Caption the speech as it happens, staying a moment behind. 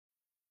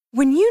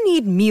When you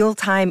need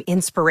mealtime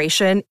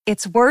inspiration,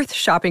 it's worth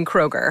shopping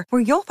Kroger,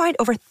 where you'll find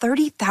over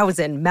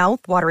 30,000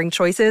 mouth-watering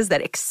choices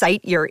that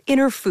excite your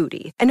inner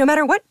foodie. And no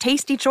matter what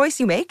tasty choice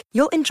you make,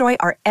 you'll enjoy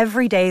our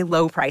everyday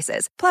low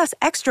prices, plus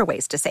extra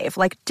ways to save,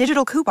 like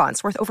digital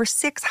coupons worth over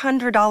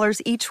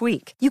 $600 each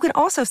week. You can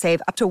also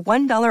save up to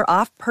 $1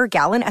 off per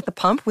gallon at the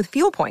pump with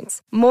fuel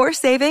points. More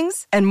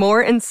savings and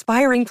more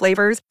inspiring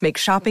flavors make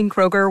shopping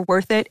Kroger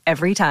worth it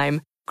every time.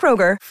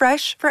 Kroger,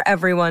 fresh for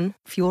everyone.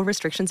 Fuel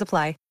restrictions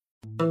apply.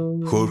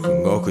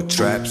 Хөрхөн охид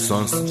trap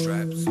сонсон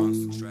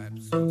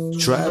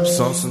trap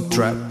сонсон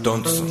trap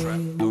донсон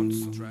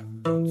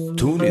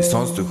түүний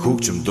сонсдог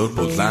хөгжим дур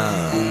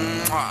булаан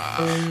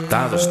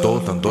даадаш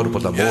дуулан дур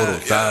булаа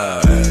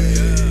мууруулаа.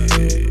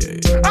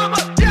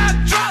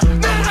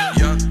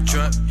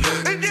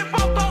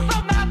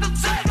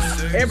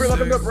 Hey everyone,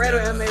 welcome to a brand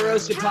new MMA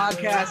Roasted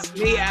podcast.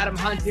 Me, Adam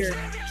Hunter,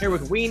 here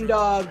with Ween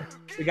Dog.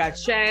 We got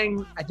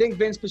Shang. I think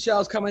Vinc Pichel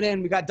is coming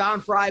in. We got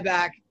Don Frye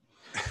back.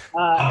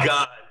 Oh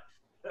God.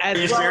 Are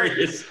you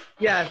serious?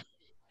 Yeah.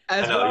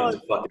 As well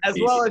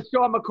as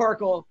Sean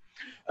McCorkle.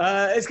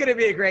 It's going to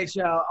be a great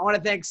show. I want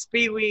to thank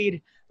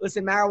Speedweed.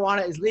 Listen,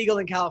 marijuana is legal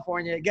in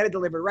California. Get it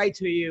delivered right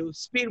to you.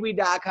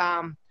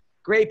 Speedweed.com.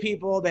 Great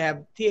people. They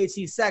have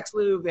THC sex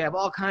lube. They have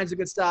all kinds of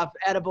good stuff,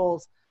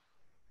 edibles.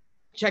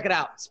 Check it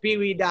out.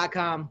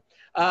 Speedweed.com.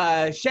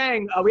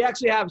 Shang, we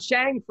actually have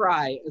Shang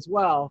Frye as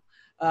well.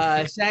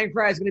 Shang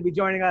Frye is going to be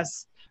joining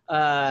us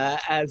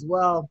as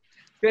well.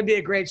 It's going to be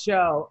a great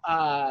show.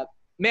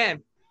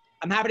 Man,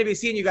 I'm happy to be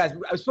seeing you guys.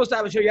 I was supposed to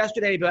have a show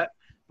yesterday, but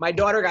my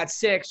daughter got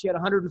sick. She had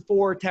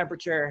 104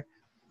 temperature.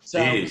 So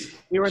Jeez.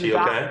 We were in the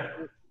doctor.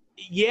 Okay?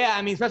 Yeah,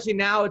 I mean, especially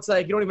now, it's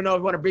like you don't even know if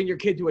you want to bring your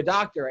kid to a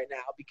doctor right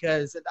now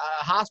because at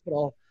a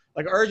hospital,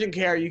 like urgent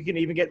care, you can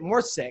even get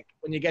more sick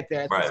when you get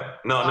there. Right.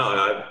 No,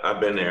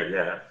 I've been there,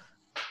 yeah.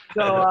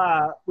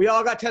 So we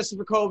all got tested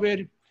for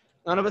COVID.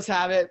 None of us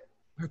have it.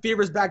 Her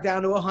fever's back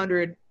down to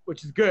 100,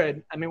 which is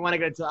good. I mean, we want to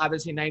get it to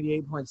obviously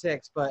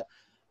 98.6, but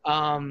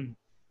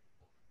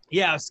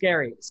yeah,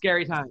 scary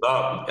time.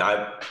 Oh,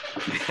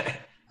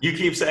 you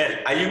keep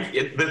saying,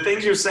 the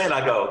things you're saying,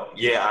 I go,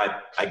 yeah,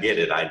 I get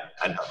it. I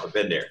know, I've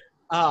been there.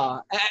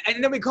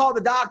 And then we call the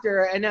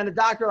doctor, and then the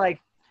doctor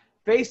like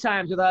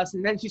FaceTimes with us,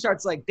 and then she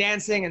starts like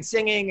dancing and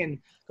singing and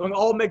going,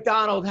 Old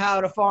MacDonald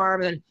had a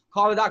farm, and then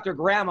call the doctor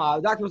Grandma.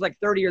 The doctor was like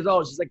 30 years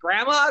old. She's like,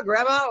 Grandma?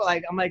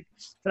 Like, I'm like,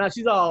 so now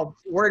she's all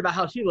worried about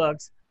how she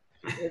looks.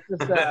 It's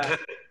just,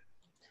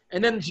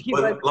 and then she keeps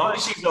well, like, as long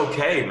as she's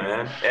okay,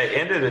 man. At the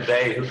end of the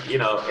day,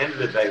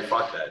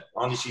 fuck that. As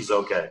long as she's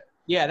okay.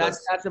 Yeah,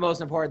 that's the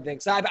most important thing.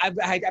 So I've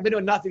been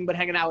doing nothing but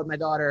hanging out with my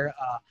daughter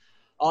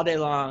all day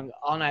long,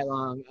 all night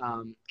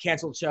long.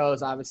 Canceled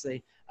shows,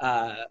 obviously,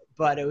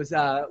 but it was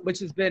which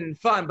has been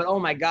fun. But oh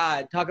my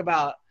God, talk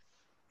about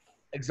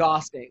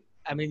exhausting.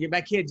 I mean,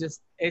 my kid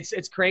just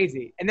it's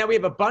crazy. And then we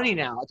have a bunny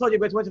now. I told you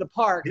we went to the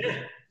park,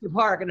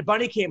 and the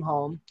bunny came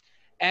home,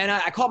 and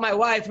I called my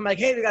wife. I'm like,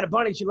 hey, we got a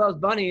bunny. She loves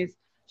bunnies.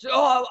 She said,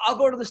 oh, I'll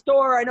go to the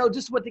store. I know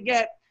just what to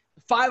get.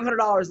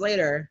 $500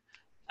 later.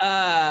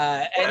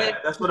 And then,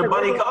 that's what a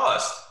bunny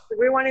costs.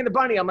 We're wanting the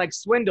bunny. I'm like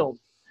swindled.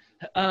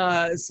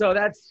 So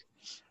that's,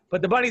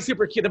 but the bunny's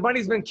super cute. The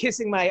bunny's been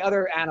kissing my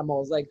other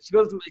animals. Like she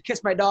goes to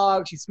kiss my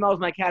dog. She smells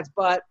my cat's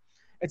butt.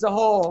 It's a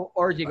whole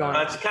orgy going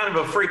on. It's kind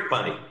of a freak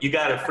bunny. You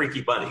got a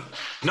freaky bunny.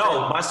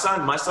 No, my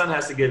son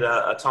has to get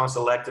a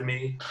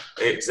tonsillectomy.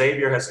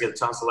 Xavier has to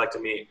get a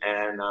tonsillectomy,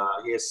 and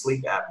he has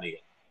sleep apnea.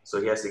 So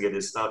he has to get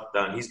his stuff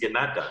done. He's getting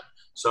that done.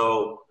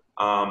 So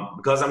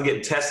because I'm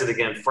getting tested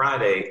again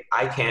Friday,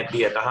 I can't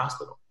be at the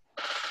hospital.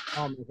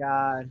 Oh my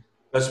God.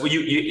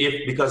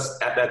 Because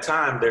at that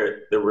time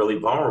they're really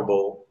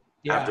vulnerable.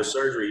 Yeah. After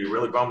surgery, you're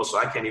really vulnerable. So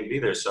I can't even be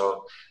there.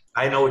 So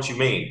I know what you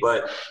mean,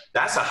 but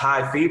that's a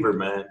high fever,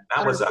 man.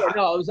 We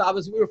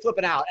were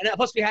flipping out, and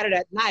plus we had it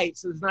at night,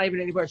 so there's not even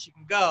anywhere she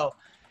can go.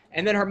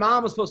 And then her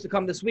mom was supposed to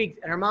come this week,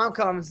 and her mom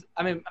comes.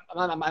 I mean,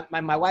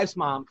 my wife's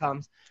mom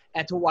comes,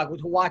 and to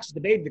watch the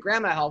baby. The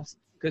grandma helps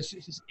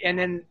and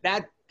then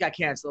that got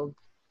canceled.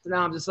 So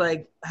now I'm just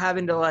like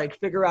having to like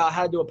figure out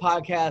how to do a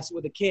podcast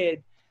with a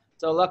kid.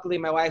 So luckily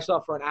my wife's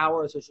off for an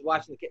hour, so she's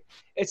watching the kid.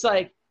 It's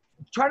like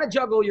trying to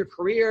juggle your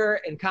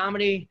career and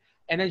comedy,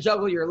 and then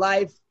juggle your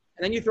life,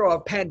 and then you throw a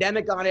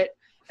pandemic on it,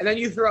 and then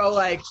you throw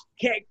like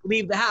can't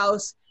leave the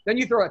house, then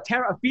you throw a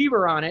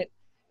fever on it.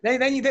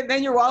 Then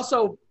you're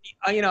also,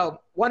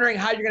 wondering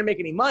how you're gonna make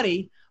any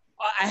money.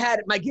 I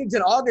had my gigs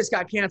in August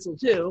got canceled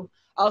too.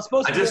 I was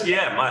supposed to. I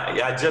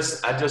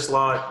just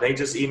lost. They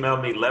just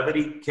emailed me.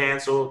 Levity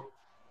canceled,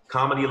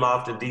 Comedy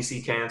Loft in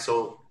DC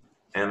canceled,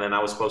 and then I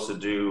was supposed to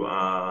do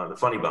the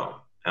Funny Bone.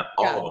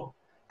 All of them.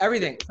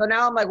 Everything. So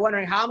now I'm like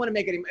wondering how I'm gonna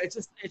make it. It's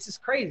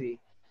just crazy.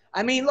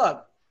 I mean,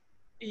 look,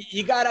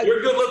 you gotta. You're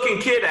a good-looking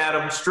kid,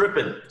 Adam.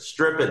 Stripping.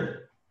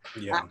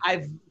 Yeah.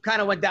 I've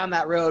kind of went down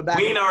that road.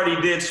 Ween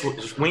already did.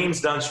 Ween's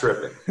done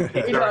stripping.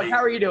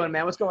 How are you doing,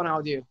 man? What's going on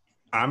with you?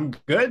 I'm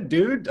good,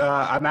 dude.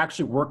 I'm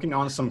actually working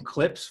on some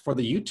clips for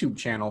the YouTube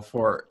channel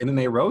for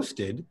MMA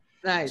Roasted.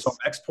 Nice. So I'm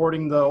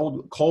exporting the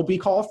old Colby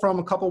call from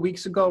a couple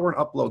weeks ago. We're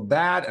going to upload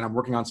that, and I'm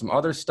working on some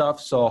other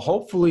stuff. So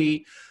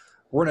hopefully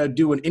we're going to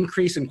do an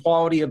increase in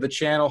quality of the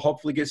channel,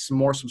 hopefully get some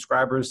more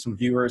subscribers, some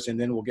viewers, and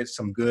then we'll get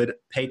some good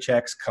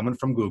paychecks coming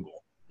from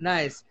Google.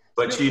 Nice.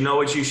 But you know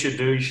what you should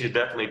do? You should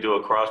definitely do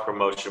a cross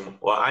promotion.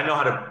 Well, I know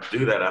how to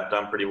do that. I've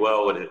done pretty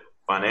well with it,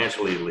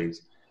 financially at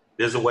least.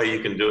 There's a way you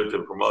can do it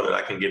to promote it.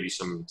 I can give you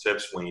some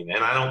tips, Ween.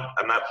 And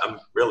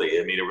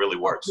it really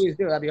works. Please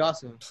do. That'd be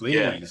awesome. Please.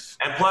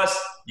 Yeah. And plus,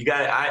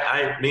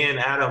 me and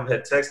Adam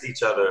had texted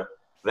each other.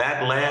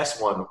 That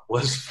last one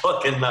was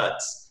fucking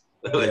nuts.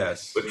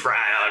 Yes. With Frye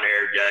on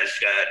there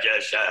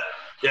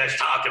just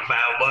talking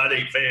about what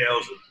he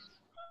feels.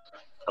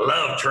 I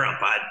love Trump.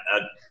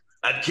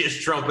 I'd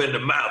kiss Trump in the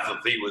mouth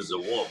if he was a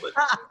woman.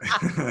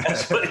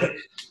 That's what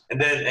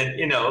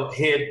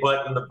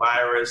headbutting the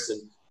virus,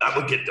 and I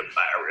would get the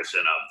virus in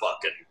a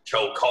fucking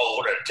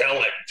chokehold and tell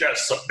him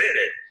just submit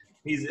it.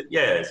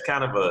 It's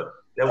kind of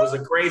it was a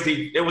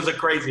crazy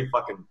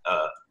fucking.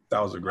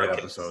 That was a great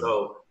episode.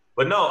 So,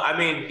 but no, I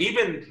mean,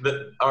 even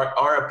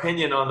our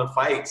opinion on the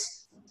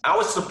fights, I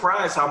was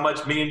surprised how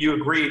much me and you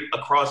agreed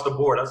across the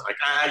board. I was like,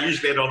 I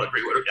usually don't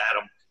agree with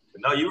Adam.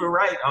 But no, you were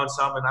right on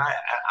some, and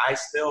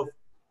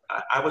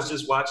I was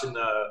just watching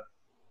the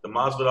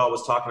Masvidal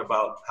was talking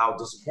about how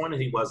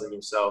disappointed he was in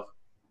himself,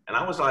 and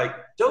I was like,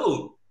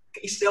 dude,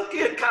 he still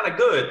did kind of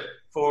good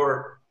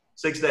for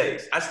 6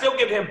 days. I still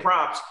give him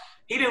props.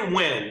 He didn't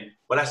win,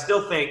 but I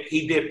still think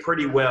he did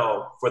pretty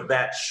well for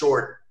that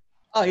short.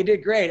 Oh, he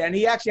did great, and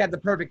he actually had the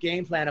perfect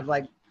game plan of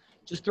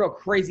just throw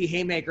crazy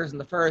haymakers in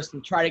the first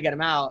and try to get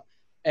him out,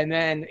 and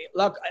then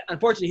look.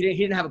 Unfortunately,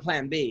 he didn't have a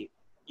plan B,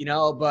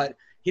 but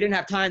he didn't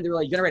have time to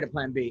really generate a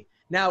plan B.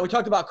 Now we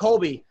talked about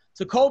Colby.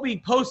 So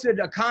Colby posted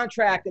a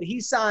contract that he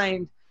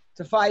signed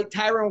to fight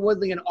Tyron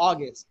Woodley in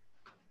August.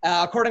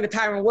 According to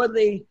Tyron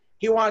Woodley,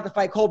 he wanted to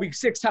fight Colby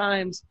 6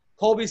 times.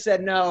 Colby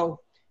said no.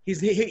 He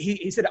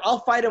said, I'll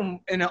fight him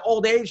in an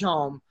old age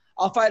home.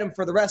 I'll fight him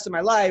for the rest of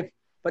my life,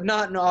 but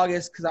not in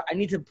August because I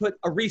need to put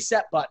a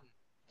reset button.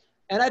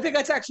 And I think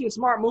that's actually a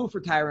smart move for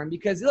Tyron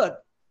because, look,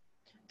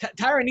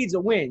 Tyron needs a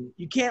win.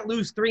 You can't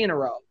lose 3 in a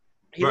row.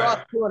 He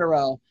lost 2 in a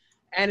row.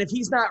 And if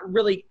he's not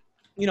really,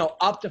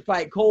 up to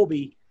fight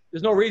Colby,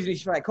 there's no reason he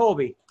should fight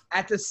Colby.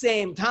 At the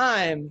same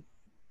time,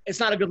 it's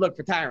not a good look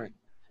for Tyron,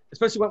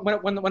 especially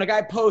when a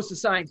guy posts a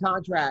signed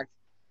contract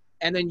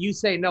and then you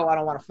say, no, I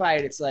don't want to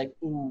fight. It's like,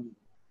 ooh.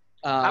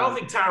 I don't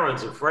think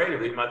Tyron's afraid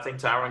of him. I think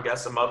Tyron got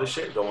some other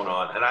shit going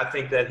on. And I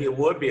think that he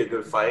would be a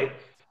good fight.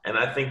 And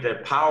I think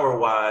that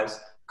power-wise,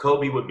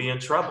 Colby would be in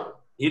trouble.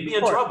 He'd be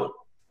in trouble.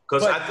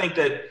 Because I think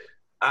that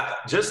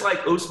just like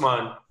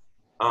Usman,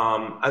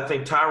 I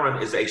think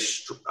Tyron is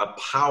a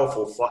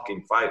powerful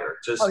fucking fighter.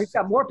 He's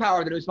got more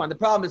power than Usman. The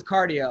problem is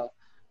cardio.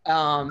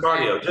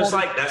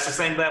 That's the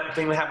same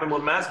thing that happened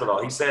with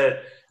Masvidal. He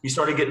said he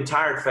started getting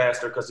tired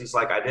faster because he's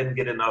like, I didn't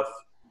get enough,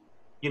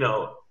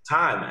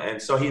 time.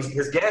 And so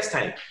his gas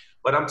tank.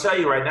 But I'm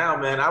telling you right now,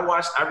 man, I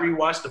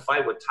rewatched the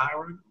fight with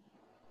Tyron,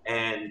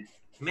 and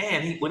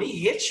man, when he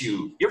hits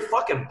you, your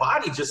fucking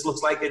body just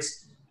looks like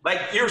it's like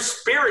your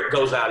spirit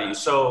goes out of you.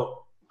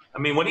 So, I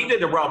mean, when he did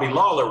to Robbie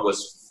Lawler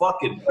was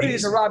fucking beast. What he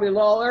did to Robbie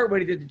Lawler, what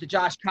he did to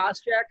Josh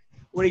Koscheck,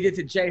 what he did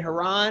to Jay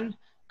Haran.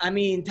 I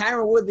mean,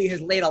 Tyron Woodley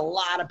has laid a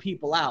lot of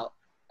people out.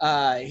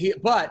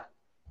 But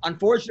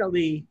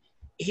unfortunately,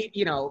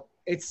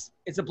 it's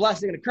a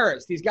blessing and a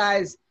curse. These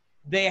guys,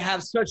 they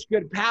have such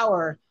good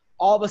power.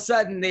 All of a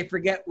sudden, they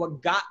forget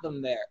what got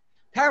them there.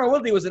 Tyron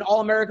Woodley was an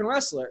All-American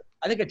wrestler.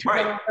 I think a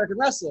 2-time All-American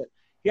wrestler.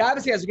 He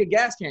obviously has a good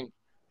gas tank,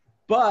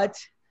 but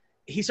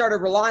he started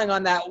relying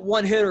on that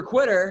one-hitter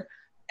quitter,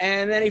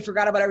 and then he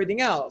forgot about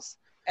everything else.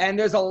 And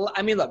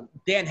look,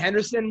 Dan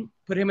Henderson,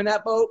 put him in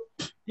that boat.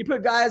 You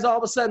put guys all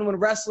of a sudden when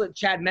wrestling,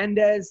 Chad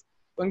Mendez,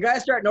 when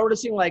guys start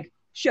noticing like,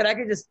 shit, I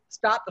could just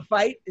stop the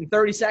fight in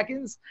 30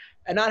 seconds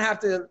and not have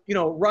to,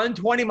 run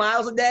 20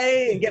 miles a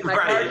day and get my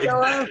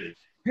cardio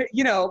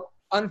up.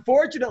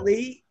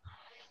 Unfortunately,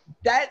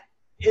 that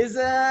is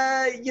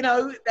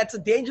that's a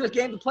dangerous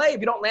game to play if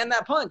you don't land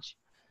that punch.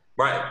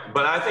 Right.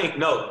 But I think,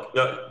 no,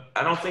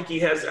 I don't think he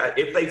has.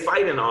 If they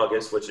fight in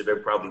August, which they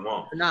probably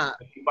won't. They're not.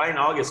 If you fight in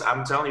August,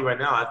 I'm telling you right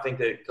now, I think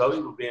that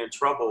Cody will be in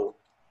trouble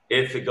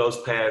if it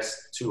goes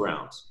past 2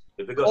 rounds.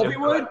 Colby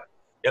would?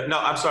 No,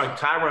 I'm sorry.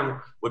 Tyron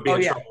would be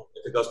in trouble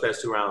if it goes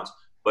past 2 rounds.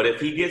 But if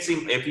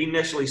he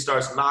initially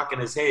starts knocking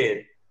his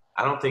head,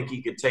 I don't think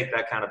he could take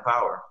that kind of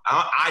power.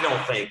 I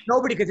don't think.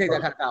 Nobody could take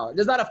that kind of power.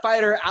 There's not a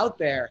fighter out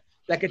there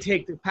that could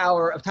take the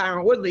power of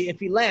Tyron Woodley if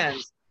he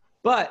lands.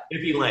 But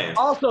if he lands.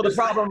 Also, the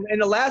problem in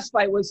the last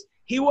fight was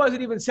he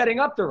wasn't even setting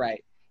up the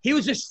right. He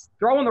was just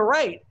throwing the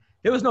right.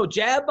 There was no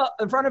jab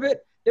in front of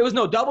it. There was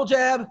no double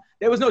jab.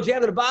 There was no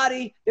jab to the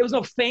body. There was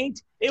no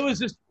feint. It was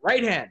just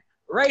right hand,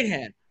 right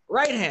hand,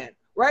 right hand,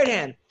 right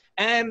hand.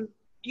 And,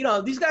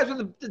 these guys are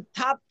the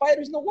top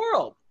fighters in the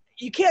world.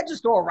 You can't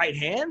just throw a right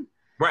hand.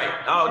 Right.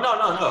 Oh,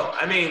 no.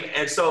 I mean,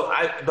 and so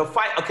the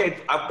fight, okay,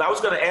 I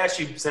was going to ask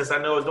you, since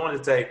I know I was doing it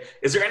today,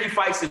 is there any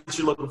fights that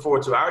you're looking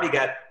forward to? I already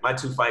got my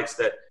 2 fights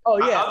that,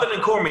 other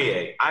than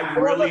Cormier,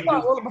 before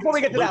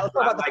we get to that, let's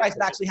talk about the fights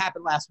that actually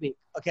happened last week,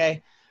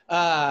 okay?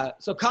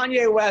 So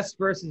Kanye West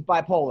versus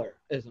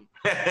bipolarism.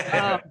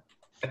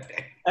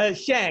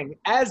 Shang,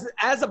 as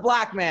a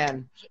black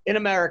man in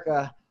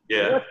America,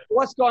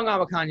 what's going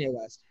on with Kanye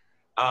West?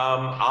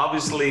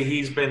 Obviously,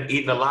 he's been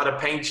eating a lot of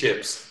paint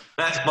chips.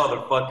 That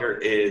motherfucker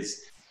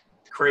is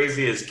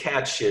crazy as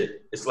cat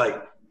shit. It's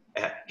like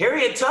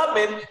Harriet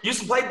Tubman used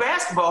to play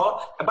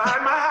basketball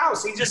behind my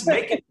house. He's just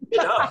making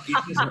shit up. He's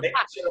just making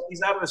shit up.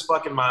 He's out of his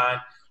fucking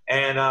mind.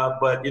 And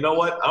but you know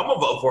what? I'm gonna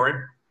vote for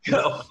him. You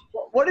know?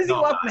 What does he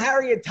want from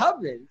Harriet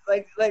Tubman?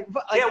 Like,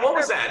 what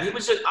was that? He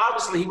was just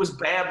obviously he was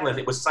babbling.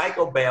 It was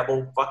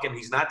psychobabble. Fucking,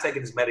 he's not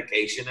taking his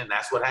medication, and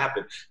that's what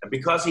happened. And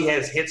because he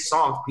has hit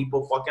songs,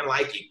 people fucking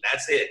like him.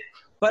 That's it.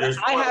 But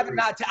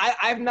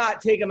I've not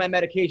taken my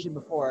medication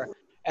before,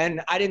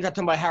 and I didn't talk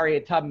about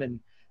Harriet Tubman.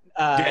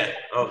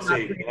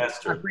 That's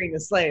true. Freeing the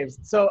slaves.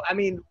 So I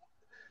mean,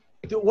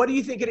 what do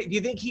you think? Do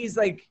you think he's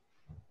like?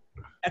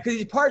 Because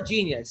he's part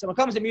genius. So when it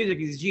comes to music,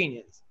 he's a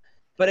genius.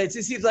 But it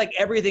just seems like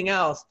everything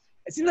else.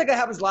 It seems like it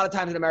happens a lot of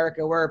times in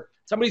America where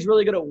somebody's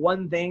really good at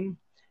one thing,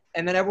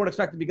 and then everyone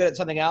expects to be good at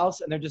something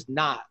else, and they're just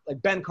not. Like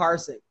Ben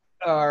Carson,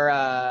 or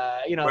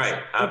Right,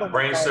 I'm a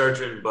brain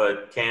surgeon,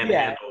 but can't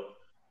handle.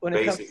 When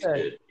it basic comes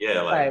to, shit.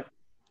 Yeah, like. Right.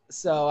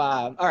 So,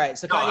 all right.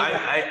 So,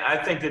 I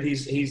think that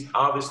he's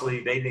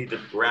obviously they need to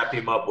wrap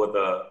him up with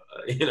a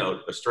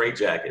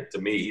straitjacket.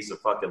 To me, he's a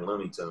fucking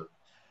Looney Tune.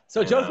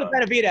 So Joseph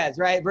Benavidez,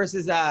 right?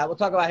 Versus we'll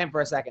talk about him for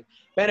a second.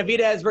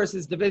 Benavidez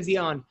versus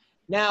Division.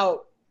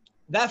 Now,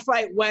 that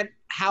fight went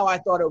how I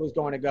thought it was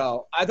going to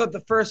go. I thought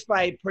the first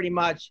fight pretty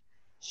much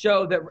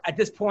showed that at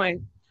this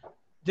point,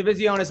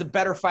 Division is a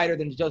better fighter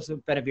than Joseph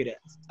Benavidez.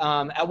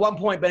 At one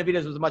point,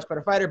 Benavidez was a much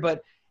better fighter,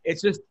 but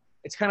it's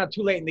kind of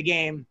too late in the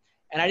game.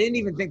 And I didn't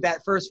even think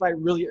that first fight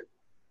really,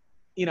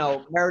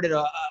 merited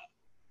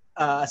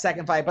a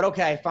second fight. But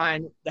okay,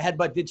 fine. The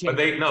headbutt did change.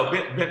 But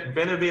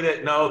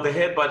Benavidez, the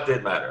headbutt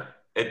did matter.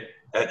 It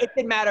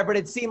did matter, but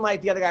it seemed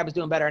like the other guy was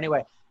doing better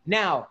anyway.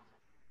 Now,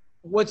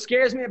 what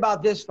scares me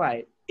about this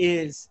fight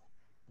is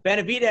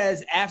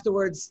Benavidez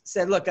afterwards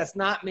said, look, that's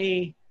not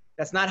me.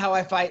 That's not how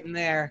I fight in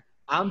there.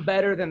 I'm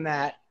better than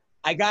that.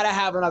 I got to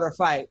have another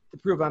fight to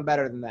prove I'm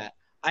better than that.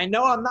 I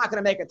know I'm not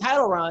going to make a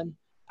title run.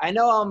 I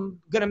know I'm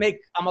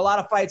a lot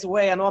of fights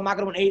away. I know I'm not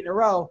going to win 8 in a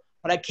row,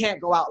 but I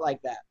can't go out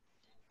like that.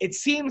 It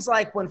seems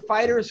like when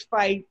fighters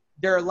fight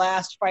their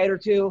last fight or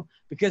two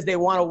because they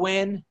want to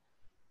win,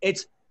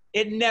 it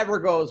never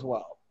goes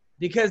well.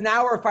 Because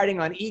now we're fighting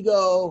on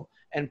ego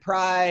and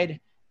pride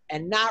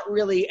and not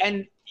really –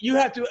 and you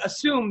have to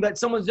assume that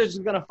someone's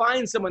just going to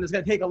find someone that's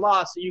going to take a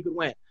loss so you can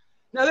win.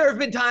 Now, there have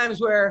been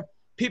times where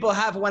people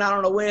have went out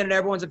on a win and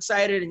everyone's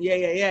excited and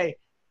yay.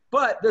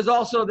 But there's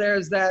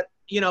that –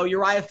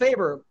 Uriah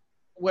Faber,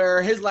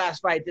 where his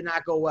last fight did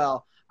not go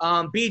well.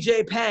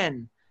 BJ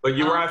Penn. But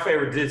Uriah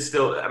Faber did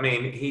still. I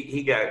mean,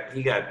 he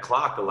got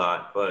clocked a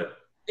lot, but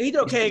he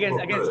did okay against.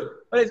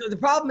 But the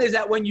problem is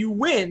that when you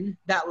win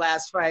that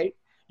last fight,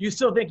 you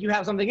still think you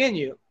have something in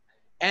you,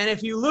 and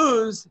if you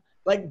lose,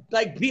 like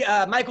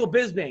Michael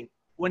Bisping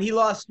when he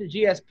lost to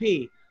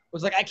GSP,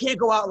 was like, I can't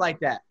go out like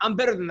that. I'm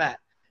better than that.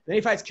 Then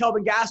he fights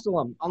Kelvin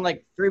Gastelum on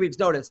like 3 weeks'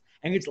 notice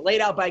and gets laid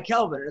out by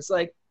Kelvin. And it's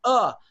like,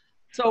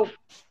 So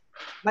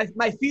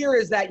my fear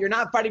is that you're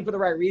not fighting for the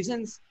right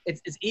reasons.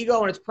 It's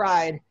ego and it's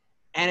pride,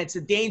 and it's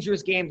a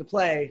dangerous game to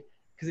play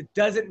because it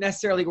doesn't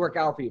necessarily work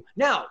out for you.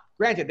 Now,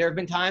 granted, there have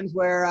been times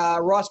where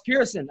Ross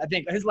Pearson, I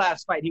think his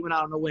last fight, he went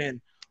out on a win.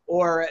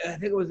 Or I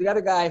think it was the other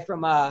guy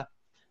from that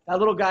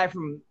little guy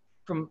from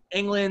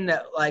England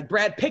that like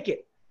Brad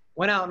Pickett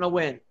went out on a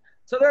win.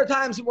 So there are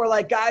times where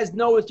like guys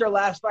know it's their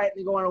last fight and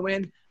they go on a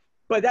win.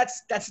 But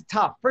that's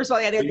tough. First of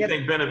all, you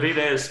think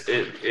Benavidez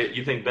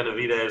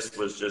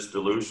was just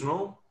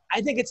delusional? I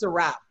think it's a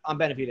wrap on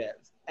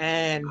Benavidez.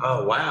 And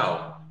oh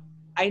wow,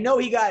 I know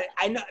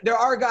there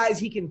are guys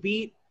he can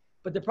beat,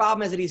 but the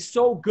problem is that he's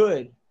so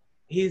good.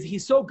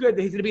 He's so good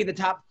that he's going to be in the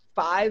top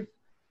 5.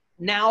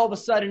 Now all of a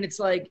sudden it's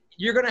like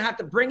you're going to have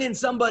to bring in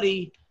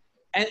somebody,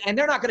 and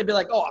they're not going to be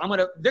like,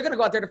 they're going to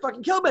go out there to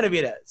fucking kill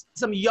Benavidez.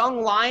 Some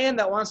young lion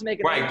that wants to make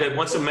a name. That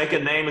wants to make a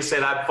name and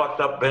said I fucked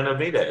up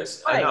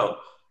Benavidez. Right. I know.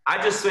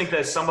 I just think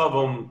that some of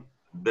them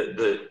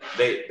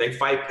they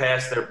fight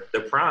past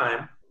their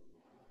prime.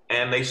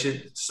 And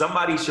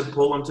somebody should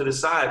pull him to the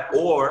side,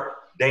 or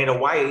Dana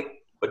White.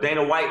 But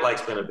Dana White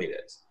likes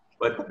Benavidez.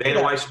 But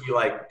Dana White should be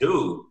like,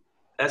 dude,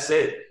 that's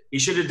it. He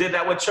should have did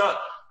that with Chuck.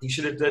 He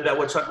should have did that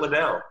with Chuck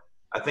Liddell.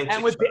 I think.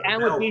 And with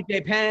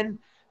BJ Penn,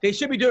 they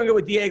should be doing it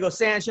with Diego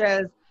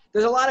Sanchez.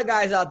 There's a lot of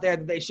guys out there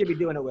that they should be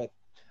doing it with.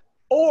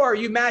 Or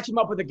you match him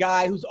up with a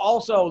guy who's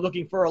also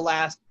looking for a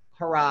last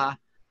hurrah.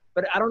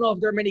 But I don't know if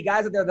there are many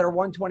guys out there that are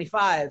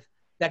 125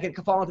 that can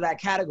fall into that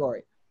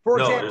category.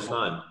 There's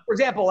none. For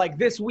example, like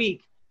this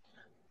week,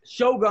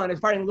 Shogun is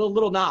fighting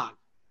Little Nog.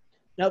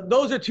 Now,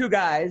 those are 2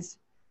 guys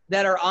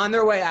that are on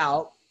their way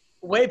out,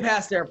 way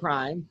past their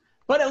prime,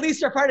 but at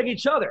least they're fighting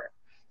each other.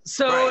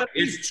 So right.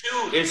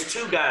 It's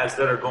two guys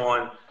that are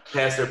going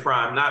past their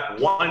prime, not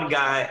one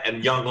guy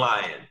and Young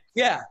Lion.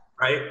 Yeah.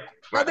 Right?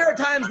 Well, there are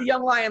times the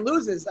Young Lion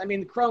loses. I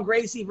mean, Crone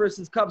Gracie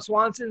versus Cub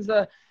Swanson's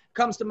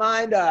comes to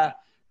mind. There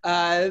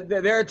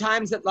are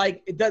times that,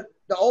 like, the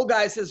old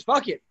guy says,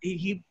 fuck it.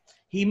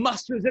 He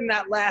musters in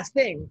that last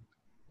thing.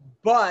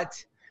 But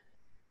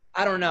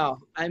I don't know.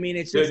 I mean,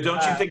 it's just.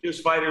 Don't you think there's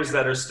fighters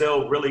that are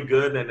still really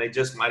good and they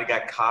just might have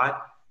got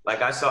caught?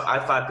 Like, I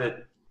thought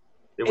that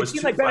there was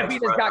two fights. It seemed like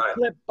Benavidez got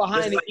clipped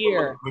behind the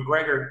ear.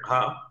 McGregor,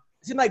 huh?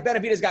 It seemed like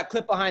Benavidez got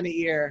clipped behind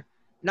the ear,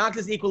 knocked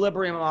his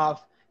equilibrium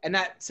off, and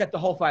that set the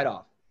whole fight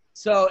off.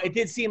 So it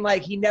did seem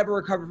like he never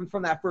recovered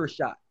from that first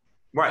shot.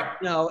 Right.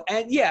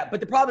 And yeah, but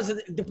the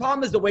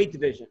problem is the weight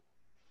division,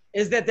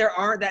 is that there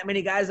aren't that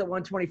many guys at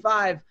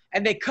 125,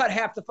 and they cut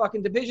half the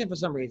fucking division for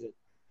some reason.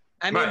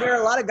 I mean, there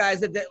are a lot of guys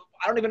that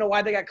I don't even know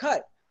why they got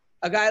cut.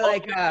 A guy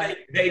like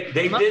they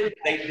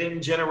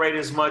didn't generate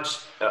as much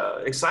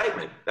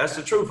excitement. That's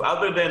the truth.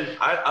 Other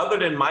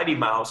than Mighty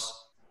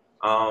Mouse,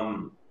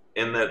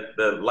 in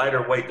the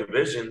lighter weight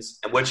divisions,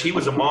 in which he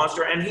was a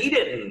monster, and he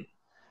didn't.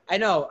 I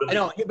know. But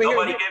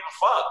nobody gave a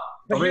fuck.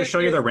 I'm going to show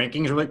you the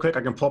rankings really quick.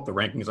 I can pull up the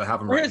rankings. I have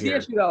them right here.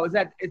 Here's the issue, though, is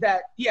that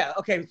yeah,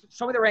 okay,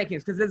 show me the rankings,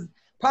 because there's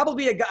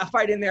probably a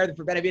fight in there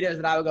for Benavidez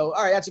that I would go,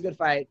 all right, that's a good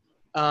fight.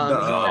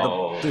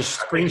 The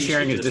screen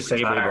sharing is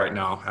disabled right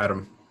now,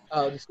 Adam.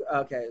 Oh,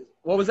 okay.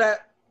 What was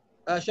that,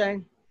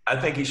 Shane? I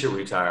think he should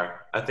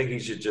retire. I think he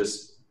should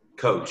just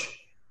coach.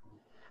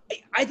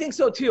 I think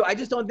so, too. I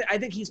just don't I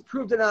think he's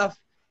proved enough.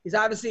 He's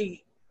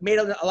obviously made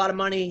a lot of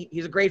money.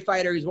 He's a great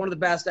fighter. He's one of the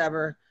best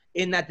ever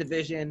in that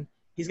division.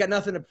 He's got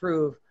nothing to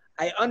prove.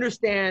 I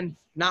understand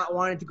not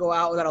wanting to go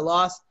out without a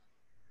loss,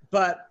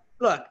 but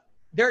look,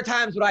 there are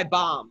times when I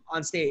bomb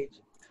on stage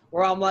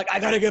where I'm like, I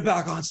got to get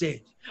back on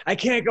stage. I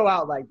can't go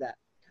out like that.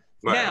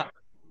 Right. Now,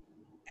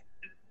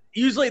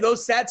 usually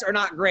those sets are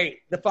not great,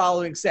 the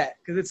following set,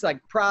 because it's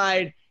like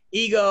pride,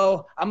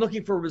 ego. I'm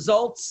looking for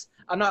results.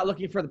 I'm not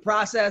looking for the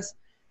process.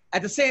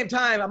 At the same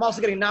time, I'm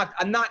also getting knocked.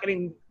 I'm not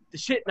getting the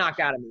shit knocked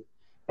out of me.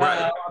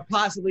 Right.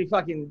 Possibly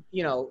fucking,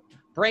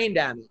 brain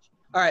damage.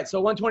 All right, so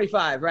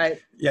 125, right?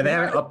 Yeah, they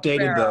haven't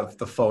updated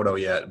the photo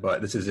yet,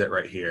 but this is it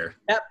right here.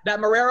 That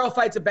Marrero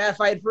fight's a bad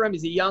fight for him.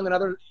 He's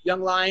another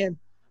young lion.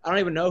 I don't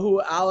even know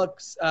who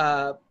Alex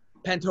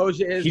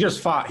Pantoja is. He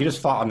just fought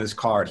on this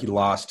card. He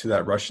lost to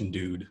that Russian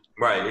dude.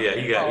 Right, yeah,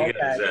 he got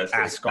his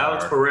ass.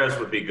 Alex Perez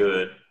would be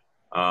good.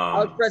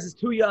 Alex Perez is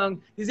too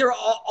young.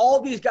 All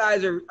these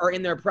guys are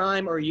in their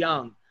prime or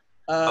young.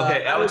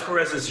 Alex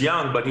Perez is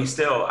young, but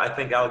I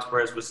think Alex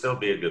Perez would still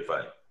be a good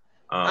fight.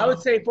 I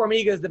would say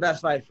Formiga is the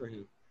best fight for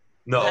him.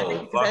 I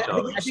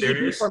think he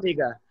beat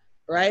Formiga,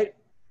 right?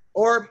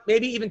 Or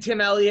maybe even Tim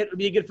Elliott would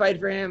be a good fight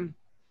for him.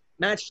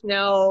 Matt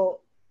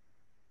Schnell.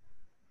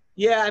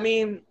 Yeah, I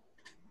mean,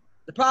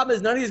 the problem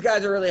is none of these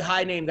guys are really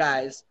high-name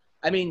guys.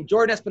 I mean,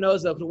 Jordan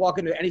Espinoza could walk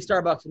into any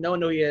Starbucks and no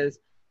one knew who he is.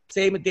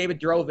 Same with David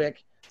Drovic.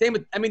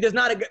 There's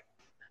not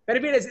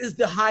Benavidez is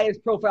the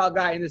highest profile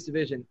guy in this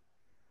division.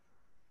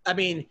 I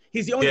mean,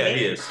 he's the only. Yeah,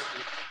 he is.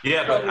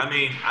 Yeah, but I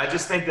mean, I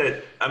just think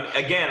that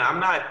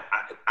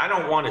I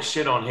don't want to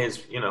shit on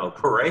his,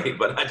 parade,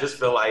 but I just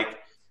feel like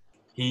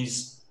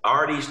he's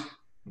already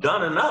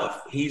done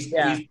enough.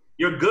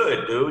 You're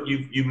good,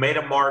 dude. You made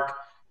a mark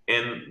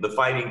in the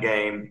fighting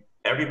game.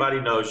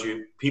 Everybody knows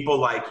you. People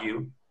like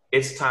you.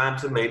 It's time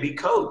to maybe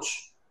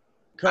coach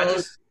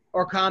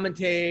or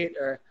commentate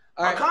or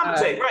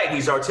commentate. Right?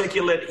 He's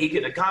articulate. He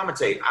can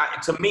commentate.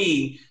 To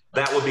me,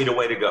 that would be the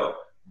way to go.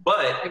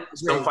 But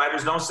some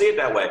fighters don't see it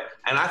that way.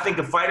 And I think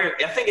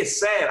I think it's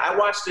sad. I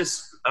watched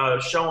this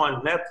show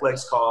on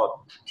Netflix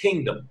called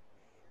Kingdom.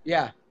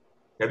 Yeah.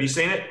 Have you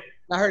seen it?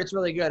 I heard it's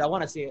really good. I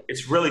want to see it.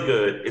 It's really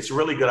good. It's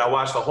really good. I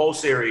watched the whole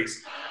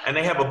series, and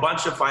they have a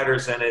bunch of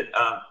fighters in it.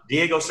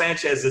 Diego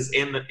Sanchez is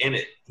in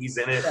it. He's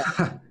in it.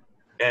 Yeah.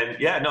 And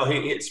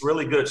it's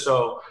really good.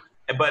 So,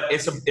 but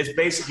it's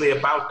basically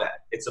about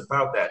that. It's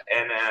about that.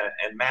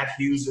 And Matt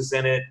Hughes is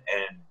in it,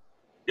 and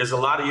there's a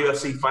lot of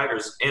UFC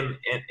fighters in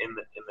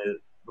the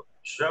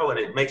show, and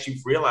it makes you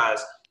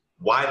realize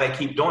why they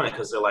keep doing it,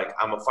 because they're like,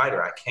 I'm a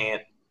fighter. I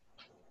can't.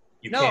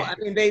 I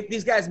mean,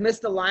 these guys miss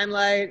the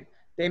limelight.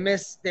 They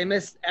miss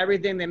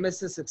everything. They miss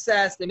the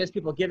success. They miss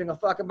people giving a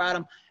fuck about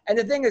them. And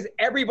the thing is,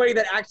 everybody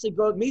that actually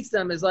meets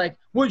them is like,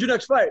 when's your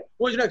next fight?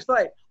 When's your next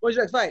fight? When's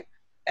your next fight?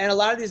 And a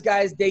lot of these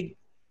guys,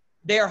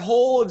 their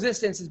whole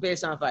existence is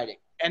based on fighting.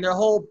 And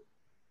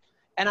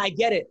I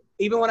get it.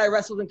 Even when I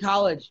wrestled in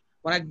college,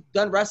 when I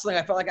done wrestling,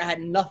 I felt like I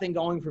had nothing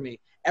going for me.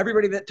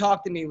 Everybody that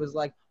talked to me was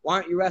like, why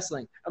aren't you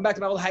wrestling? I'm back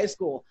to my old high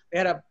school. They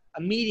had a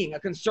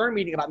concern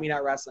meeting about me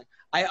not wrestling.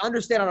 I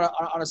understand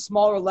on a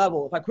smaller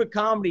level. If I quit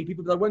comedy,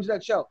 people be like, when's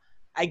that show?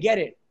 I get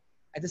it.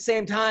 At the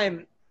same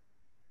time,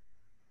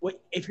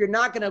 if you're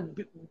not going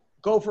to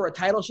go for a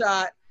title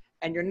shot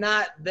and you're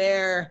not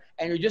there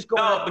and you're just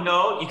going.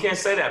 No, you can't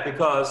say that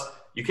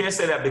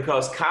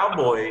because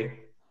Cowboy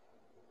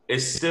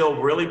is still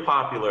really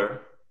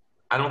popular.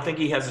 I don't think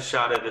he has a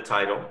shot at the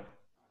title.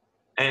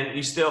 and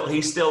he's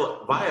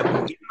still viable.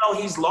 Even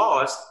though he's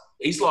lost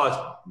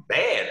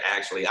bad,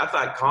 actually. I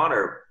thought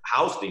Conor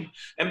housed him.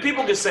 And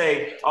people can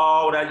say,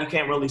 oh, that you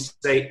can't really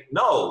say.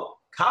 No,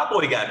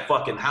 Cowboy got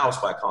fucking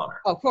housed by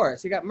Conor. Of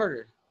course, he got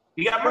murdered.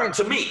 He got murdered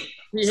to me.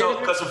 So,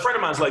 because a friend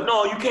of mine's like,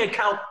 no, you can't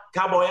count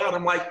Cowboy out.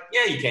 I'm like,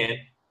 yeah, you can.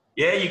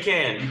 Yeah, you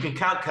can. You can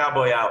count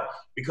Cowboy out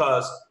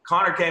because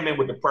Conor came in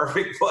with the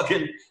perfect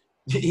fucking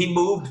 – he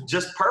moved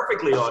just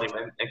perfectly on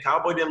him, and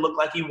Cowboy didn't look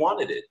like he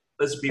wanted it.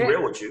 Let's be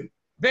real with you.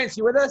 Vince,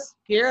 you with us?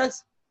 Can you hear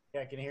us?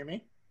 Yeah, can you hear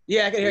me?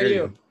 Yeah, I can hear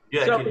you.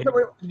 Yeah, so did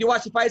you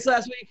watch the fights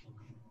last week?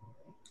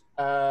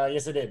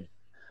 Yes, I did.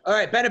 All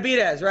right,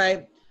 Benavidez,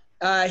 right?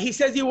 He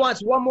says he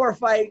wants one more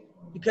fight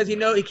because he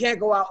can't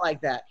go out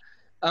like that.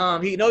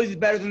 He knows he's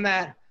better than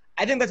that.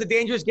 I think that's a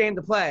dangerous game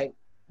to play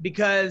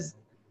because,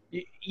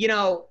 you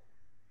know,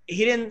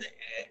 he didn't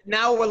 –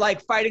 now we're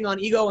like fighting on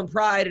ego and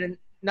pride and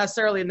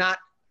necessarily not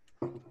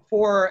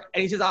for –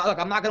 and he says, oh, look,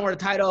 I'm not going to win a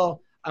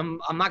title. I'm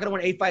not going to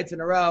win 8 fights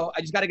in a row.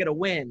 I just got to get a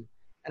win.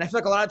 And I feel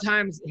like a lot of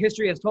times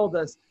history has told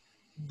us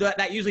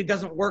that usually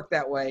doesn't work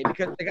that way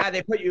because the guy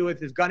they put you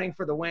with is gunning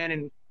for the win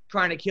and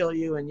trying to kill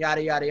you and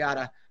yada, yada,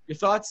 yada. Your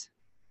thoughts?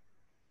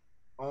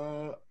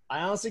 I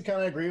honestly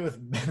kind of agree with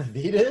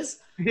Benavidez.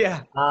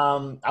 Yeah.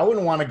 I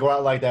wouldn't want to go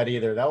out like that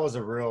either. That was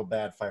a real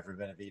bad fight for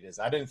Benavidez.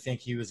 I didn't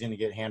think he was going to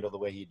get handled the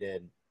way he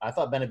did. I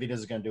thought Benavidez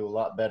was going to do a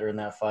lot better in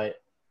that fight.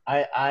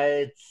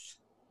 I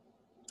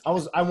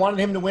wanted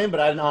him to win, but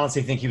I didn't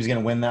honestly think he was going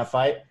to win that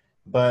fight.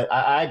 But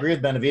I agree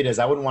with Benavidez.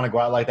 I wouldn't want to go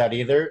out like that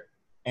either.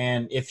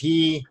 And if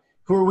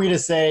who are we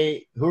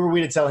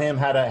to tell him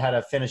how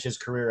to finish his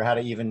career or how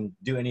to even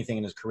do anything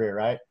in his career,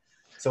 right?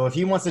 So if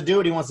he wants to do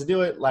it, he wants to do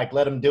it. Like,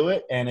 let him do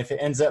it. And if it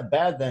ends up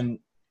bad, then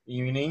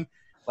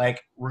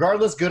like,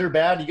 regardless, good or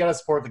bad, you got to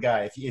support the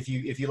guy.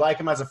 If you like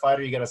him as a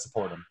fighter, you got to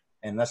support him.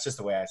 And that's just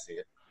the way I see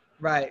it.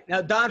 Right.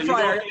 Now, Don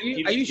Frye,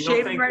 are you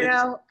shaving right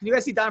now? Can you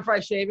guys see Don Frye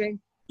shaving?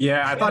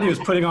 Yeah, I thought he was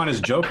putting on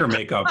his Joker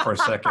makeup for a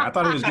second. I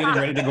thought he was getting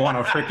ready to go on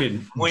a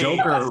freaking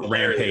Joker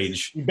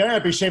rampage. You better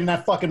not be shaving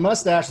that fucking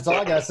mustache. That's all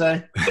I got to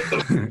say.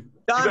 You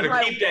better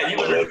keep that.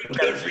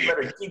 You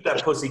better keep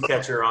that pussy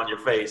catcher on your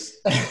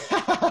face.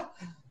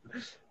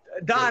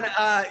 Don,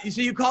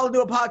 so you called to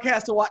do a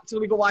podcast so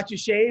we can watch you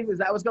shave? Is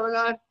that what's going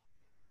on?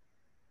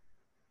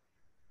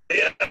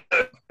 Yeah,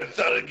 I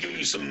thought I'd give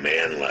you some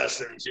man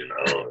lessons, you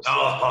know. So,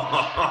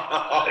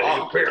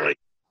 apparently,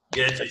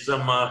 get you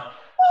some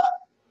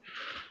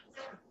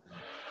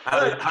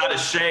how to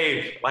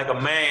shave like a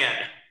man.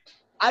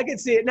 I can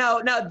see it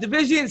now.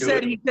 Division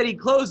said he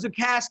closed the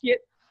casket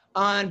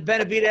on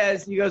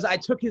Benavidez. He goes, I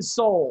took his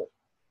soul.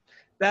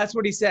 That's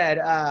what he said.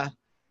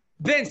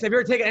 Vince, have you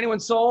ever taken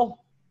anyone's soul?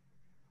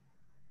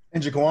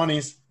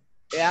 Njokuani's.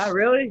 Yeah,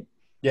 really?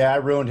 Yeah, I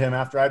ruined him.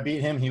 After I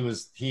beat him, he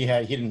wasn't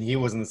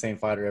the same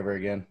fighter ever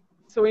again.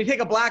 So when you take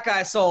a black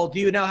guy's soul, do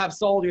you now have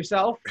soul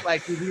yourself?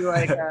 Like, do you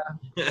like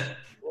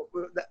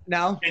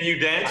no? Can you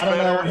dance? I don't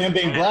know if him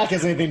being black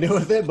has anything to do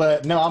with it,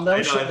 but no, I'm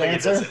no shit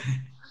dancer.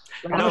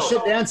 I'm a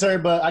shit dancer,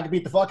 but I could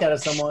beat the fuck out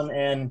of someone,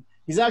 and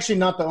he's actually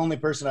not the only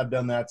person I've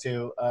done that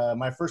to.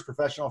 My first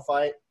professional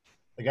fight,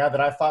 the guy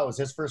that I fought was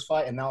his first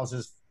fight, and that was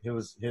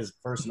his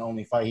first and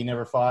only fight. He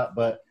never fought,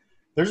 but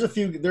there's a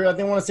few there. I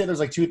think I want to say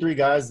there's like 2-3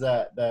 guys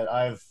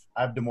that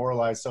I've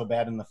demoralized so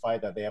bad in the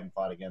fight that they haven't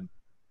fought again.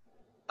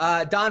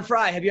 Don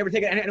Frye, have you ever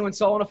taken anyone's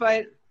soul in a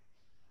fight?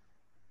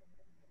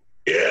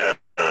 Yeah,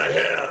 I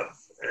have,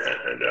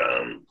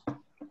 and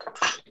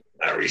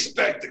I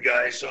respect the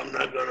guy, so I'm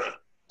not gonna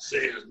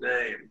say his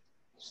name.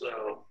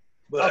 So,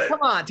 but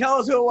come on, tell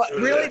us who it was.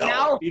 Really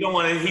now? You don't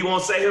want to? He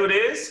won't say who it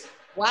is.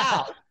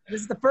 Wow,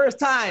 this is the first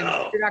time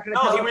you're not gonna.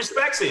 No, he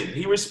respects him.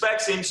 He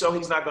respects him, so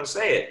he's not gonna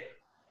say it.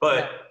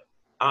 But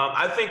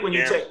I think when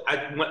you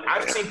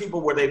I've seen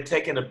people where they've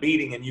taken a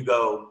beating and you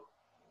go.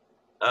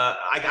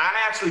 I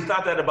actually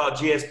thought that about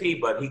GSP,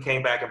 but he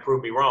came back and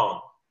proved me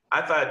wrong.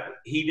 I thought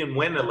he didn't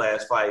win the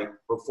last fight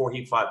before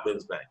he fought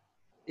Vince.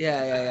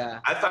 Yeah.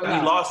 I thought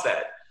he lost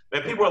that.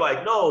 And people were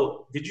like,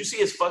 no, did you see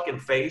his fucking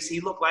face? He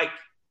looked like,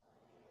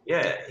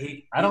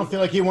 I don't feel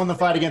like he won the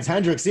fight against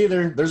Hendricks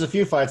either. There's a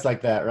few fights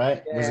like that,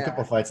 right? Yeah. There's a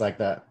couple fights like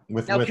that.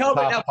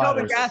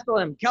 Kelvin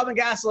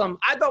Gastelum,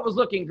 I thought was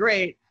looking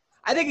great.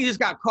 I think he just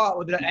got caught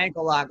with an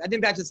ankle lock. I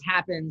think that just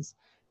happens.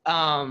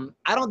 I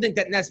don't think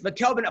that but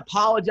Kelvin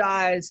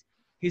apologized.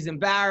 He's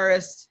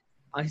embarrassed.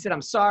 He said,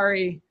 I'm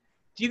sorry.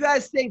 Do you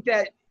guys think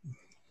that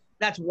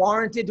that's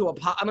warranted to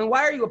apologize? I mean,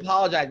 why are you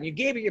apologizing? You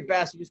gave it your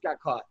best. You just got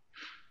caught.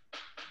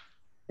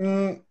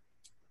 As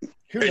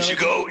you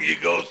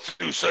go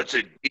through such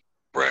a deep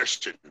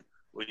depression.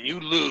 When you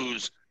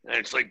lose, and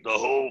it's like the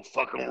whole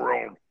fucking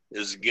world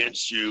is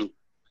against you,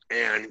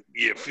 and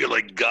you feel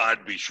like God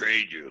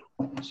betrayed you.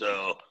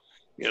 So,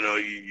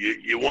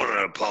 you want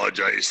to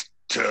apologize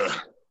to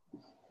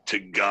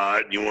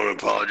God. You want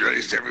to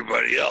apologize to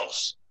everybody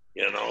else,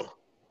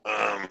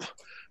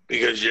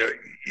 because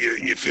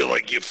you feel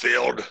like you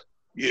failed.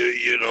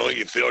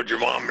 You failed your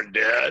mom and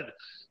dad,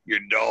 your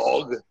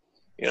dog,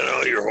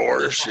 your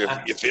horse.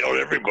 You failed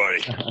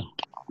everybody.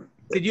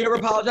 Did you ever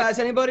apologize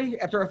to anybody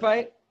after a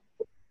fight?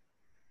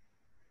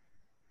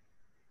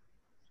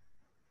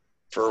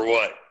 For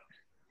what?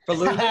 For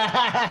losing?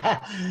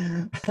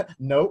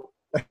 Nope.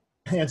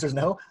 The answer is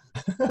no.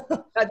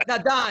 Now,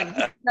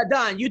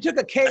 Don, you took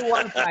a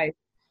K1 fight.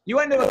 You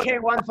went into a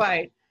K1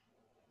 fight,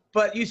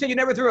 but you said you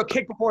never threw a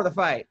kick before the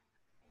fight.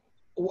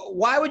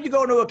 Why would you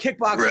go into a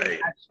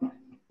kickboxing match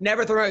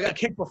never throwing a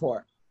kick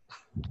before?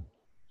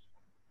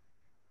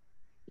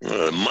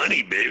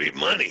 Money, baby,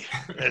 money.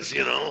 That's,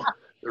 the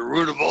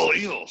root of all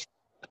evils.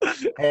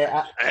 Hey,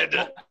 I had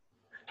to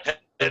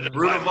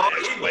root of all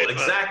evil,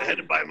 exactly. I had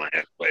to buy my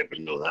ex-wife a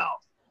new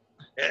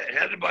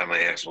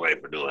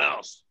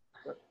house.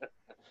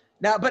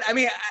 Now, but I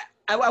mean,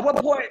 at what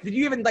point did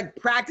you even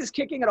practice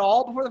kicking at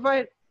all before the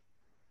fight?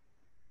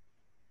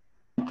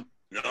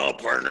 No,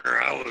 partner.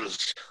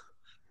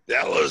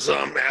 That was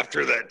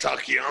after that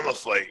Takayama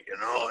fight,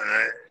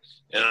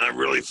 and I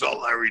really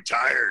felt I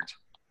retired.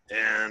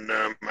 And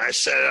I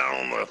sat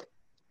out on the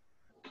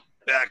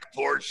back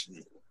porch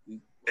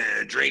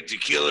and drank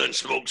tequila and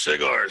smoked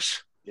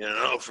cigars,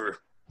 for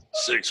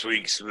 6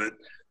 weeks. But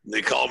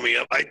they called me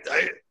up.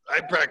 I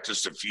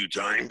practiced a few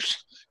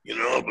times,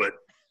 but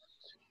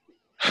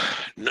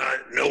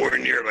nowhere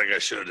near like I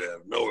should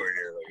have.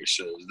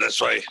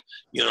 That's why,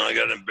 I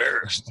got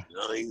embarrassed.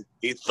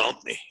 He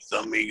thumped me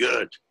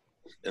good,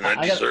 and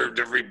I deserved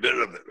every bit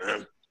of it,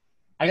 man.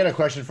 I got a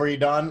question for you,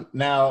 Don.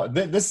 Now,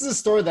 this is a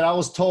story that I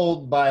was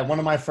told by one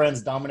of my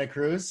friends, Dominic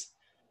Cruz.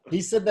 He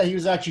said that he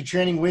was actually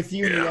training with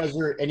you,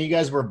 and you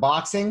guys were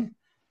boxing.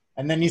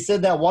 And then he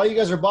said that while you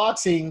guys were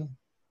boxing,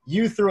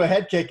 you threw a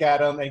head kick at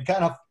him and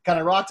kind of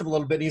rocked him a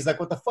little bit. And he's like,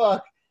 "What the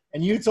fuck?"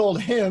 And you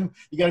told him,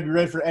 "You got to be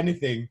ready for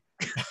anything."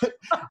 Do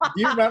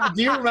you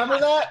remember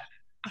that?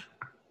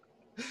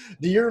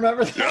 Do you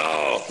remember that?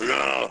 No.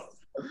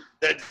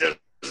 That doesn't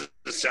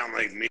sound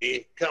like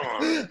me. Come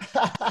on.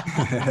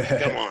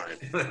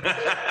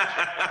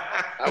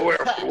 I wear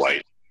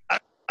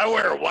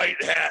a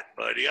white hat,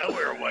 buddy. I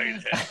wear a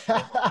white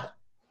hat.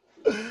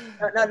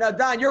 Now,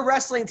 Don, your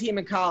wrestling team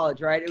in college,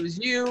 right? It was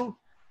you.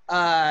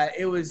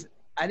 It was,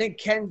 I think,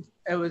 Ken.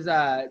 It was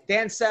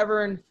Dan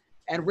Severn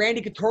and Randy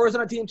Couture was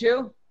on a team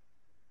too.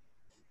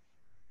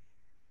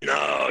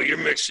 No, you're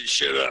mixing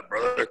shit up,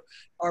 brother.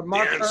 Or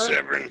Mark Dan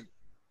Severn.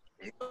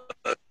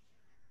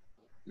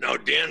 No,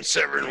 Dan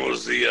Severn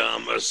was the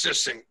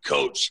assistant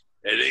coach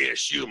at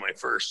ASU my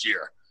first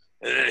year.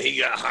 And then he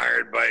got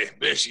hired by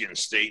Michigan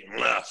State and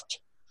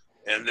left.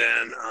 And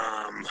then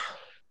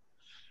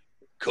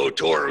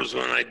Couture was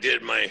when I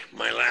did my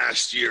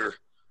last year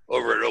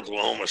over at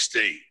Oklahoma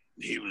State.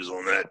 He was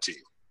on that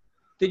team.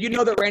 Did you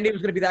know that Randy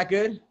was going to be that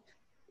good?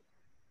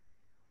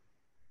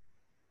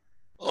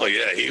 Oh,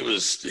 yeah, he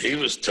was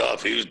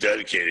tough. He was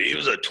dedicated. He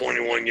was a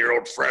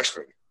 21-year-old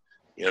freshman,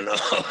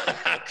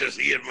 because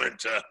he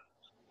went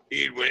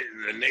in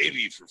the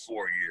Navy for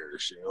 4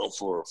 years,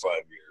 4 or 5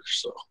 years.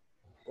 So,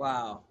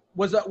 wow.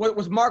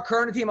 Was Mark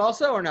Kerr on the team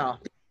also, or no?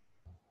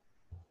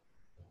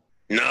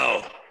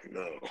 No.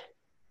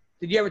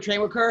 Did you ever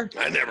train with Kerr?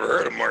 I never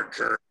heard of Mark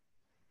Kerr.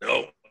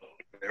 No,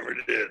 never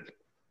did.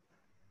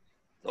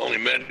 Only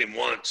met him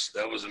once.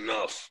 That was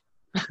enough.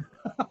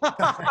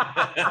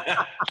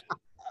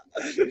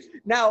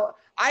 Now,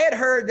 I had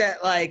heard that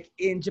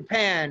in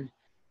Japan,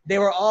 they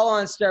were all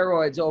on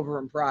steroids over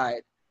in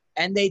Pride.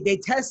 And they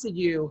tested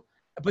you,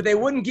 but they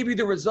wouldn't give you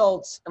the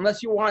results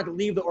unless you wanted to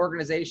leave the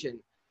organization.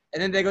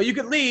 And then they go, you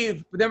could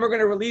leave, but then we're going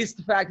to release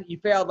the fact that you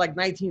failed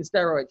 19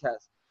 steroid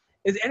tests.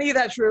 Is any of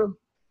that true?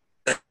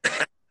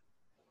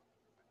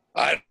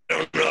 I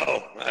don't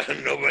know.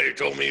 Nobody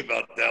told me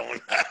about that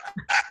one.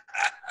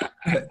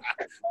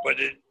 But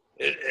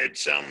it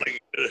sounded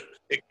like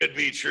it could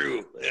be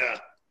true. Yeah.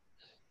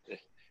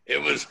 It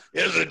was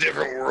a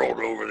different world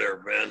over there,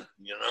 Ben,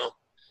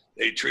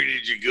 They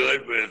treated you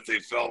good, but if they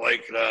felt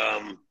like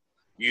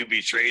you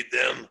betrayed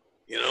them,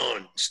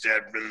 and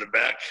stabbed them in the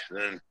back,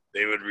 then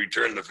they would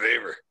return the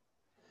favor.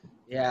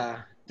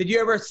 Yeah. Did you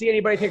ever see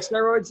anybody take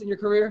steroids in your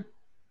career?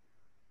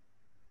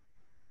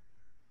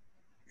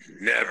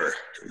 Never.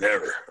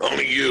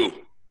 Only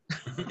you.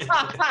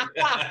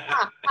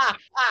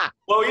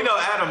 Well,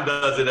 Adam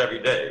does it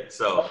every day.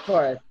 So, of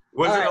course.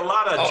 Was there a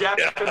lot of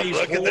Japanese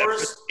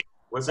whores?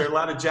 Was there a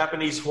lot of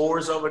Japanese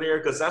whores over there?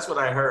 Because that's what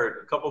I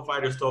heard. A couple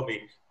fighters told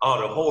me,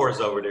 "Oh, the whores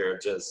over there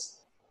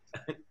just."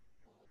 I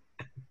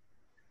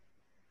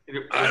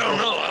don't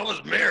know. I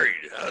was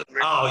married.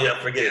 Oh yeah,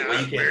 forget it.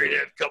 I was married.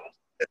 Had a couple.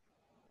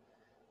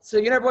 So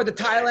you never went to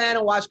Thailand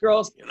and watched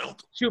girls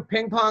shoot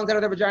ping pongs out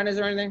of their vaginas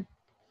or anything?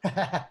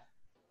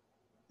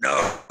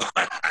 No.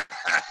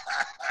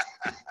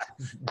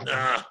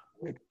 Nah.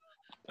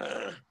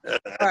 I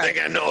think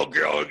I know a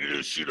girl who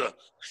could shoot a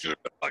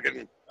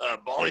fucking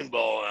bowling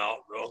ball out,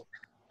 bro.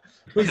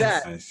 Who's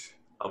that? Nice.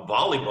 A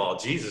volleyball,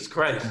 Jesus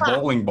Christ.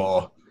 Bowling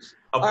ball.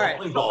 A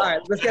bowling ball. All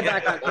right, let's get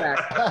back on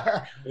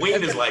track.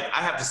 Wayne is like,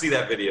 I have to see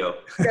that video.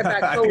 Get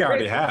back. I think I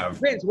already have.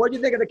 Vince, what do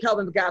you think of the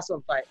Kelvin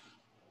Gastelum fight?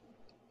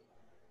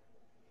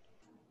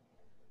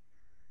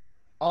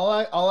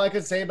 All I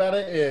could say about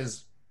it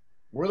is,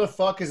 where the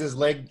fuck is his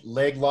leg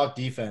lock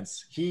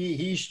defense?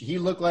 He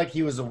looked like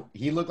he's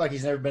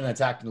never been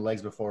attacked in the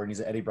legs before, and he's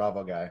an Eddie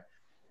Bravo guy.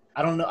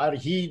 I don't know.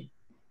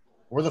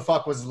 Where the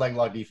fuck was his leg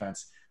lock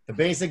defense? The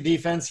basic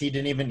defense, he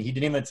didn't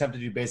even attempt to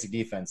do basic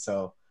defense.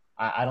 So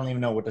I don't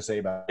even know what to say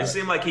about it. It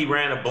seemed like he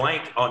ran a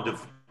blank on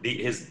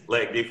his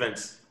leg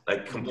defense,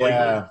 like completely.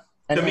 Yeah.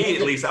 To me,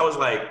 at least, I was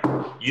like,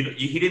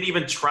 he didn't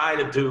even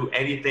try to do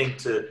anything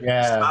to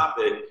stop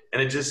it,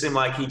 and it just seemed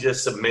like he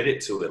just submitted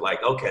to it.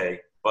 Like,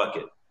 okay, fuck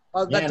it.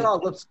 Oh, that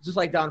dog looks just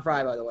like Don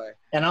Frye, by the way.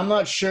 And I'm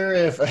not sure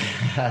if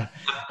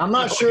I'm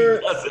not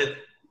sure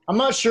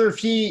if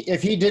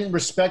he didn't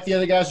respect the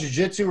other guy's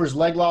jiu-jitsu or his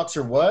leg locks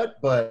or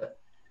what, but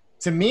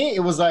to me it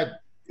was like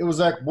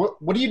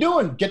what are you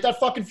doing? Get that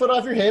fucking foot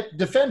off your hip,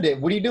 defend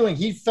it. What are you doing?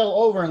 He fell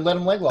over and let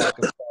him leg lock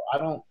him. So I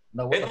don't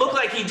know. It looked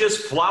like he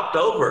just flopped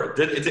over.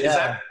 Is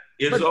that?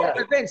 Leg lock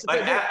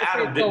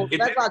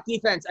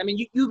defense. I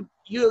mean,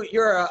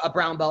 you're a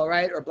brown belt,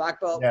 right, or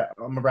black belt? Yeah,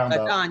 I'm a brown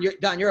belt.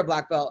 Don, you're a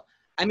black belt.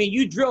 I mean,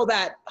 you drill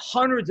that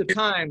hundreds of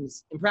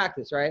times in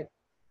practice, right?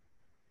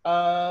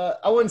 I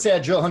wouldn't say I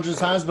drill hundreds of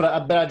times, but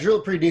I drill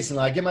it pretty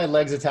decently. I get my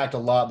legs attacked a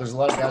lot. There's a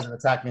lot of guys that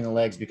attack me in the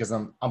legs because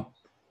I'm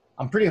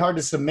pretty hard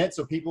to submit.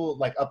 So people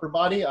like upper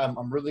body,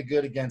 I'm really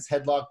good against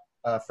headlock,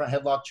 front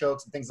headlock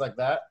chokes and things like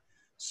that.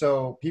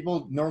 So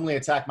people normally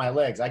attack my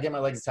legs. I get my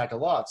legs attacked a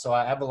lot, so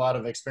I have a lot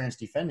of experience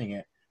defending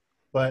it.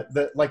 But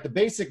the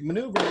basic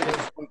maneuver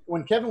is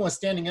when Kevin was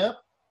standing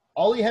up,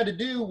 all he had to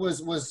do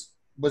was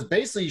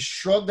basically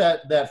shrug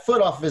that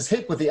foot off of his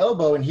hip with the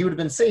elbow, and he would have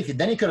been safe.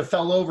 Then he could have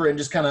fell over and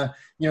just kind of,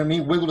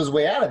 wiggled his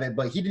way out of it.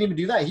 But he didn't even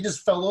do that. He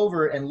just fell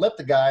over and let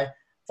the guy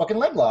fucking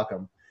leg lock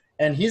him.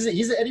 And he's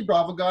an Eddie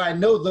Bravo guy. I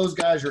know those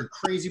guys are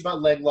crazy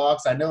about leg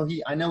locks. I know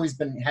he's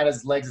had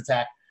his legs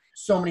attacked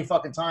so many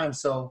fucking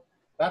times. So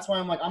that's why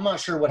I'm like, I'm not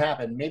sure what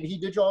happened. Maybe he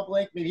did draw a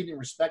blank. Maybe he didn't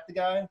respect the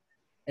guy.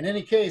 In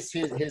any case,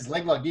 his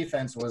leg lock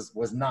defense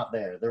was not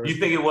there. You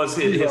think it was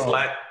his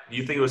lack?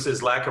 You think it was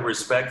his lack of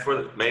respect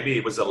for? Maybe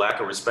it was a lack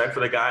of respect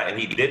for the guy, and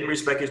he didn't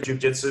respect his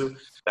jiu-jitsu.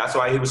 That's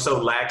why he was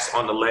so lax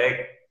on the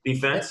leg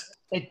defense.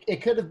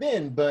 It could have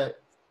been,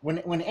 but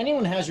when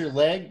anyone has your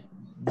leg,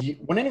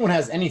 when anyone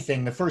has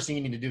anything, the first thing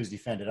you need to do is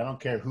defend it. I don't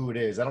care who it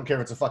is. I don't care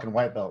if it's a fucking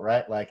white belt,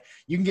 right? Like,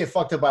 you can get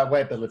fucked up by a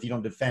white belt if you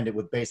don't defend it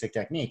with basic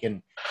technique.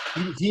 And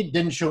he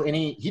didn't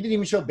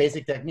even show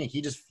basic technique.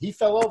 He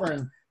fell over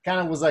and kind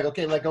of was like,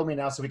 okay, let go of me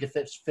now so we could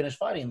finish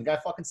fighting. And the guy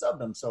fucking subbed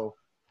him. So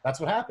that's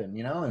what happened,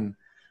 And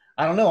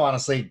I don't know,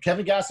 honestly.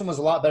 Kevin Gastelum was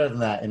a lot better than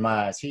that in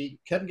my eyes.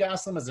 Kevin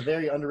Gastelum is a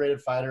very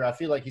underrated fighter. I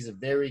feel like he's a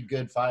very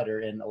good fighter,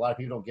 and a lot of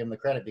people don't give him the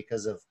credit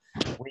because of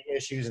weight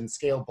issues and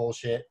scale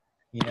bullshit,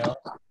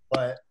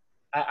 But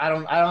I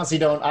honestly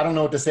don't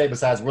know what to say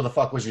besides where the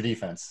fuck was your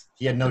defense?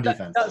 He had no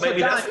defense.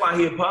 Maybe that's why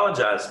he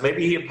apologized.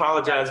 Maybe he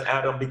apologized,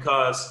 Adam,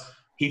 because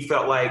he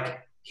felt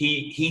like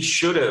he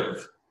should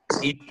have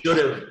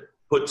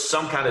put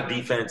some kind of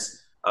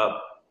defense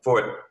up for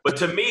it. But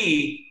to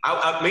me,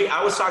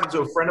 I was talking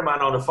to a friend of mine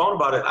on the phone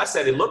about it. I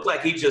said it looked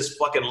like he just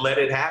fucking let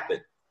it happen.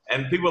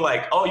 And people were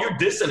like, oh, you're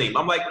dissing him.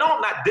 I'm like, no,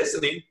 I'm not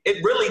dissing him.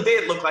 It really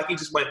did look like he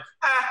just went,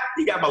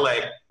 he got my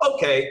leg.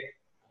 Okay.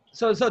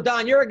 So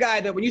Don, you're a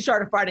guy that when you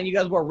started fighting, you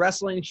guys wore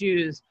wrestling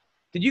shoes.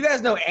 Did you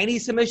guys know any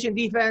submission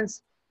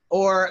defense?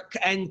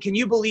 And can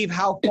you believe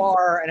how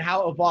far and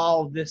how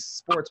evolved this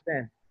sport's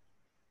been?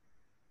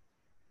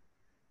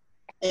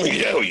 Oh,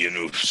 yeah, you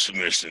knew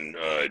submission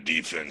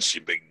defense,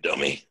 you big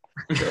dummy.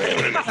 Hell,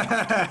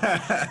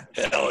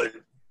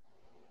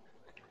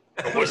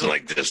 it wasn't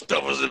like this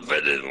stuff was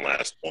invented in the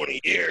last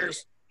 20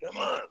 years. Come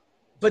on.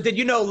 But did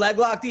you know leg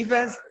lock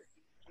defense?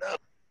 No.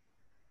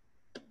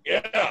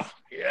 Yeah.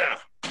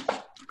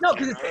 No,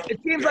 because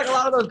it seems like a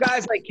lot of those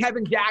guys like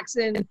Kevin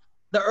Jackson,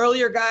 the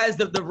earlier guys,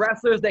 the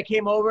wrestlers that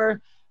came over,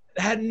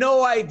 had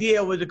no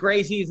idea what the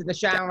Gracies and the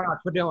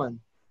Shamrocks were doing.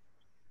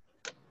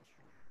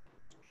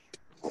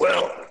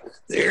 Well,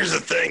 here's the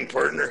thing,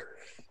 partner.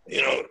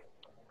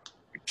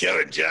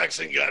 Kevin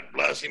Jackson, God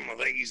bless him, I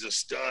think he's a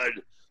stud,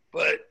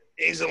 but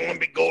he's an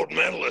Olympic gold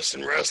medalist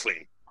in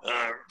wrestling.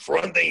 For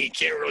one thing, he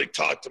can't really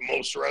talk to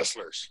most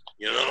wrestlers,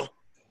 and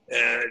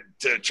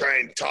to try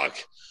and talk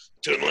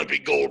to an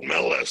Olympic gold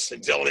medalist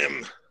and tell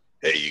him,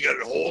 hey, you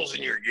got holes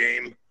in your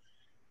game,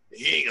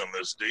 he ain't gonna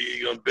listen to you.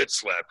 He's gonna bitch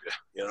slap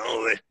you.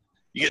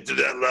 You get to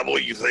that level,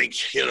 you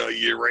think,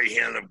 you're right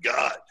hand of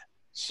God.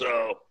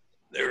 So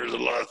there's a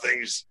lot of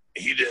things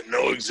he didn't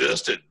know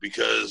existed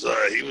because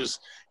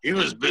he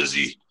was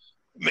busy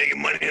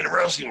making money in the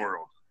wrestling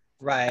world.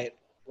 Right.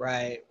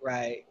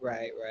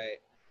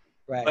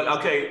 But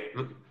okay,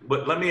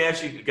 but let me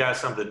ask you guys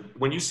something.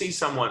 When you see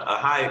someone, a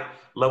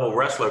high-level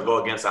wrestler,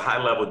 go against a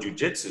high-level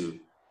jiu-jitsu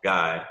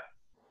guy,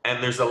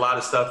 and there's a lot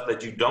of stuff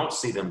that you don't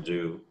see them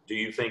do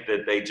you think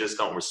that they just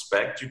don't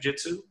respect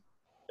jiu-jitsu?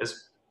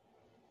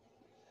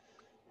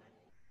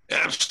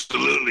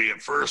 Absolutely.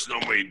 At first,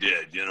 nobody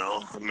did,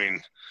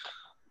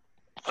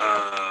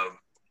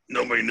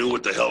 nobody knew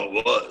what the hell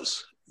it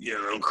was,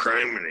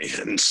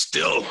 criminy. And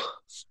still, a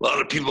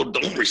lot of people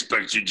don't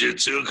respect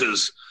jiu-jitsu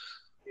because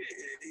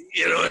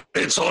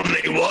it's on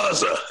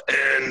Newaza,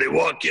 and they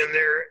walk in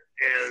there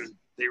and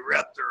they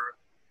wrap their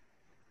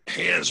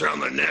hands around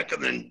their neck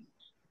and then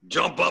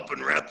jump up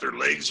and wrap their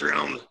legs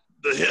around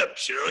the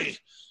hips, you know.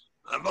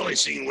 I've only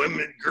seen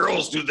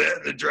girls do that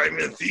in the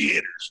drive-in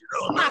theaters, you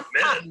know, not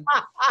men.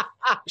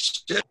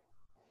 Shit.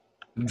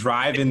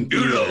 Drive-in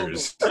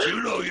theaters.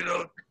 Judo, you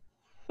know.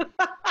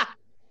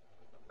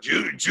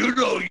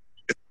 Judo, you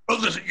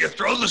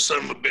throw the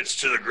son of a bitch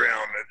to the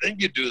ground, and then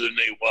you do the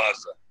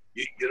newaza.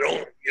 You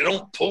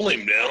don't pull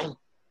him down.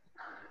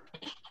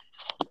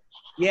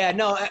 Yeah,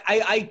 no,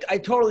 I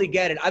totally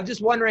get it. I'm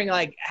just wondering,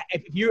 like,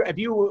 if you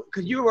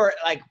because you were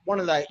like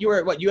you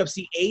were what,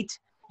 UFC 8?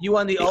 You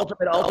won the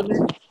ultimate.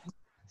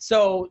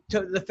 So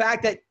to the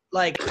fact that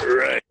like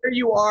right. where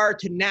you are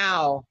to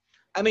now,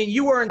 I mean,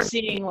 you weren't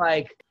seeing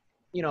like,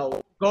 you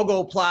know,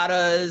 go-go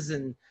platas,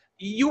 and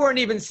you weren't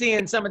even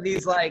seeing some of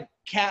these like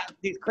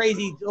these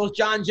crazy those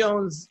John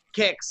Jones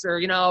kicks, or,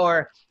 you know,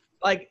 or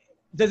like,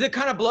 does it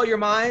kind of blow your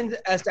mind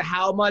as to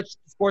how much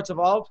sports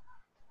evolved?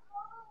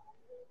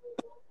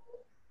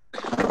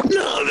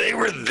 No, they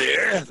were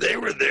there. They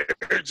were there.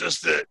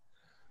 Just that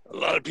a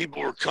lot of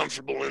people were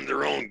comfortable in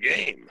their own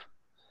game,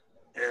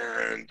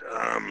 and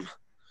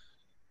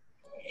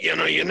you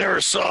know, you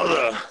never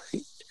saw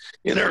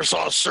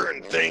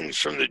certain things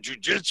from the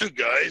jiu-jitsu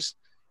guys,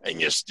 and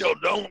you still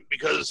don't,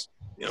 because,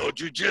 you know,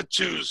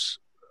 jiu-jitsu's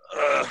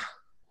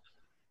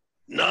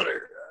not a,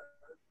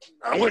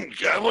 I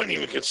wouldn't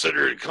even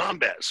consider it a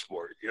combat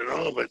sport, you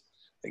know, but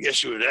I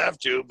guess you would have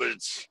to, but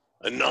it's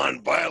a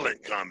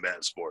non-violent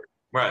combat sport.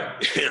 Right.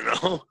 You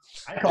know?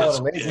 I call it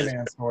a lazy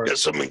man sport.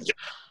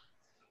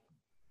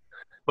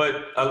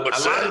 But a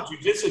lot of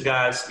jiu-jitsu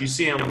guys, you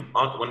see them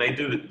when they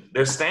do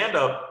their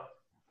stand-up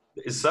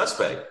is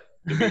suspect,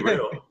 to be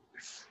real.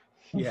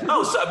 Yeah.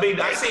 No, so, I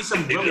mean, I see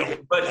some really,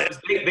 but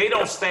they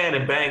don't stand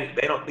and bang.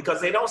 They don't,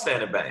 because they don't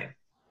stand and bang.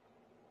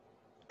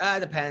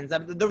 Depends.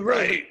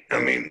 Right.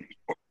 I mean,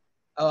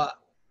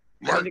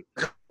 Marco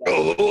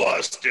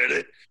Ruas did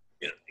it,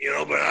 you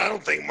know, but I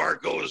don't think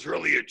Marco was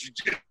really a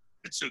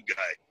jiu-jitsu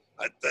guy.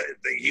 I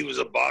think he was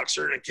a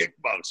boxer and a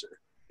kickboxer,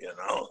 you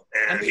know,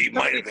 and he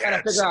might have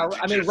had some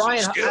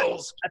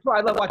skills. That's why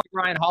I love watching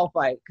Ryan Hall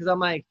fight, because I'm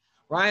like,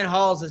 Ryan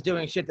Hall's is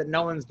doing shit that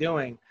no one's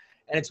doing,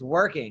 and it's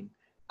working.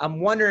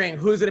 I'm wondering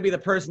who's going to be the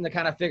person to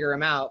kind of figure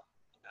him out.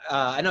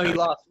 I know he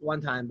lost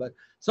one time, but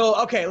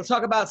so, okay, let's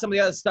talk about some of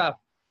the other stuff.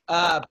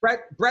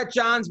 Brett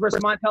Johns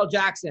versus Montel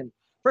Jackson.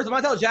 First,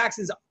 Montel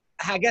Jackson's,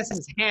 I guess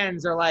his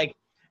hands are like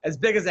as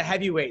big as the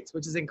heavyweights,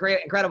 which is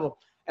incredible.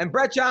 And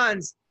Brett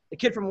Johns, the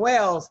kid from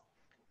Wales,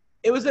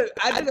 it was a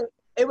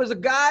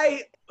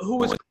guy who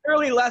was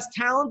clearly less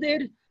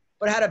talented,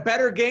 but had a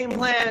better game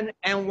plan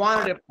and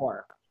wanted it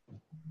more.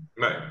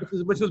 Right.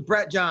 Which was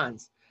Brett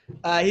Johns.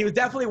 He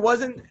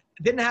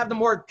didn't have the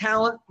more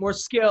talent, more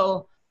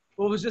skill,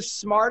 but was just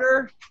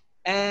smarter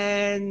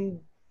and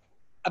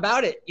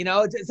about it. You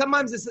know,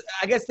 sometimes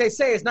I guess they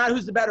say it's not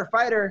who's the better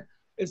fighter,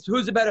 it's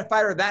who's the better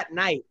fighter that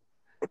night.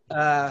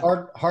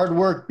 Hard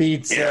work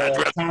beats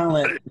talent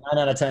 9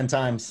 out of 10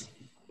 times.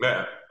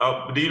 Yeah.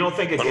 Oh, do you don't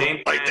think a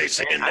game plan? Like they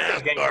say in I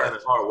think game plan NASCAR.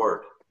 is hard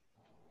work.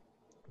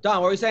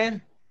 Don, what were you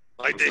saying?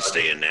 Like they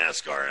say in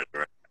NASCAR,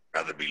 I'd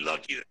rather be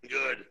lucky than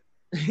good.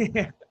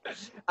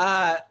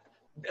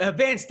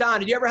 Vince, Don,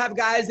 did you ever have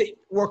guys that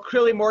were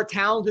clearly more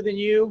talented than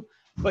you,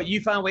 but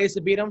you found ways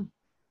to beat them?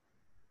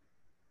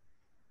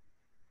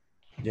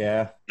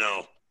 Yeah.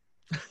 No.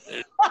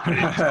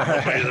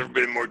 Nobody's ever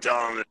been more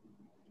talented.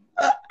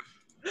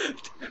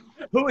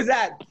 Who was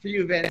that for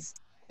you, Vince?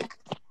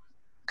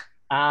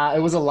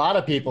 It was a lot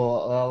of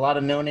people, a lot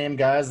of no-name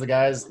guys. The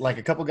guys, like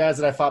a couple guys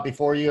that I fought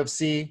before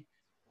UFC.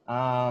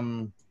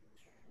 Honestly,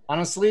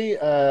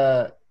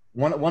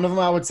 one of them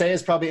I would say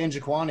is probably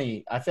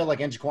Njokuani. I feel like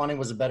Njokuani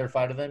was a better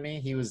fighter than me.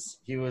 He was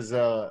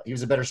a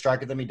better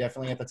striker than me,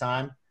 definitely at the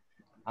time.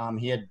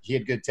 He had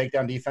good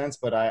takedown defense,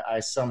 but I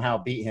somehow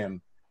beat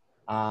him.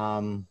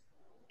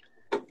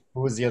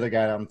 Who was the other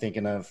guy that I'm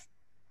thinking of?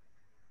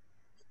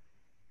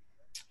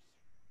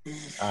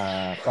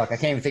 I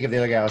can't even think of the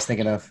other guy I was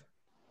thinking of.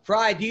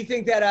 Frye, do you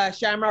think that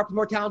Shamrock was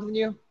more talented than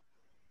you?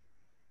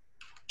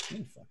 Let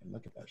me fucking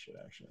look at that shit,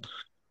 actually.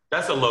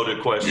 That's a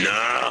loaded question.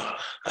 No.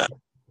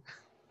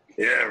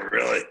 Yeah,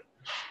 really.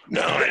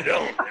 No, I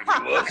don't. If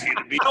he was,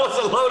 he'd be. That was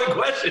a loaded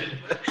question.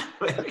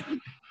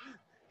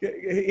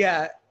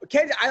 Yeah.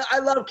 I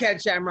love Ken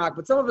Shamrock,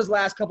 but some of his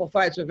last couple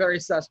fights were very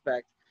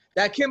suspect.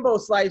 That Kimbo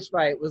Slice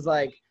fight was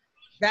like,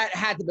 that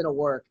had to have been a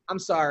work. I'm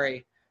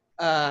sorry.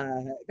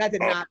 That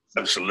did not.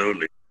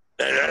 Absolutely.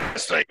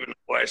 That's not even a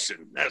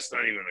question. That's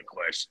not even a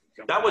question.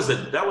 That was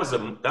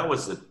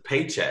a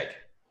paycheck.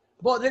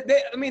 Well,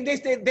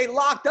 they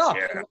locked up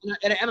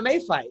in an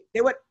MMA fight.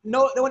 They went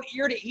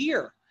ear to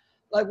ear.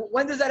 Like,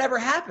 when does that ever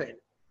happen?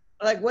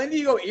 Like, when do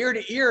you go ear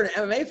to ear in an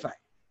MMA fight?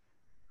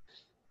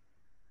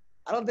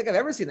 I don't think I've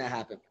ever seen that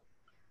happen.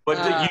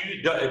 But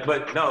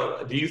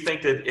do you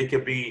think that it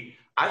could be?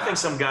 I think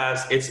some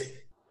guys.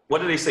 What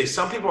do they say?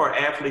 Some people are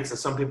athletes and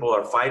some people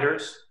are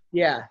fighters.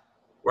 Yeah.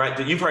 Right.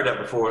 You've heard that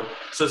before.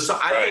 So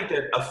I think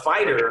that a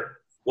fighter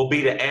will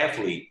be the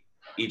athlete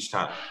each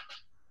time.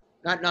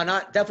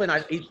 Definitely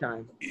not each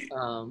time.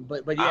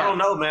 But yeah. I don't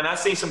know, man. I've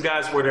seen some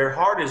guys where their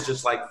heart is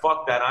just like,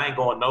 fuck that, I ain't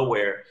going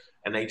nowhere.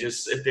 And they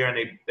just sit there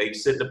and they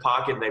sit in the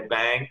pocket and they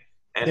bang.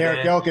 And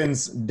Darren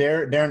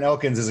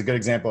Elkins is a good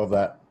example of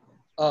that.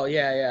 Oh,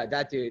 yeah,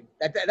 that dude.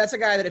 That's a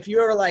guy that if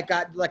you ever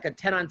got like a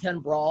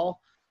 10-on-10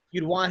 brawl,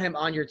 you'd want him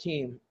on your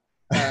team.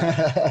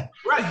 Right,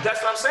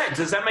 that's what I'm saying.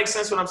 Does that make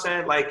sense what I'm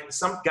saying? Like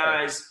some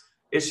guys,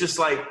 it's just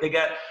like they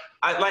got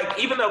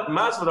even though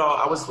Masvidal,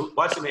 I was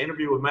watching the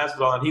interview with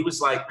Masvidal and he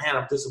was like, man,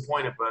 I'm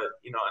disappointed, but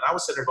and I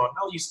was sitting there going,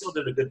 no, you still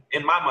did a good,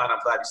 in my mind, I'm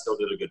glad you still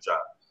did a good job.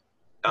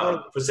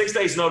 For 6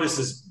 days notice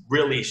is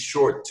really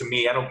short to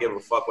me. I don't give a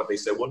fuck what they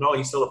say. Well, no,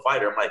 he's still a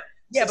fighter. I'm like,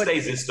 6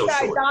 days is still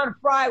short. Don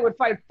Frye would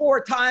fight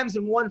 4 times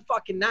in one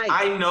fucking night.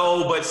 I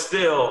know, but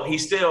still,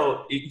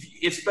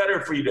 it's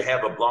better for you to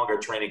have a longer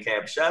training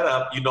camp. Shut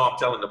up. I'm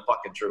telling the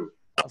fucking truth.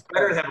 It's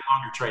better to have a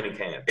longer training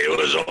camp. It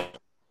was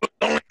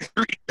only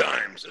 3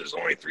 times. It was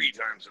only 3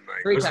 times a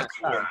night. 3 times.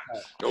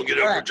 Don't get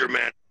over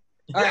dramatic.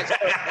 All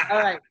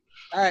right.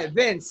 All right,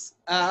 Vince.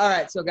 All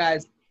right, so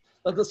guys,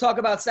 let's talk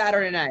about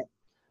Saturday night.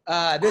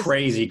 This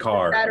crazy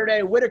card.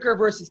 Saturday, Whitaker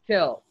versus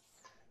Till.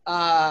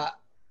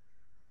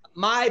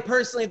 My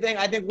personally thing,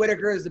 I think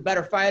Whitaker is the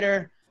better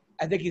fighter.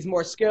 I think he's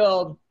more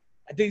skilled.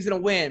 I think he's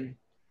going to win.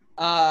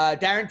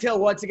 Darren Till,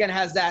 once again,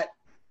 has that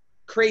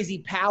crazy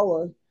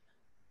power,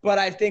 but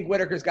I think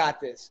Whitaker's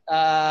got this.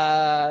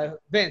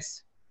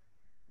 Vince?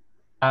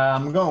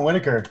 I'm going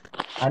Whitaker.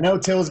 I know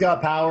Till's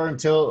got power,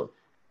 and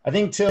I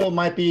think Till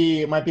might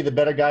be the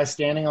better guy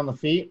standing on the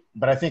feet,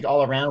 but I think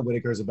all around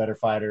Whitaker's a better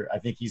fighter. I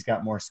think he's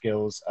got more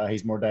skills.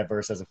 He's more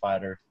diverse as a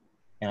fighter,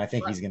 and I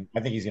think he's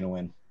gonna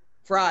win.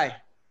 Frye?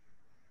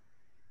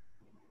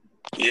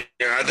 Yeah,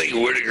 I think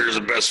Whitaker's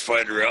the best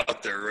fighter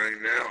out there right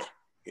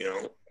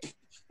now.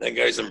 That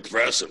guy's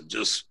impressive,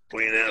 just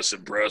plain ass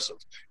impressive.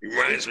 He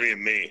reminds me of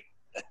me.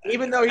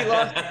 Even though he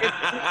lost,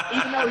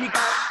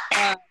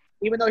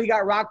 even though he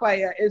got rocked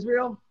by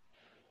Israel.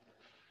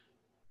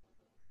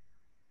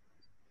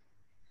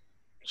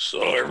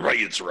 So everybody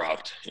gets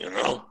rocked,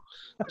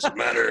 It's a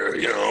matter,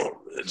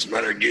 it's a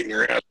matter of getting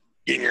your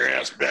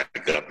ass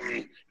back up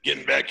and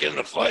getting back in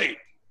the fight.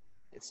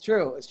 It's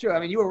true. I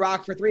mean, you were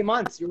rocked for 3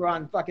 months. You were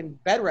on fucking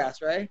bed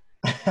rest, right?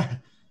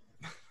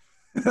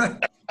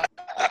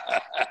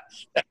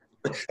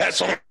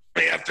 That's only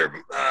after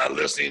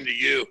listening to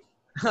you.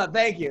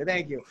 Thank you.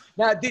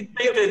 Now, you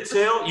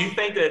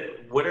think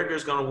that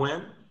Whitaker's going to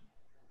win?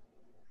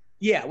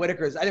 Yeah,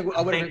 Whitaker's.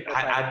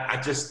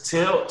 I just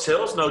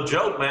Till's no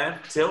joke, man.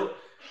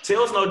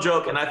 Till's no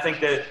joke, and I think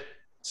that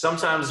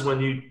sometimes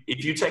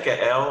if you take an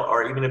L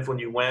or even when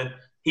you win,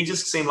 he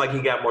just seemed like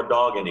he got more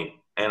dog in him.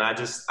 And I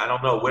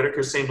don't know.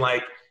 Whitaker seemed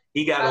like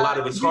he got a lot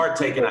of his heart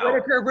taken out.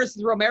 Whitaker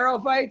versus Romero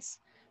fights?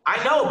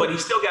 I know, but he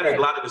still got a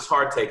lot of his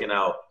heart taken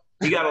out.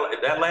 He got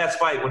that last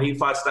fight when he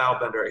fought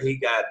Stylebender, he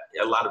got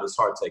a lot of his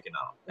heart taken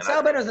out.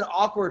 Stylebender is an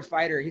awkward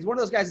fighter. He's one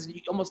of those guys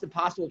that's almost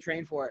impossible to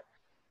train for it.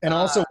 And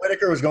also,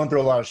 Whitaker was going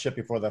through a lot of shit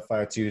before that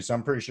fight, too. So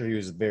I'm pretty sure he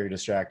was very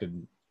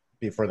distracted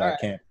before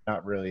that camp.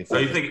 Not really. So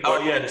you think,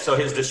 so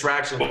his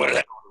distraction was throwing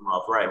him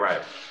off.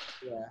 Right.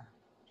 Yeah.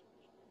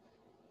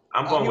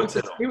 I'm going with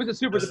Till. He was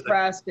super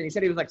depressed, and he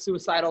said he was like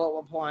suicidal at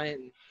one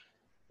point,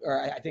 or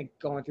I think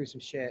going through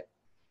some shit.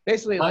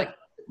 Basically,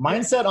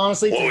 mindset,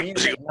 honestly, to me,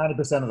 is like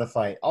 90% of the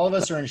fight. All of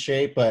us are in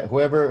shape, but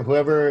whoever,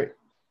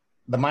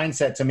 the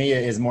mindset to me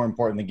is more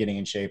important than getting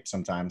in shape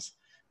sometimes,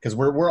 because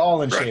we're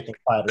all in shape as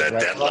fighters,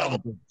 right? That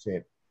level.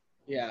 Shape.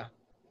 Yeah.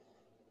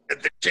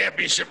 At the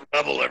championship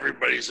level,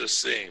 everybody's the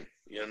same,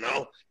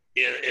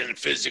 in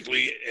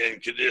physically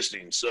and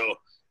conditioning. So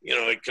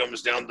it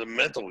comes down to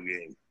mental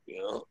game.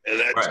 And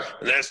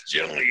that's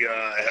generally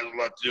has a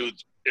lot to do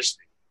with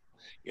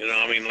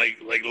conditioning.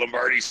 Like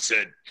Lombardi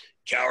said,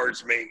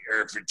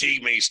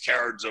 fatigue makes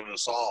cowards of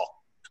us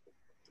all.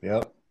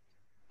 Yep.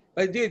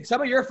 But dude,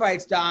 some of your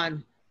fights,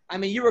 Don, I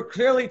mean, you were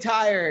clearly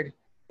tired.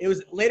 It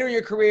was later in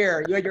your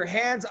career. You had your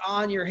hands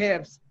on your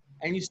hips,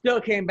 and you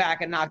still came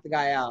back and knocked the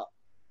guy out.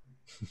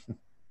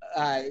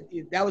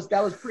 That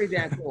was pretty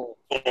damn cool.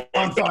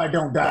 I'm sorry, I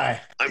don't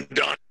die. I'm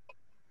done.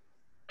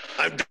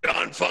 I'm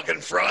Don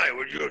fucking Frye.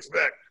 What'd you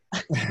expect?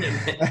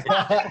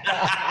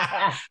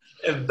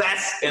 and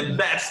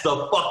that's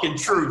the fucking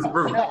truth,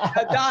 bro.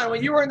 Don,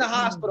 when you were in the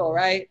hospital,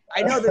 right?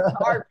 I know that it's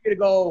hard for you to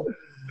go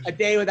a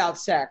day without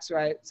sex,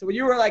 right? So when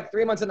you were like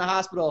 3 months in the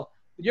hospital,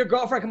 did your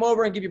girlfriend come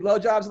over and give you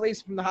blowjobs at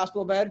least from the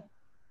hospital bed?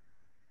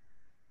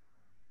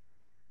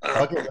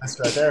 Okay, that's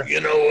right there.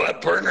 You know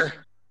what,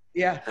 partner?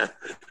 Yeah.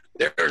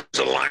 There's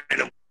a line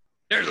of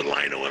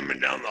women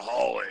down the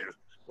hallway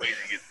waiting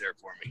to get there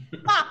for me.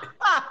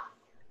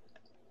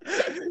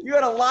 You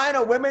had a line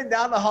of women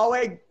down the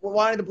hallway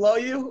wanting to blow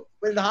you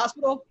in the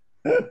hospital?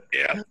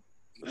 Yeah,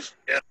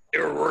 they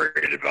were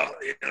worried about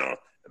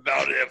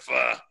if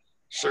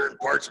certain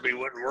parts of me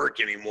wouldn't work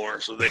anymore,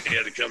 so they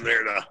had to come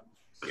there to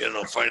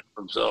find it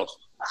themselves.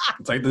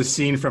 It's like the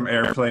scene from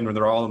Airplane where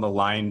they're all in the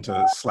line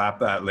to slap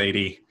that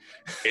lady.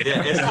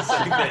 It's the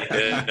same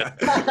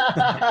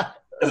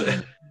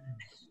thing.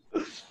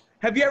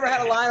 Have you ever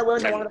had a line of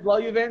women that want to blow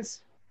you,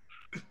 Vince?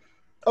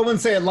 I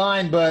wouldn't say a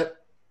line, but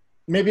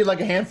maybe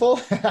like a handful.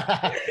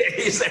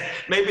 He said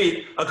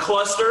maybe a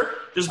cluster.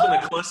 There's been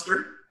a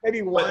cluster.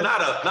 Maybe one. But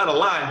not a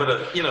line, but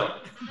a gang.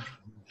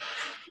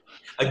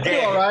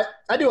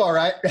 I do all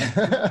right.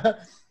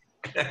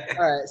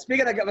 All right.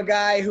 Speaking of a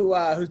guy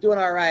who's doing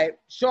all right,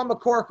 Sean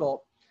McCorkle,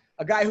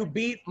 a guy who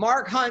beat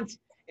Mark Hunt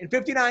in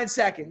 59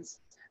 seconds,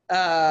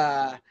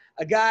 a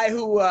guy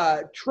who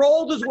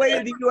trolled his way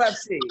into the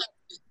UFC.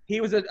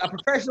 He was a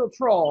professional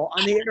troll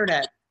on the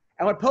internet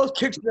and would post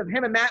pictures of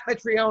him and Matt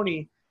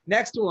Mitrione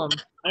next to him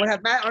and would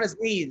have Matt on his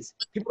knees.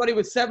 People thought he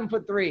was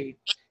 7'3".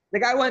 The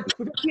guy went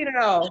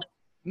 15-0,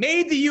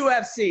 made the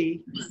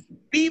UFC,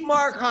 beat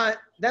Mark Hunt,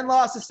 then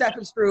lost to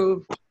Stefan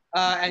Struve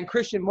and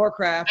Christian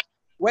Moorcraft.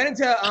 Went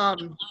into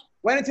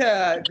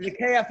the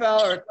KFL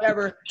or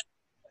whatever,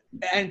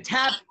 and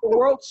tapped the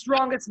world's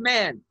strongest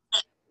man,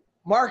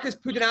 Marcus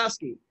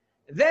Pudzianowski.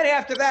 Then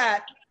after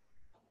that,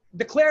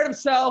 declared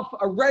himself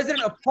a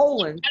resident of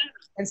Poland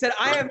and said,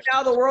 "I am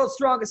now the world's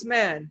strongest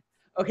man."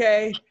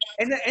 Okay,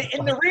 and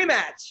in the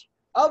rematch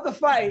of the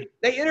fight,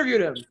 they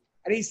interviewed him,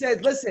 and he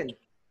said, "Listen,"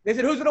 they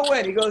said, "Who's gonna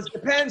win?" He goes,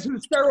 "Depends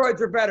whose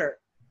steroids are better."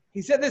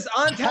 He said this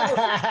on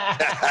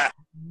television.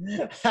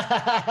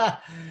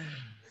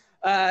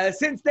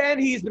 Since then,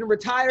 he's been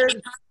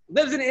retired,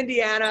 lives in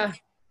Indiana,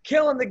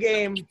 killing the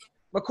game.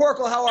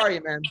 McCorkle, how are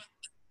you, man?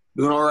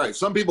 Doing all right.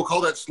 Some people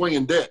call that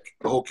slinging dick,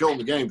 the whole killing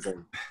the game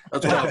thing.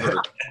 That's what I've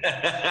heard.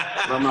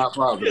 But I'm not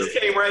proud of it. Just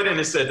came right in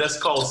and said, that's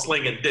called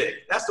slinging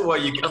dick. That's the way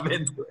you come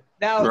into it.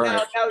 Now,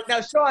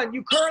 Sean,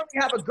 you currently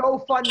have a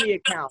GoFundMe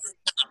account.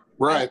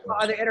 Right.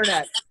 On the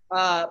internet.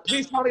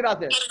 Please tell me about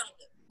this.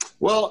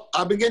 Well,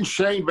 I've been getting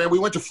shamed, man. We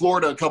went to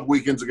Florida a couple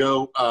weeks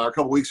ago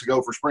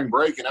for spring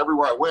break, and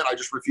everywhere I went, I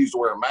just refused to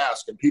wear a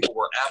mask, and people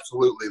were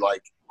absolutely,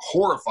 like,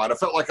 horrified. I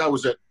felt like I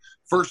was at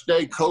first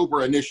day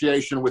Cobra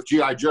initiation with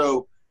G.I.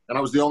 Joe, and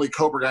I was the only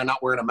Cobra guy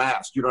not wearing a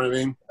mask. You know what I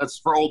mean? That's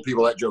for old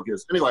people, that joke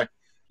is. Anyway,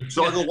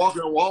 so I go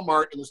walking to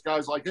Walmart, and this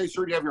guy's like, "Hey,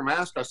 sir, do you have your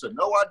mask?" I said,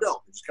 "No, I don't."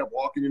 He just kept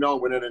walking,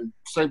 went in, and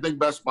same thing,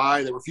 Best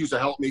Buy. They refused to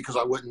help me because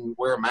I wouldn't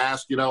wear a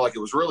mask, like it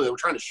was really, they were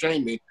trying to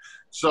shame me.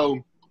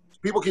 So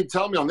people keep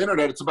telling me on the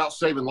internet it's about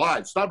saving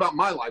lives. It's not about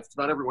my life. It's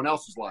about everyone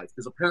else's life,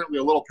 because apparently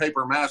a little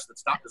paper mask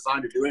that's not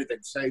designed to do anything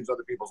saves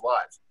other people's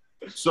lives.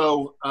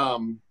 So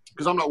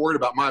because I'm not worried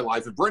about my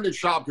life. If Brendan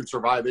Schaub can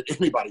survive it,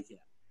 anybody can.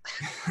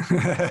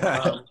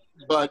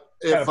 But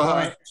if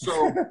I'd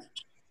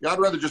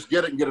rather just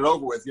get it and get it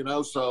over with,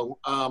 So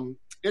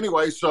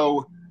anyway,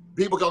 so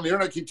people on the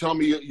internet keep telling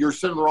me you're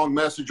sending the wrong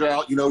message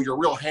out. You're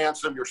real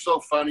handsome. You're so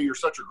funny. You're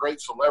such a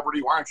great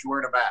celebrity. Why aren't you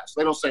wearing a mask?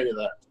 They don't say any of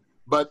that.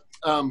 But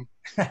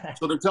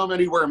so they're telling me I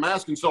need to wear a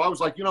mask. And so I was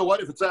like, you know what?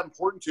 If it's that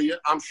important to you,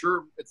 I'm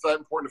sure it's that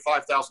important to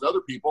 5,000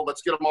 other people.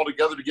 Let's get them all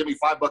together to give me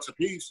 $5 a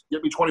piece.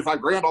 Get me 25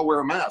 grand. I'll wear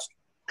a mask.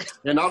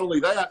 And not only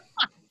that,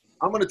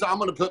 I'm going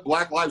to put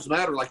Black Lives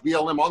Matter, like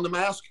BLM, on the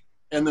mask.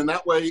 And then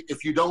that way,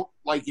 if you don't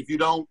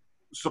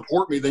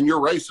support me, then you're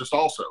racist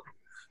also.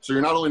 So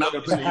you're not only not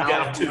going to put me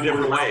out, two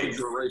different ways.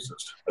 You're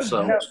racist.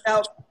 So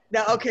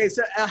now, okay.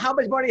 So how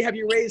much money have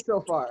you raised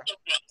so far?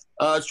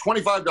 It's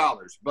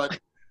 $25, but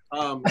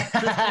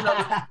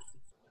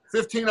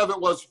 15 of it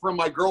was from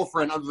my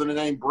girlfriend under the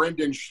name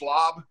Brendan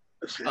Schlob,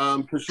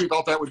 because she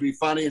thought that would be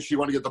funny and she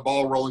wanted to get the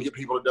ball rolling, get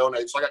people to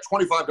donate. So I got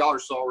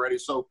 $25 already.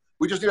 So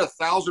we just need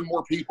 1,000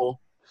 more people,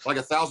 like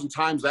 1,000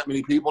 times that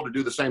many people, to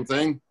do the same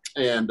thing,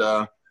 and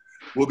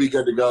we'll be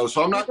good to go.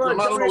 So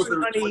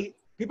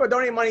people are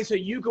donating money so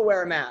you can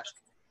wear a mask.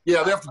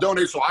 Yeah, they have to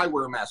donate so I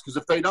wear a mask, because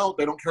if they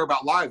don't care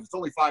about lives. It's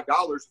only $5.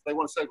 If they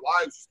want to save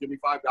lives, just give me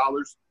 $5.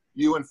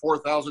 You and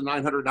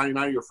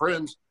 4,999 of your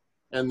friends,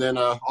 and then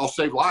I'll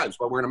save lives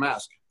by wearing a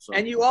mask. So.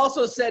 And you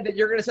also said that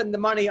you're going to send the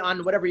money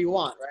on whatever you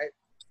want, right?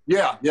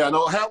 Yeah.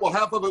 No,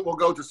 half of it will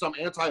go to some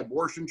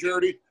anti-abortion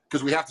charity,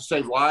 because we have to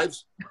save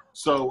lives.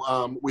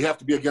 So we have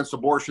to be against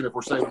abortion if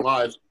we're saving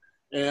lives.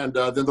 And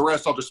then the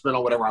rest I'll just spend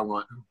on whatever I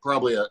want.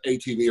 Probably an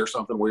ATV or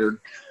something weird.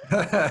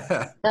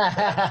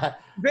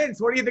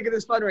 Vince, what do you think of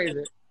this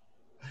fundraiser?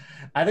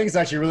 I think it's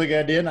actually a really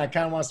good idea, and I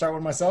kind of want to start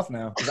with myself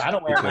now, because I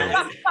don't wear a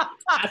mask.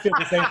 I feel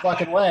the same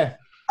fucking way.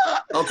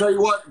 I'll tell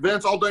you what,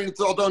 Vince, I'll donate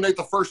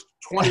the first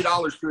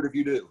 $20 to it if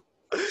you do.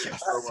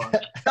 So,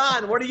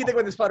 Don, what do you think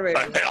of this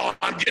fundraiser? Hell,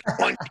 I'm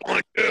getting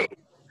one too.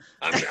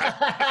 I'm going to.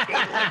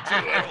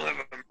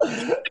 I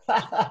don't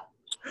have a...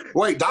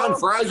 Wait, Don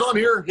Frye's on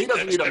here? He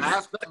doesn't need a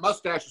mask. That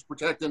mustache is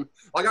protecting.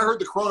 Like, I heard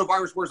the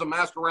coronavirus wears a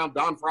mask around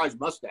Don Frye's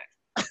mustache.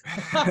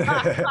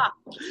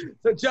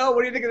 So, Joe,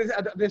 what do you think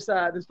of this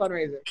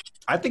fundraiser?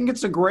 I think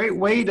it's a great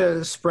way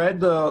to spread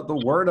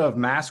the word of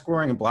mask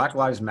wearing and Black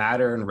Lives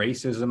Matter and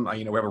racism.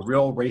 We have a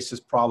real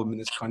racist problem in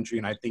this country,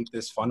 and I think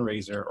this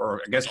fundraiser,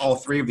 or I guess all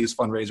three of these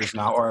fundraisers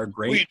now, are a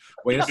great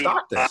way to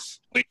stop this.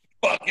 We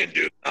fucking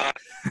do not.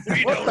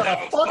 What the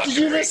fuck did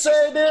you just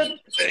say, dude?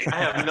 I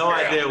have no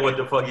idea what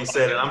the fuck he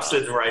said, and I'm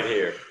sitting right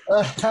here.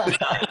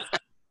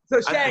 So,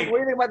 Shane, what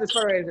do you think about this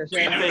fundraiser,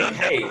 Shane? I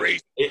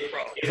think,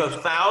 if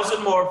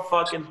 1,000 more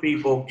fucking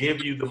people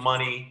give you the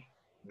money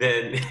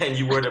and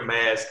you wear the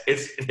mask,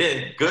 it's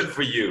then good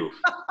for you.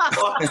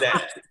 Fuck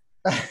that.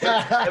 In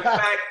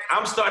fact,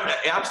 I'm starting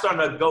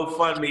to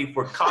GoFundMe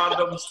for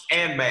condoms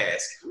and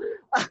masks.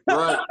 Right.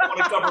 I want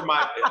to cover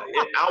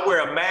I'll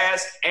wear a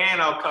mask and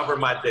I'll cover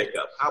my dick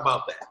up. How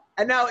about that?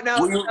 And now,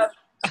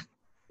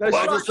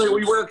 I just say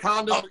we wear a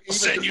condom. I'll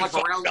send you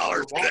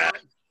 $5 for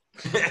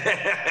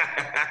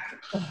that.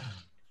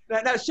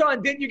 Now,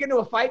 Sean, didn't you get into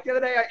a fight the other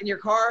day in your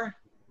car?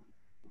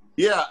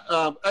 Yeah.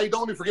 Hey,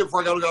 don't let me forget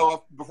before I get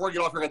off here, I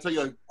got to tell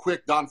you a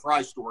quick Don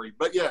Frye story.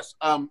 But yes,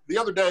 the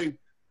other day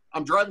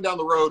I'm driving down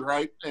the road,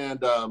 right? And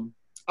I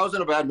was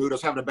in a bad mood. I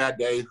was having a bad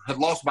day. Had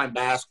lost my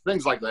mask,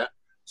 things like that.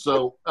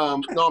 So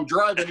I'm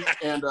driving,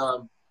 and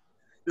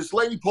this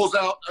lady pulls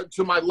out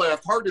to my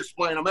left. Hard to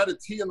explain. I'm at a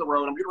T in the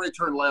road. I'm getting ready to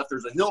turn left.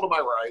 There's a hill to my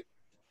right.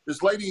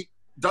 This lady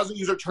doesn't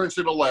use her turn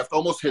signal left,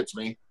 almost hits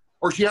me.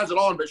 Or she has it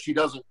on, but she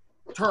doesn't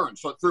turn.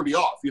 So it threw me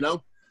off, you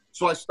know?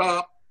 So I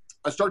stop.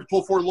 I start to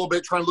pull forward a little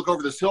bit, trying to look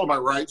over this hill to my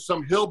right.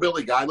 Some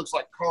hillbilly guy, looks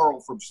like Carl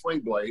from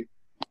Sling Blade,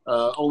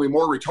 only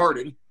more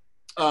retarded,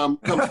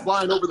 comes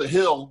flying over the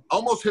hill,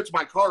 almost hits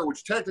my car,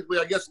 which technically,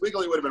 I guess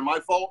legally would have been my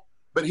fault.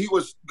 But he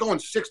was going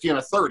 60 and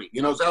a 30,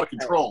 you know, it was out of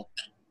control.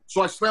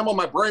 So I slammed on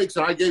my brakes,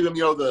 and I gave him,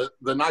 you know,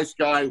 the nice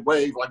guy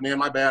wave, like, man,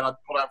 my bad, I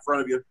pulled out in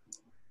front of you.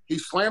 He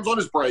slams on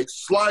his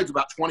brakes, slides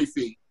about 20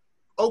 feet,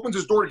 opens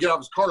his door to get out of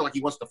his car like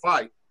he wants to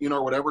fight, you know,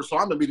 or whatever. So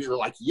I'm immediately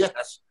like,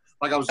 yes.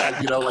 Like I was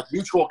like, you know, like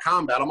mutual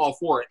combat, I'm all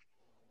for it.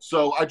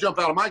 So I jump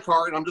out of my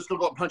car, and I'm just going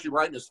to go up and punch him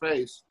right in his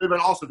face. It would have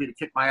been awesome if he'd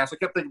kick my ass. I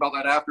kept thinking about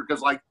that after,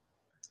 because, like,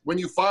 when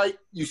you fight,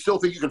 you still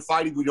think you can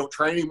fight if you don't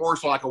train anymore.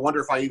 So, like, I wonder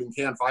if I even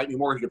can fight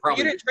anymore. You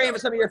didn't train for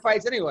some of your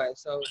fights anyway,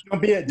 so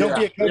don't be a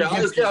Cody. Yeah,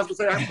 I was going to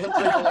say I haven't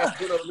played the last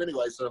two of them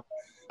anyway. So,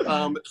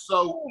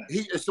 so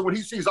when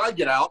he sees I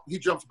get out, he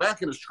jumps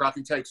back in his truck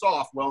and takes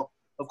off. Well,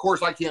 of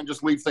course, I can't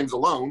just leave things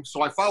alone,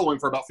 so I follow him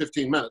for about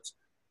 15 minutes.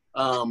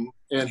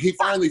 And he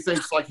finally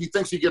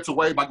thinks he gets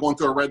away by going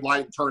through a red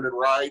light and turning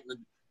right and then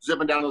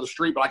zipping down to the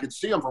street, but I could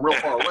see him from real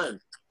far away.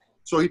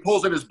 So he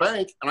pulls in his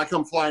bank, and I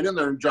come flying in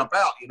there and jump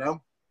out, you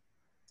know.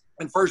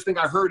 And first thing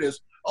I heard is,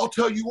 I'll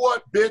tell you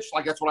what, bitch.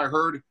 Like, that's what I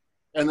heard.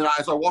 And then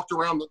as I walked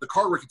around the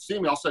car where he could see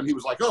me, all of a sudden he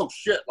was like, oh,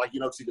 shit. Like, you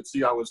know, because he could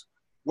see I was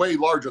way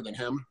larger than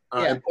him.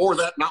 Or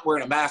that not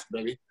wearing a mask,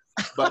 maybe.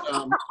 But,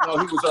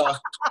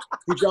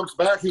 he jumps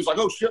back. He was like,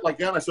 oh, shit, like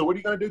that. And I said, what are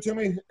you going to do to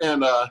me?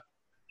 And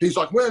he's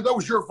like, well, that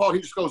was your fault. He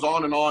just goes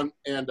on.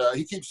 And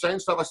he keeps saying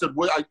stuff. I said,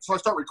 so I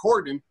start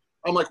recording him.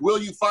 I'm like, will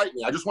you fight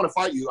me? I just want to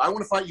fight you. I want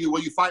to fight you.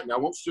 Will you fight me? I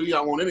won't sue you.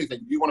 I won't anything.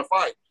 Do you want to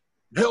fight?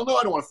 Hell no,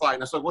 I don't want to fight.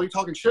 And I said, what are you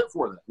talking shit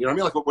for then? You know what I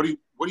mean? Like, what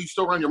do you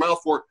still run your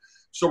mouth for?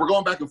 So we're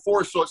going back and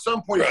forth. So at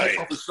some point,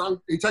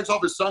 he takes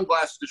off his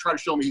sunglasses to try to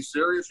show me he's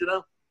serious, you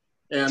know?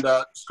 And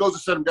goes to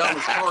set him down in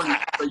his car, and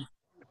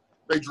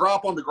they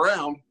drop on the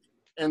ground.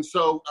 And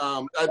so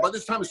by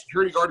this time, a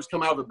security guard has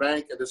come out of the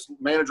bank, and this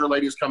manager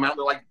lady has come out, and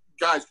they're like,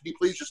 guys, can you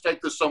please just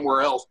take this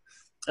somewhere else?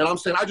 And I'm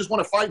saying, I just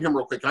want to fight him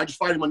real quick. Can I just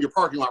fight him on your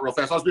parking lot real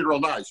fast? I was being real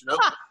nice, you know?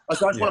 I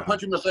said, I just want to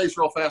punch him in the face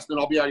real fast, and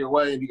then I'll be out of your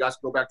way, and you guys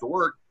can go back to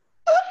work.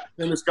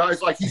 And this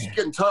guy's like, he's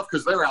getting tough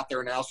because they're out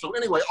there now. So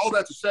anyway, all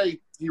that to say,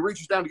 he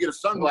reaches down to get his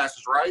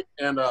sunglasses, right?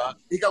 And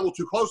he got a little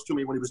too close to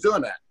me when he was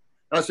doing that.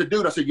 And I said,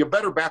 dude, you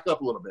better back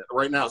up a little bit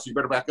right now. So you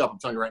better back up. I'm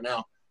telling you right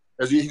now.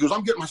 As he goes,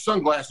 I'm getting my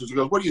sunglasses. He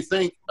goes, what do you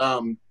think?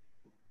 So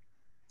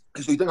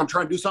you think I'm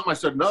trying to do something? I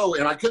said, no.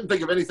 And I couldn't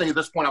think of anything at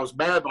this point. I was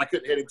mad, but I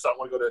couldn't hit him because I don't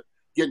want to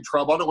get in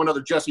trouble. I don't want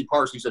another Jesse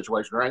Parsley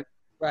situation, right?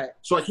 Right.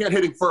 So I can't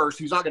hit him first.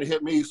 He's not going to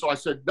hit me. So I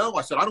said, no.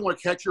 I said, I don't want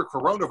to catch your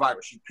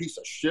coronavirus, you piece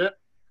of shit.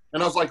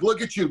 And I was like,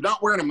 look at you,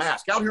 not wearing a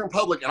mask out here in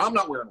public, and I'm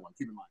not wearing one,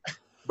 keep in mind.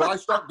 But I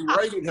start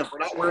berating him for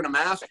not wearing a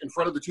mask in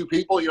front of the two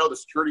people, you know, the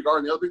security guard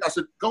and the other people. I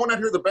said, going out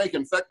here to the bank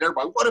and infecting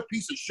everybody, what a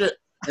piece of shit.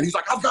 And he's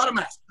like, I've got a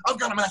mask. I've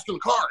got a mask in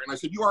the car. And I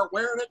said, you aren't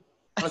wearing it?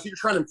 And I said, you're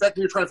trying to infect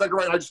me. You're trying to infect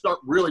everybody. And I just start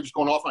really just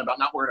going off on about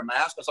not wearing a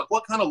mask. I was like,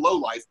 what kind of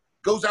lowlife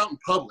goes out in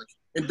public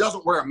and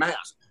doesn't wear a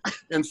mask?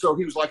 And so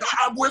he was like,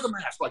 I wear the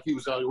mask. Like he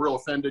was real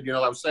offended, you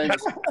know, I was saying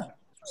this.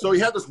 So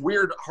he had this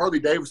weird Harley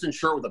Davidson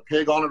shirt with a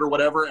pig on it or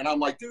whatever. And I'm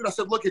like, dude, I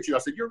said, look at you. I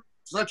said, you're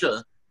such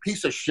a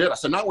piece of shit. I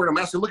said, not wearing a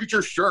mask. I said, look at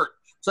your shirt.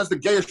 So that's the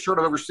gayest shirt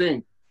I've ever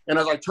seen. And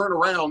as I turn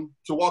around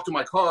to walk to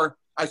my car,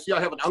 I see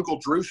I have an Uncle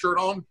Drew shirt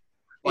on,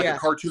 like a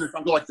cartoonish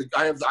uncle. Like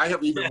I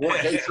have even more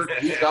gay shirt that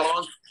he's got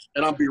on.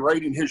 And I'm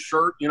berating his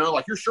shirt, you know,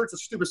 like your shirt's the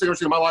stupidest thing I've ever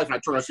seen in my life. And I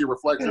turn, I see a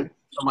reflection of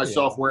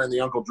myself wearing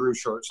the Uncle Drew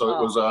shirt. So it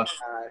was,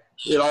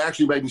 it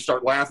actually made me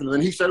start laughing. And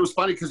then he said it was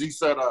funny because he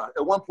said,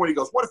 at one point he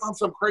goes, what if I'm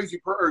some crazy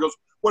person? He goes,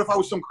 what if I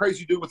was some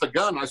crazy dude with a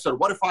gun? And I said,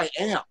 what if I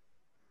am?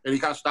 And he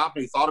kind of stopped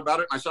and he thought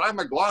about it. And I said, I have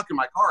my Glock in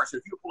my car. I said,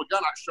 if you pull a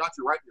gun, I'd shot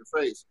you right in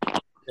your face.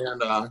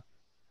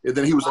 And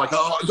then he was like,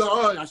 oh,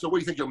 no. And I said, what, do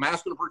you think your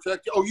mask going to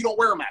protect you? Oh, you don't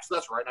wear a mask.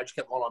 That's right. And I just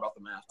kept going on about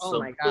the mask. Oh,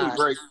 my God. It was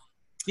great.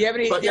 Do you have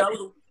any?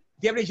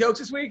 Do you have any jokes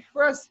this week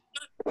for us?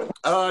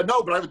 No,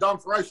 but I have a Don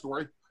Frye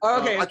story.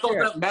 Oh, okay. I thought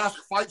that mask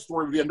fight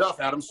story would be enough,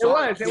 Adam. So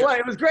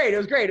it was great.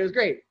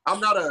 I'm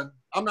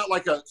not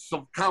like a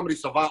comedy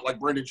savant like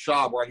Brendan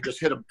Schaub where I can just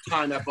hit a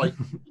time after like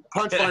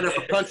punchline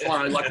after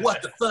punchline. Like,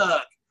 what the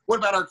fuck? What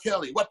about R.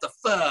 Kelly? What the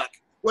fuck?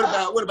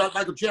 What about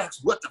Michael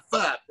Jackson? What the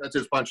fuck? That's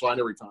his punchline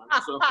every time.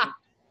 So,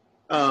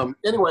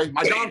 Anyway,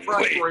 my Don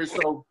Frye story.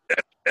 So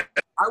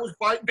I was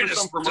fighting for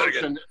some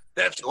promotion.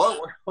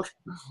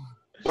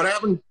 What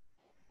happened?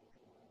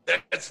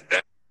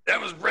 That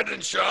was Brendan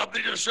Schaub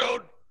that you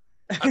showed?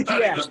 I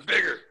thought he was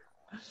bigger.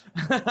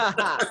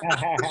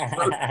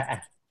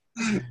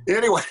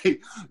 Anyway,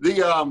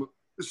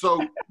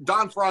 so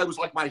Don Frye was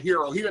like my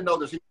hero. He didn't know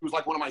this. He was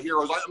like one of my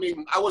heroes. I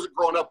mean, I wasn't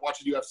growing up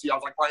watching UFC. I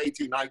was like probably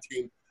 18,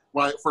 19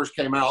 when I first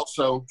came out,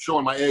 so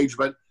showing my age.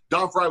 But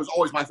Don Frye was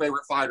always my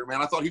favorite fighter,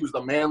 man. I thought he was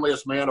the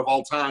manliest man of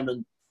all time.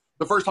 And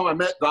the first time I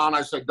met Don,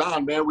 I said,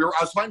 Don, man, I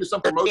was fighting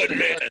some promotion in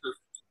Texas.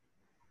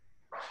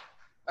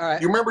 All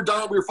right. You remember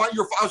Don? I was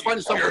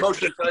fighting some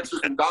promotion in Texas,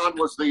 and Don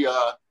was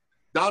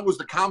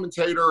the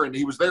commentator, and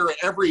he was there at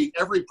every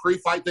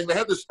pre-fight thing. They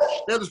had this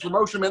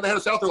promotion, man. They had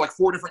us out there like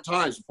 4 different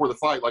times before the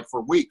fight, like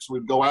for weeks.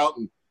 We'd go out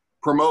and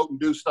promote and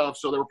do stuff.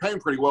 So they were paying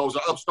pretty well. It was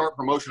an upstart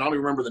promotion. I don't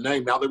even remember the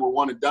name now. They were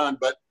one and done.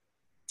 But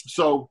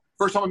so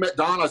first time I met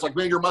Don, I was like,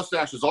 man, your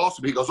mustache is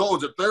awesome. He goes, oh,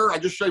 is it there? I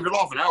just shaved it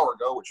off an hour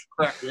ago, which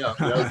cracked me up.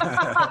 You know?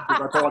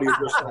 I thought he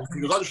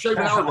goes, I just shaved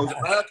an hour ago. Is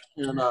it back?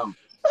 And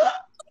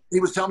he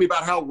was telling me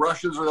about how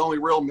Russians are the only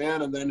real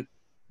men. And then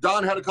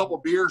Don had a couple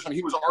of beers, and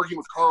he was arguing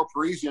with Carl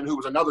Parisian, who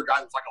was another guy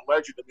that was like a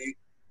legend to me.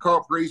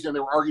 Carl Parisian, they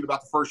were arguing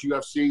about the first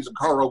UFCs, and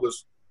Carl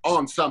was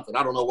on something.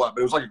 I don't know what,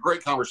 but it was like a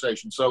great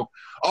conversation. So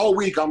all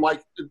week, I'm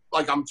like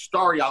I'm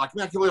starry-eyed. Like,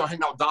 man, I can't believe I'm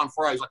hanging out with Don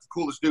Frye. He's like the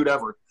coolest dude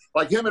ever.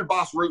 Like, him and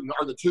Boss Rutan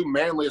are the 2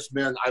 manliest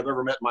men I've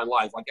ever met in my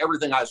life. Like,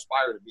 everything I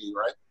aspire to be,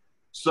 right?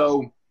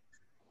 So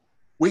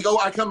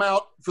I come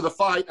out for the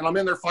fight, and I'm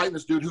in there fighting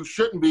this dude who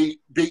shouldn't be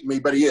beating me,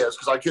 but he is,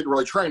 because I couldn't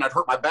really train. I'd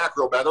hurt my back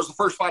real bad. That was the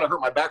first fight I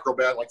hurt my back real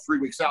bad, like 3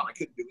 weeks out, and I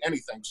couldn't do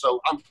anything. So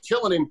I'm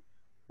killing him,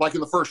 like,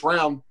 in the first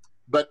round.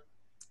 But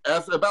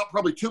after about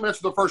probably 2 minutes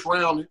of the first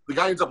round, the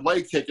guy ends up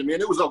leg kicking me,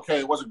 and it was okay.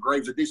 It wasn't great.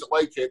 It was a decent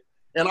leg kick.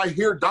 And I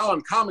hear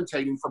Don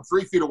commentating from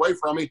 3 feet away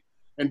from me,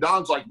 and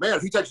Don's like, man,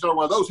 if he takes another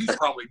one of those, he's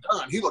probably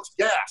done. He looks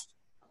gassed.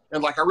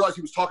 And, like, I realized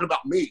he was talking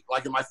about me.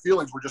 Like, and my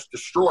feelings were just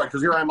destroyed,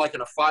 because here I am, like,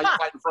 in a fight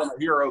in front of a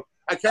hero.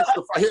 I hit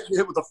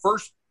with the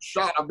first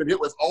shot I've been hit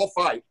with all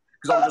fight,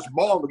 because I was just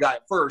mauling the guy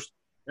at first.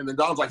 And then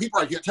Don's like, he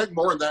probably can't take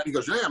more than that. And he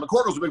goes, yeah,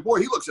 McCorkle's a big boy.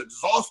 He looks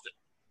exhausted.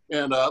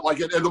 And,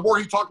 and the more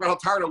he talked about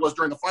how tired I was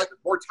during the fight, the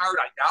more tired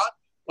I got.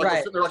 Like, I was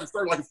sitting there, like, it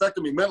started, like,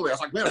 affecting me mentally. I was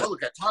like, man, I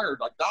look that tired.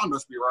 Like, Don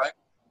must be right.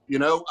 You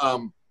know?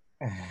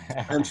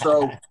 And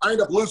so I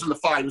ended up losing the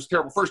fight. It was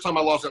terrible. First time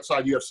I lost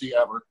outside UFC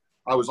ever.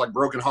 I was, like,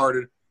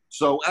 brokenhearted.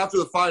 So after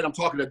the fight, I'm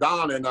talking to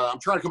Don, and I'm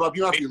trying to come up.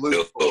 You know, if you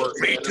lose.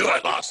 Me too. I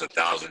lost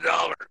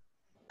 $1,000.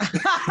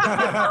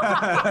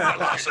 I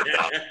lost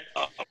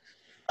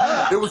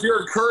 $1,000. It was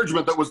your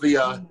encouragement that was the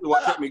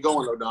what kept me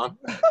going, though, Don.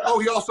 Oh,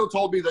 he also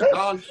told me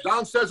that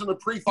Don says in the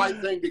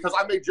pre-fight thing, because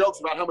I made jokes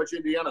about how much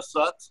Indiana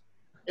sucks,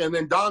 and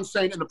then Don's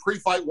saying in the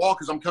pre-fight walk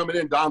as I'm coming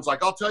in, Don's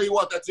like, I'll tell you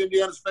what, that's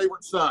Indiana's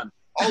favorite son.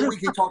 All week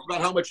he talks about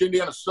how much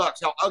Indiana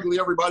sucks, how ugly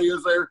everybody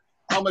is there,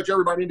 how much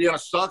everybody in Indiana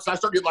sucks. I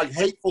start getting, like,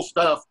 hateful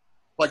stuff,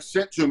 like,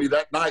 sent to me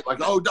that night, like,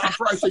 oh, Don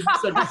Frye said we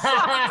suck.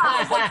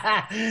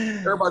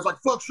 Everybody's like,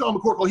 fuck Sean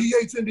McCorkle, he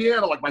hates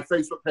Indiana. Like, my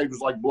Facebook page was,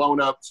 like, blown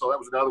up, so that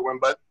was another one.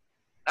 But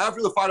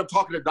after the fight, I'm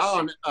talking to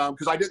Don,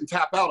 because I didn't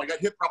tap out. I got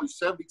hit probably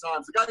 70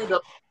 times. The guy ended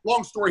up,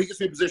 long story, he gets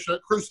me in position, a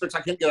crucifix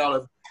I can't get out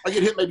of. I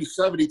get hit maybe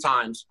 70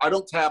 times. I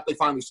don't tap, they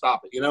finally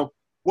stop it, you know?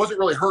 Wasn't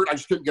really hurt, I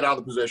just couldn't get out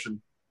of the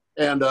position.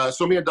 And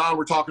so me and Don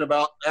were talking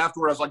about,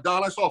 afterward, I was like,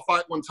 Don, I saw a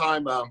fight one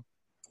time,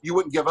 you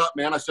wouldn't give up,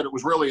 man. I said it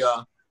was really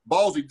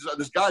ballsy.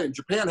 This guy in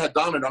Japan had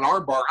Don in an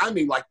arm bar. I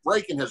mean, like,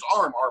 breaking his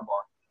arm bar.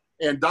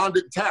 And Don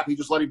didn't tap. He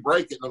just let him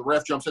break it, and the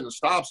ref jumps in and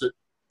stops it.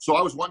 So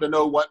I was wanting to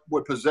know what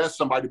would possess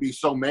somebody to be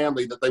so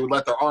manly that they would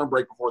let their arm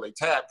break before they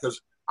tap,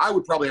 because I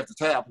would probably have to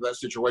tap in that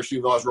situation,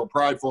 even though I was real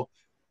prideful.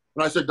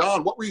 And I said,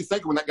 Don, what were you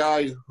thinking when that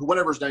guy,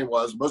 whatever his name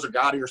was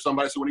Gotti or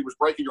somebody, so when he was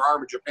breaking your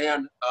arm in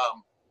Japan,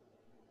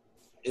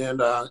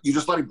 and you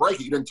just let him break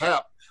it, you didn't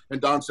tap.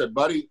 And Don said,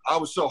 buddy, I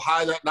was so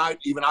high that night,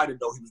 even I didn't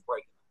know he was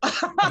breaking.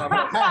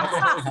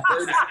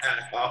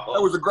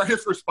 That was the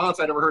greatest response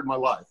I'd ever heard in my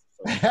life.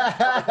 So.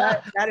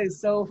 That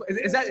is so.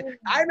 Is that?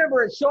 I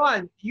remember,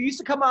 Sean, you used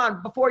to come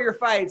on before your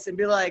fights and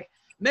be like,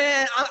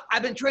 "Man,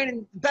 I've been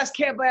training, best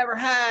camp I ever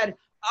had.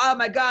 Oh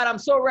my God, I'm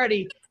so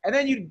ready." And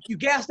then you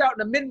gassed out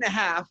in a minute and a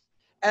half,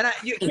 and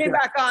you came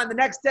back on the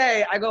next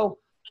day. I go,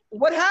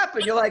 "What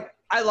happened?" You're like,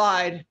 "I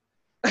lied."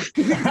 I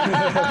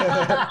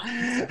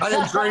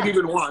didn't train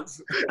even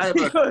once. I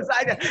did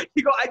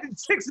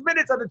 6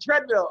 minutes on the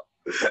treadmill.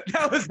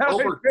 That was how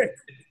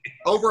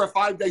over a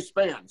 5-day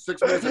span.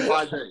 6 minutes in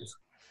 5 days.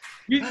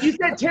 You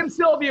said Tim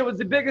Sylvia was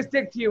the biggest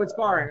dick to you in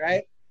sparring,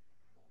 right?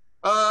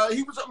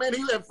 He was. Man,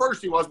 at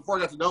first he was. Before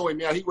I got to know him,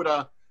 yeah, he would.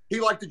 He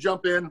liked to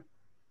jump in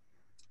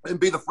and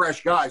be the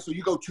fresh guy. So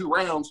you go 2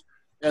 rounds,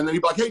 and then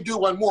he'd be like, "Hey, do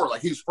one more."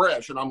 Like, he's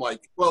fresh, and I'm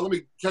like, "Well, let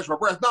me catch my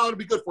breath." No, it'll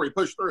be good for you.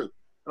 Push through.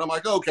 And I'm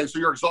like, okay, so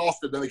you're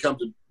exhausted. Then he comes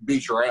to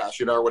beat your ass,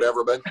 you know, or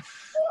whatever. But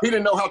he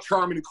didn't know how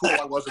charming and cool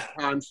I was at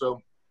the time.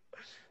 So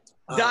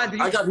Don,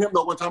 I got him,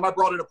 though, one time. I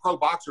brought in a pro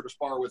boxer to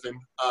spar with him,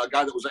 a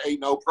guy that was an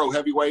 8-0 pro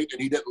heavyweight,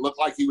 and he didn't look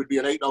like he would be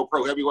an 8-0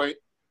 pro heavyweight.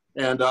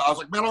 And I was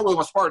like, man, I don't really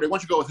want to spar today. Why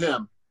don't you go with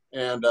him?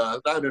 And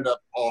that ended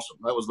up awesome.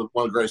 That was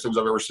one of the greatest things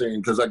I've ever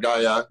seen because that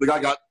guy, the guy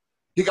got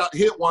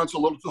hit once a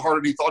little too hard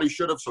than he thought he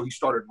should have, so he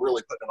started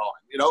really putting it on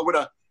him. You know, when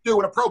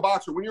a pro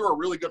boxer, when you're a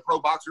really good pro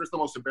boxer, it's the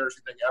most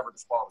embarrassing thing ever to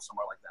spar with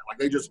somebody like that. Like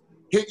they just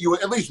hit you,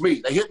 at least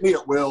me. They hit me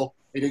at will,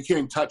 and you can't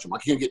even touch them. I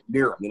can't get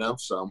near them, you know.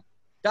 So,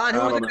 Don, who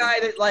was the guy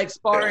that like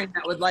sparring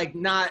that would like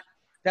not?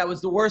 That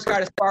was the worst guy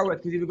to spar with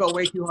because he would go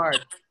way too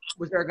hard.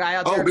 Was there a guy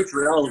out there?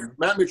 Oh,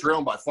 Matt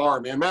Mitrione by far,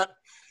 man. Matt,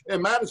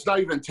 it's not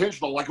even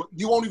intentional. Like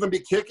you won't even be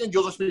kicking.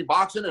 You'll just be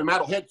boxing, and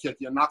Matt will head kick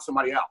you and knock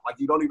somebody out. Like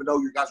you don't even know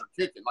you guys are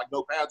kicking. Like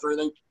no pads or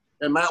anything.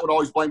 And Matt would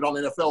always blame it on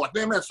the NFL. Like,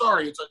 man,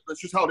 sorry. It's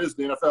just how it is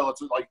in the NFL.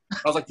 It's like,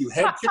 I was like, you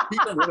head kick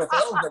people in the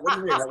NFL? Like, what do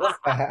you mean? Like,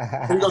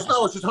 and he goes,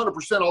 no, it's just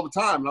 100% all the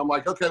time. And I'm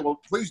like, okay,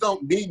 well, please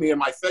don't knee me in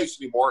my face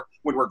anymore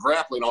when we're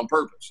grappling on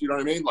purpose. You know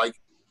what I mean? Like,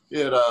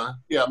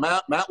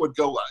 Matt would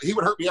go, he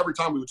would hurt me every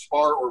time we would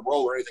spar or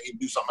roll or anything. He'd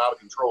do something out of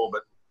control.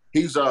 But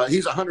he's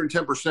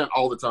 110%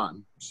 all the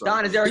time. So,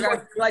 Don, is there a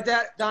guy like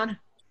that, Don?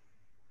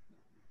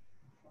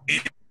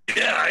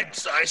 Yeah,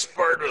 I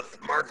sparred with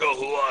Marco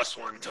Huas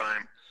one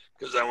time.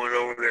 Because I went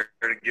over there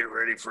to get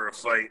ready for a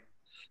fight.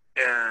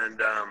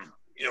 And,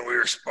 we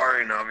were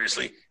sparring,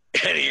 obviously.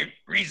 And he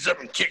reaches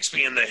up and kicks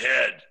me in the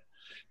head.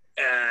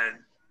 And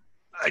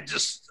I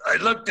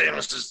looked at him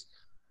and says,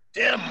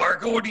 damn,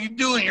 Marco, what are you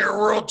doing? You're a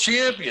world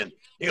champion.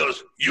 He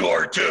goes, you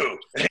are too.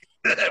 And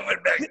I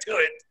went back to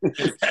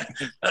it.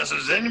 I said,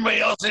 is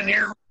anybody else in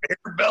here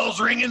hear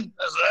bells ringing?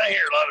 I said, I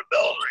hear a lot of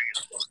bells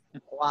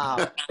ringing.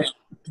 Wow.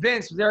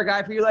 Vince, was there a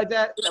guy for you like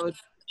that would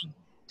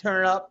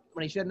turn it up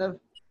when he shouldn't have?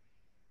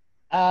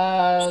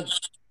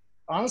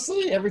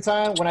 Honestly, every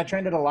time when I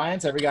trained at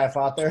Alliance, every guy I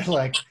fought there,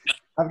 like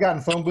I've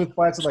gotten phone booth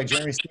fights with like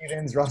Jeremy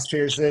Stevens, Ross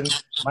Pearson,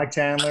 Mike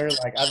Chandler.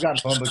 Like I've gotten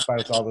phone booth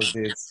fights with all those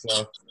dudes.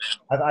 So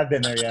I've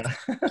been there, yeah.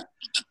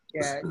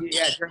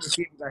 yeah, Jeremy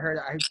Stevens. I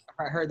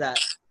heard that.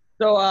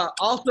 So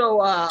also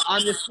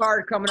on this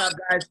card coming up,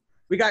 guys,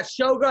 we got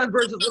Shogun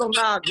versus Little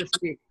Nog this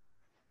week.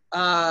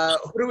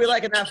 Who do we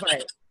like in that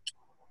fight?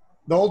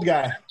 The old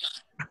guy.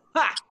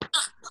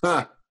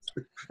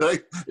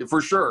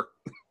 For sure.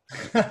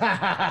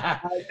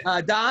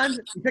 Don,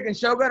 you picking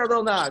Shogun or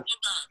Little Nog?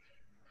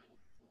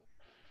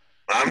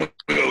 I'm going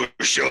to go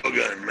with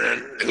Shogun,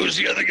 man. Who's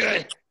the other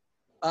guy?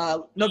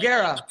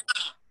 Nogueira.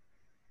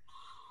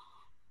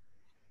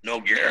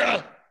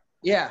 Nogueira?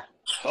 Yeah.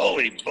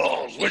 Holy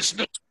balls. What's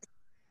the...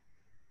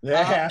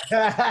 Yeah.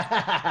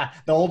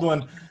 The old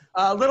one.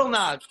 Little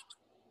Nog.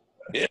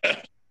 Yeah.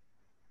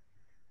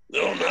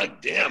 Little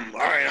Nog, damn.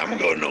 All right, I'm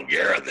going to go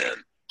Nogueira then.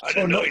 I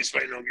didn't know he's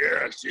fighting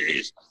Nogueira.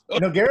 Jeez.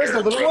 Nogueira's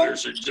the little one? Are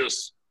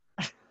just...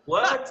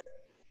 What?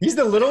 He's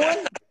the little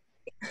one?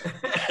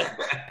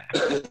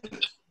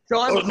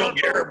 Those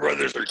Nogueira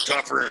brothers are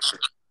tougher.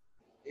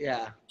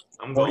 Yeah.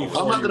 I'm going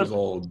 4 years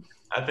old.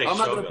 I'm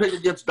not going to pick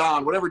against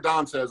Don. Whatever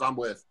Don says, I'm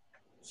with.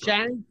 So.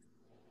 Shannon?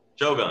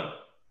 Shogun.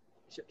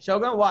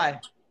 Shogun? Why?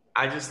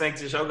 I just think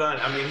the Shogun.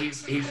 I mean,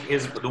 his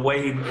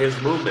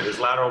movement, his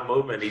lateral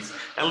movement.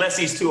 Unless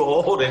he's too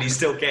old and he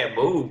still can't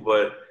move,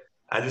 but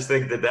I just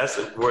think that's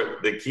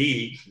the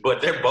key.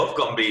 But they're both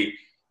going to be.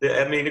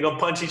 I mean, they're going to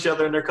punch each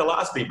other in their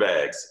colostomy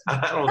bags.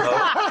 I don't know.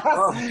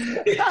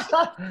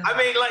 I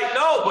mean, like,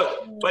 no,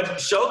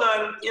 but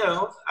Shogun,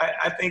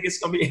 I think it's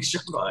going to be a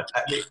Shogun.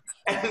 I mean,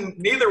 and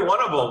neither one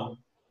of them.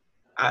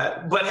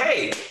 But,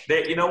 hey,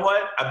 you know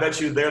what? I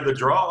bet you they're the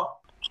draw.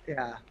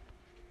 Yeah.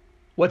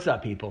 What's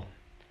up, people?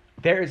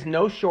 There is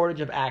no shortage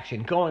of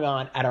action going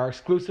on at our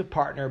exclusive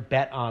partner,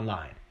 Bet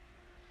Online.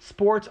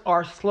 Sports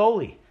are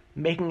slowly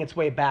making its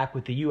way back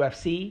with the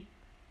UFC,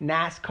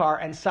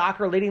 NASCAR, and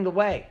soccer leading the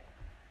way.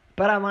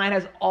 BetOnline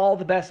has all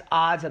the best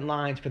odds and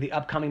lines for the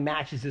upcoming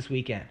matches this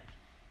weekend.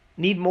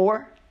 Need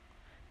more?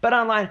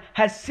 BetOnline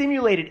has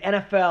simulated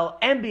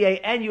NFL, NBA,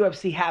 and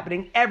UFC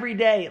happening every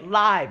day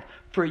live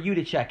for you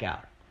to check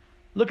out.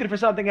 Looking for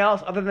something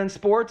else other than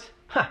sports?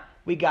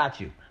 We got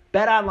you.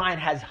 BetOnline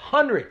has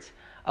hundreds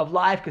of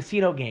live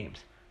casino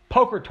games,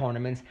 poker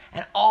tournaments,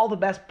 and all the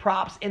best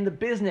props in the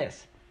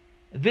business.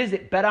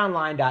 Visit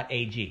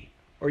betonline.ag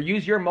or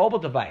use your mobile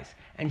device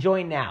and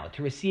join now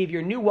to receive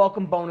your new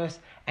welcome bonus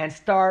and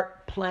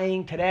start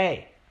playing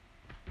today.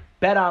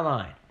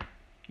 BetOnline,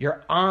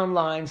 your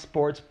online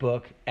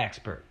sportsbook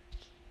expert.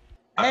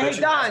 Hey,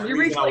 Don, you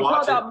recently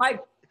called out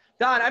Mike.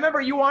 Don, I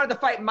remember you wanted to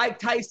fight Mike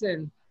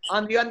Tyson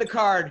on the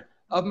undercard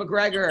of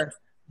McGregor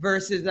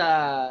versus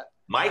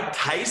Mike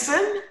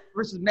Tyson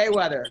versus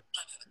Mayweather.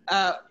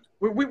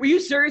 Were you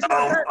serious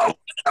about that?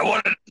 I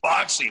wanted to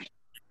box him.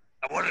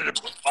 I wanted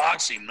to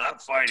box him,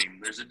 not fight him.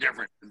 There's a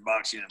difference in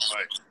boxing and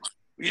fighting.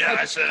 Yeah,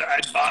 I said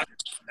I'd box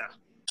him. Yeah.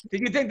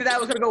 Did you think that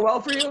was going to go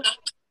well for you?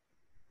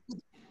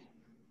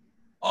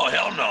 Oh,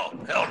 hell no.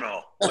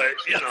 But,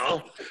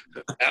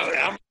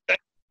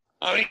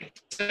 how many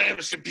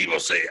times do people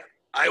say,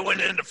 I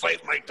went in to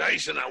fight Mike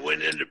Tyson, I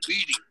went in to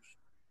beat him?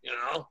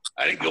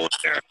 I didn't go in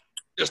there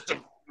just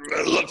to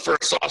look for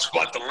a soft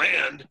spot to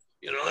land.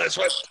 That's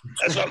what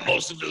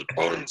most of his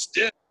opponents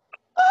did.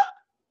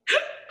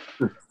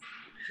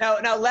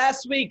 Now,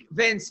 last week,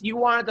 Vince, you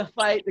wanted to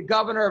fight the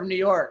governor of New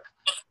York.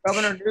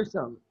 Governor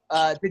Newsom.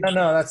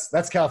 No,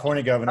 that's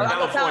California governor.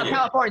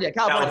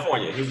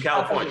 California. He's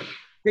California.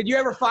 Did you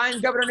ever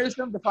find Governor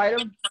Newsom to fight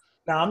him?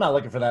 No, I'm not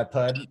looking for that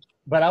pud.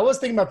 But I was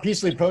thinking about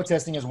peacefully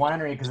protesting his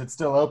winery because it's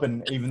still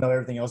open, even though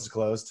everything else is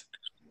closed.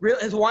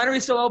 Really? His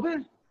winery still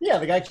open? Yeah,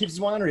 the guy keeps his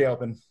winery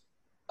open.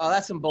 Oh,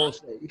 that's some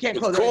bullshit. You can't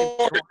close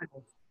it.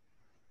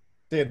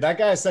 Dude, that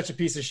guy is such a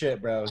piece of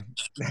shit, bro.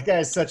 That guy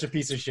is such a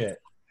piece of shit.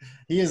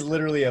 He is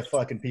literally a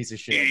fucking piece of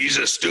shit. He's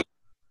a stupid.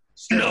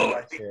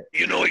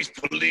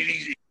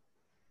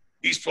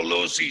 He's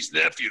Pelosi's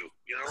nephew.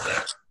 You know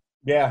that?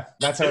 Yeah,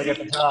 that's how he got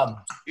the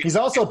job. He's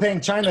also paying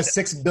China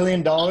 $6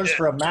 billion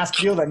for a mask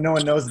deal that no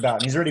one knows about,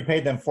 and he's already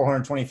paid them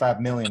 $425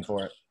 million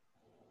for it.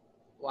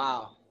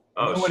 Wow.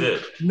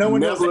 Shit. No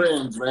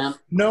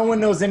one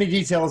knows any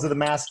details of the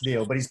mask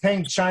deal, but he's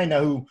paying China,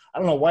 who I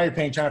don't know why you're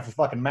paying China for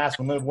fucking masks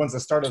when they're the ones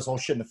that started this whole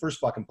shit in the first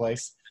fucking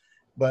place.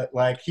 But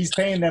like, he's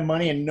paying them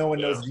money, and no one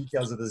knows the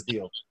details of this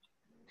deal.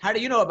 How do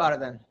you know about it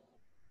then?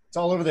 It's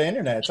all over the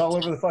internet. It's all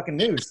over the fucking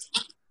news.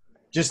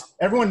 Just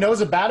everyone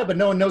knows about it, but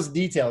no one knows the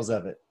details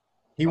of it.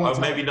 Or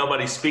maybe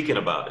nobody's speaking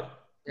about it.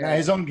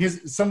 Yeah, some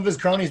of his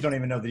cronies don't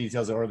even know the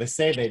details, or they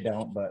say they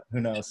don't, but who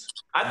knows?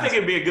 I think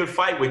it'd be a good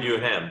fight with you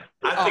and him.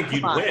 I think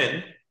you'd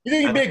win. You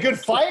think it'd be a good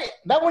fight?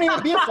 That wouldn't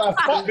even be a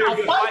fight.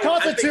 A fight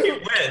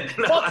constitute.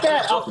 Fuck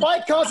that. A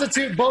fight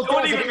constitute both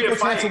guys have a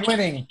chance of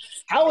winning.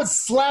 I would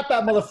slap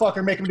that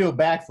motherfucker, make him do a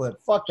backflip.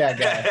 Fuck that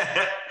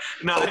guy.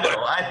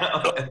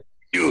 I know.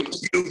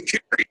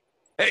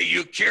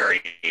 You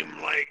carry him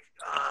like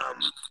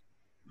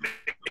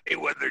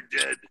Mayweather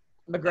did.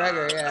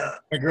 McGregor, yeah.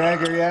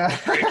 McGregor, yeah.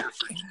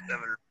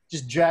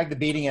 Just drag the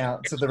beating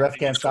out so the ref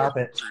can't stop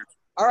it.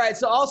 All right,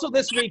 so also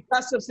this week,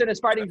 Gustafsson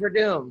is fighting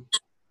Verdum.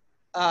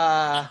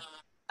 I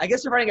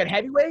guess they're fighting at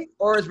heavyweight,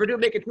 or is Verdum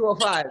making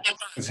 205?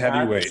 It's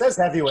heavyweight. It says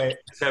heavyweight.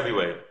 It's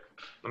heavyweight.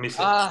 Let me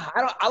see.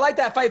 I like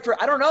that fight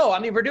I don't know. I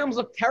mean, Verdum's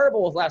looked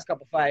terrible his last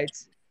couple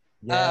fights.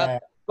 Yeah.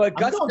 But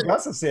I'm going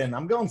Gustafsson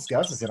on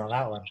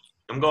that one.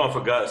 I'm going for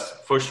Gus,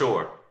 for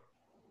sure.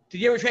 Did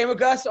you ever train with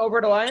Gus over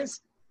at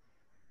Alliance?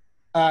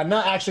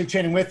 Not actually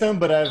training with him,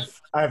 but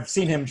I've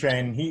seen him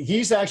train. He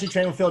used to actually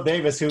train with Phil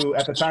Davis, who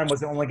at the time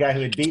was the only guy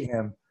who had beat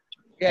him.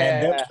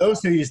 Yeah. And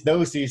those two used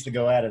to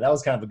go at it. That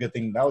was kind of a good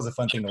thing. That was a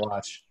fun thing to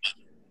watch.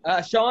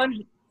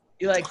 Sean,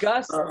 you like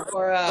Gus or?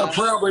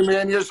 Probably,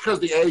 man. Just because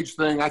the age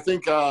thing. I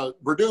think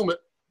Verdum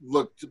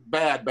looked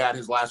bad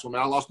his last one.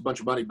 Man, I lost a bunch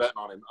of money betting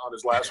on him on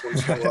his last one.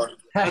 So,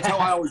 that's how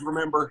I always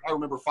remember. I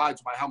remember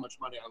fights by how much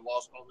money I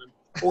lost on them.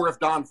 Or if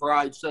Don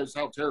Frye says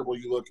how terrible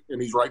you look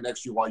and he's right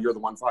next to you while you're the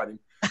one fighting.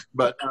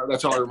 But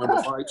that's how I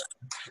remember fights.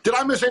 Did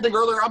I miss anything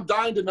earlier? I'm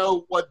dying to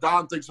know what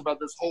Don thinks about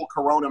this whole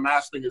Corona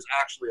mask thing is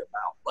actually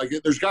about. Like,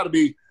 there's got to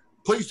be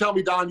 – please tell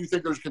me, Don, you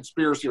think there's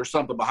conspiracy or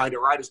something behind it,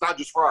 right? It's not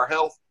just for our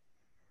health.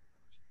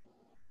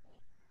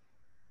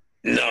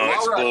 No,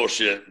 it's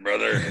bullshit,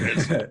 brother.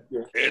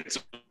 It's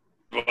a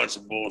bunch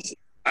of bullshit.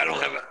 I don't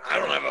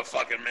have a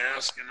fucking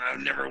mask, and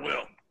I never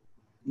will.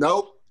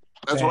 Nope,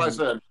 that's what I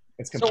said.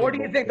 So, what do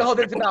you think the whole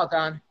thing's about,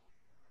 Don?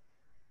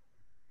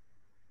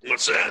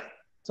 What's that?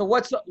 So,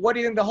 what do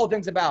you think the whole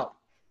thing's about?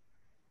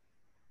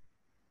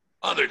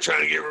 Oh, they're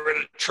trying to get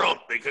rid of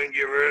Trump. They couldn't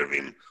get rid of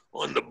him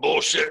on the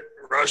bullshit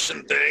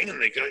Russian thing,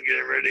 and they couldn't get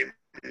rid of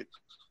him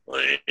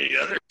on any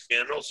other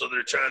scandal, so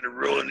they're trying to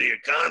ruin the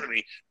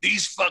economy.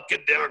 These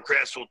fucking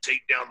Democrats will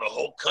take down the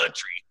whole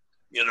country,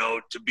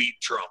 to beat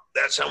Trump.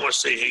 That's how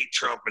much they hate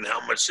Trump and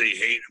how much they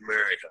hate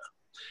America.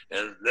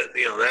 And,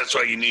 that's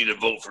why you need to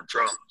vote for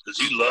Trump, because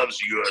he loves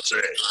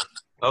USA.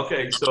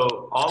 Okay,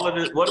 so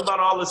what about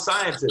all the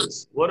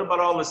scientists? What about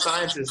all the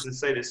scientists that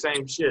say the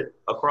same shit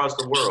across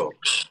the world?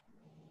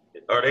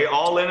 Are they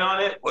all in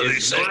on it? What are they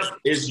saying?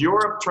 Is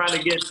Europe trying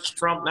to get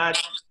Trump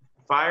not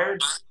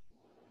fired?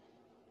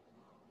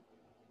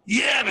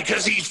 Yeah,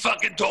 because he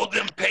fucking told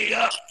them pay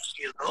up.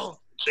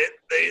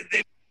 They've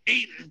been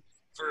eating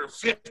for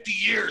 50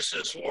 years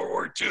since World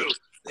War II.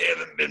 They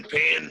haven't been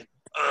paying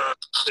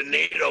the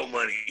NATO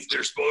money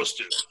they're supposed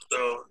to.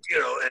 So,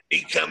 and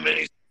he come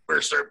in,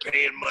 we're start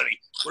paying money.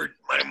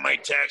 My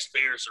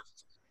taxpayers are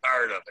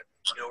tired of it.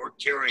 We're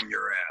carrying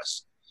your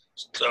ass.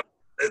 So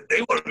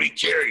they want to be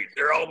carried.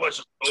 They're all a bunch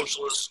of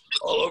socialists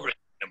all over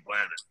the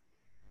planet.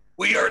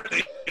 We are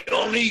the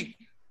only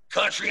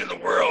country in the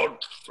world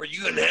where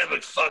you can have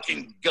a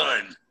fucking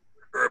gun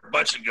or a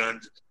bunch of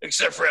guns,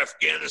 except for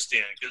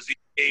Afghanistan, because the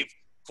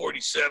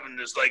AK-47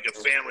 is like a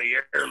family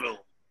heirloom,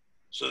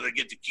 so they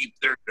get to keep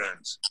their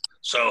guns.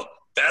 So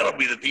that'll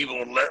be the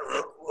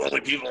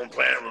only people on the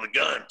planet with the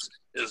guns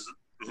is,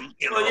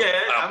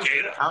 Al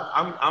Qaeda.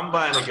 I'm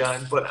buying a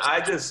gun, but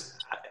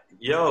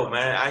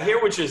man, I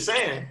hear what you're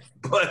saying,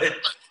 but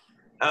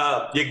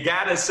you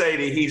gotta say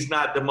that he's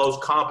not the most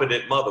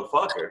competent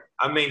motherfucker.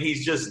 I mean,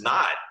 he's just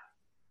not.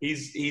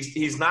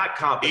 He's not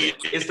competent.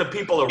 It's the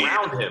people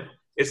around him.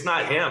 It's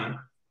not him.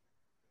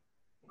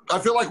 I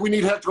feel like we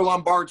need Hector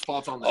Lombard's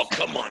thoughts on this. Oh,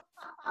 come on.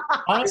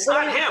 It's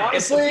not him.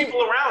 It's the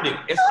people around him.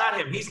 It's not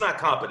him. He's not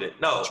competent.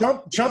 No.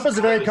 Trump is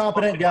a very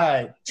competent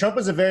guy. Trump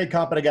is a very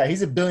competent guy.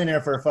 He's a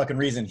billionaire for a fucking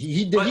reason.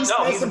 He said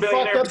some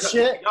fucked up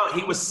shit. No,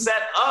 he was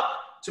set up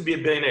to be a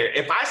billionaire.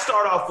 If I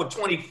start off with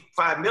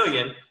 $25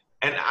 million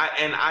and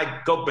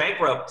I go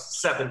bankrupt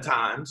 7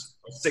 times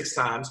or 6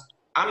 times,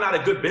 I'm not a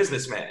good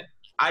businessman.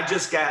 I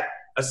just got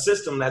a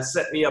system that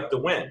set me up to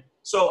win.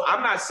 So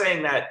I'm not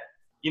saying that,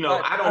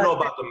 I don't know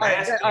about the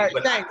mask,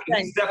 but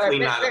he's definitely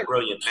not a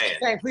brilliant man.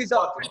 Shane, please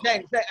don't.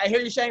 Shane, I hear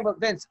you saying, but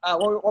Vince,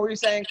 what were you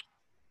saying?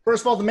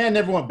 First of all, the man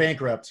never went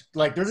bankrupt.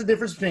 Like, there's a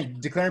difference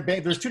between declaring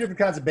there's 2 different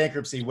kinds of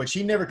bankruptcy, which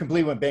he never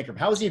completely went bankrupt.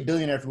 How is he a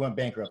billionaire if he went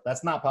bankrupt?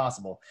 That's not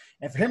possible.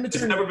 And for him to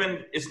turn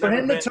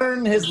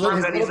his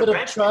little bit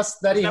of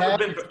trust that he had,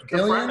 been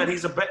confirmed that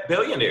he's a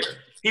billionaire.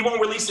 He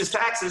won't release his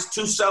taxes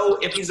to show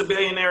if he's a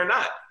billionaire or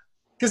not.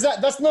 Because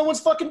that's no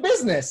one's fucking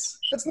business.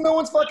 That's no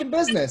one's fucking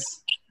business.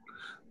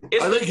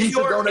 I think he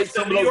should donate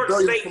some of those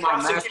billions to my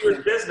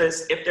prosecutor's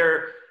business.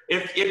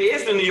 If it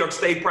is the New York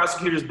State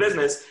prosecutor's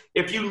business,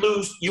 if you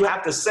lose, you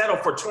have to settle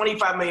for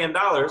 $25 million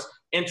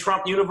in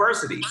Trump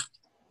University.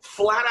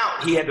 Flat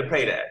out, he had to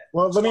pay that.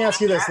 Well, let me ask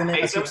you this. That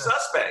makes him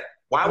suspect.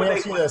 Why would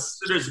they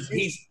consider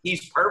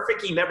he's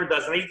perfect? He never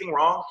does anything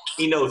wrong.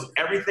 He knows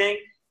everything.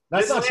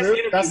 That's not true.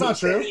 That's not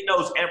true. He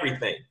knows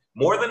everything.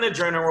 More than the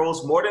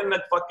generals, more than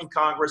the fucking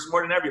Congress,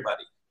 more than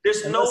everybody.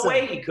 There's no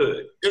way he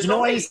could. You know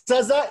why he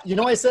says that? You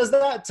know why he says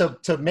that?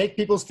 To make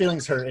people's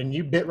feelings hurt, and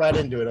you bit right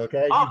into it,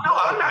 okay? Oh, no,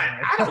 I'm not.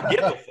 I don't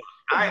give a fuck.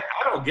 I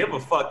don't give a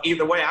fuck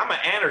either way. I'm an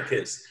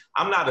anarchist.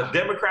 I'm not a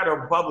Democrat or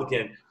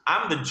Republican.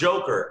 I'm the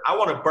Joker. I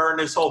want to burn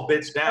this whole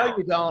bitch down. No,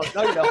 you don't.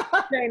 No, you don't.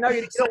 Shane, no,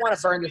 you don't want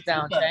to burn this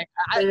down, Shane.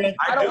 I do.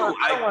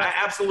 I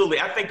absolutely.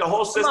 I think the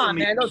whole system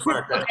needs to be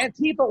burnt down.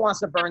 Antifa wants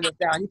to burn this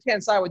down. You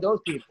can't side with those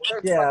people.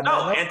 Yeah,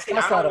 no,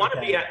 Antifa. I don't want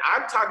to be.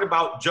 I'm talking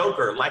about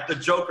Joker, like the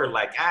Joker.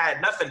 Like,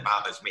 nothing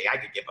bothers me. I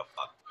could give a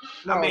fuck.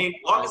 No, I mean,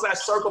 as long as I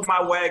circle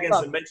my wagons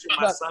and make sure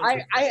my son.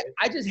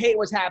 I just hate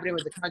what's happening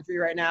with the country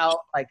right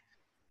now.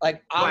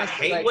 Like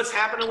honestly, I hate what's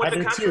happening with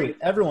the country. Too.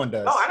 Everyone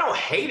does. No, I don't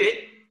hate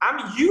it.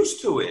 I'm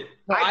used to it.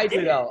 No, I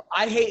do though.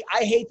 I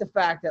hate the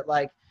fact that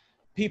like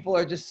people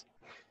are just.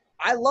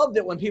 I loved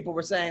it when people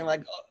were saying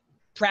like,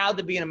 proud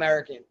to be an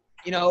American.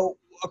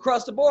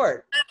 Across the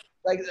board.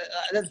 Like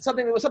there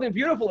was something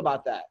beautiful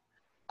about that.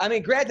 I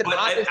mean, granted, but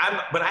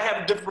I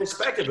have a different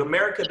perspective.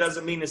 America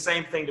doesn't mean the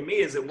same thing to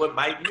me as it would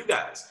might you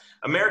guys.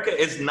 America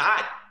is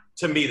not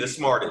to me the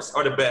smartest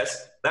or the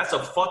best. That's a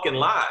fucking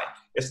lie.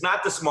 It's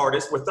not the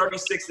smartest. We're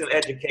 36th in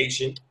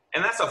education,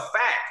 and that's a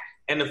fact.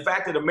 And the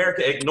fact that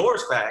America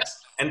ignores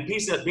facts and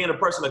being a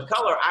person of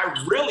color,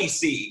 I really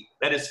see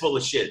that it's full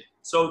of shit.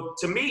 So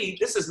to me,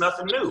 this is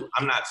nothing new.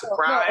 I'm not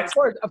surprised.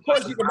 No, of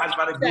course, you can.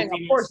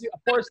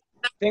 Of course,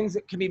 things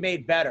can be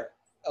made better.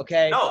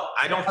 Okay. No,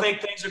 I don't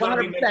think things are going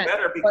to be made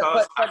better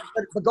because.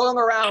 But going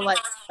around like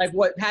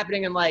what's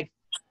happening in like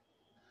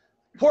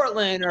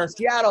Portland or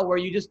Seattle, where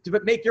you just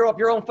make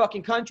your own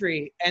fucking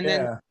country, and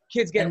then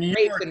kids get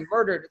raped and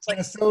murdered. It's like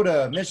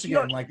Minnesota,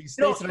 Michigan, like these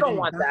states that don't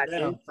want that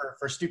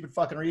for stupid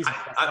fucking reasons.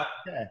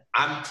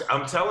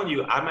 I'm telling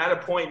you, I'm at a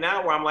point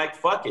now where I'm like,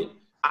 fuck it.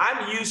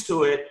 I'm used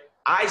to it.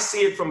 I see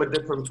it from a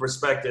different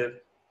perspective,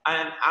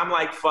 and I'm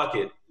like, fuck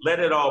it. Let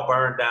it all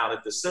burn down.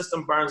 If the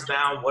system burns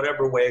down,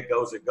 whatever way it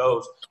goes,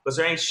 because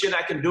there ain't shit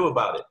I can do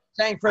about it.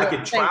 I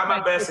can try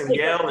my best and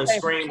yell and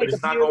scream, but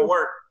it's not going to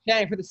work.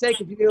 Shane, for the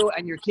sake of you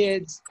and your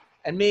kids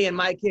and me and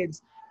my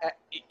kids,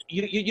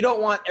 you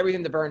don't want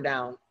everything to burn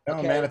down.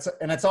 No, man,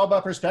 it's all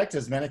about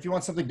perspectives, man. If you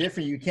want something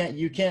different, you got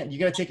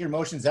to take your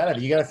emotions out of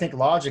it. You got to think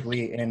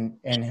logically and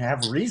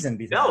have reason.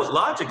 No,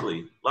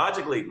 logically.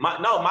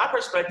 My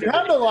perspective. You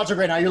have no logic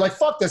right now. You're like,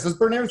 fuck this. Let's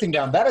burn everything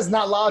down. That is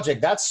not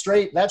logic. That's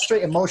straight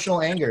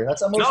emotional anger.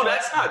 That's emotional. No,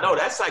 that's not. No,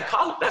 that's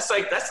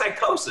that's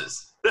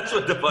psychosis. That's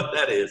what the fuck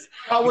that is.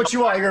 Not what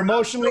you are. You're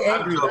emotionally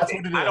angry. That's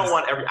what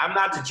it is. I'm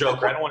not the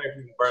Joker. I don't want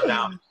everything to burn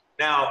down.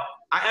 Now,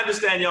 I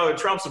understand y'all are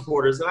Trump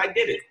supporters, and I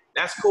get it.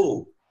 That's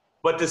cool.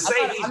 But to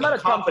say he's a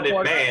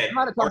confident man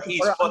or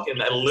he's fucking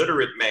a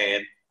literate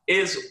man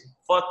is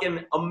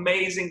fucking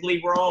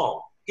amazingly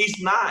wrong. He's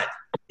not.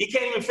 He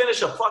can't even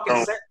finish a fucking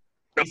sentence.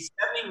 He's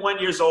 71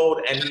 years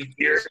old and he's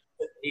here.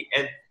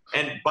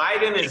 And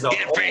Biden is a old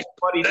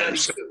buddy.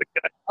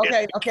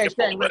 Okay,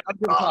 Shane, I'm going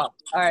to talk.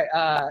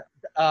 All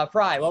right,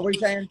 Frye, what were you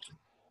saying?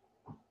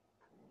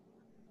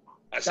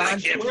 I said I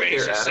can't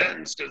finish a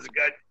sentence because the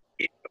guy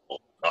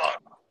won't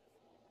talk.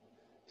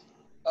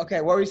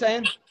 Okay, what were you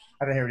saying?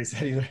 I didn't hear what he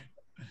said either.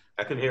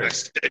 I can hear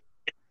it.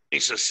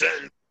 He's a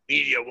sentence.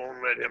 Media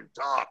won't let him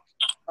talk.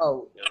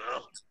 Oh.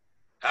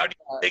 How do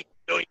you take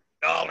 $1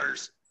 million?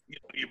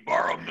 You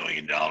borrow $1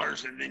 million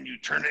and then you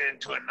turn it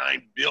into a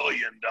 $9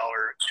 billion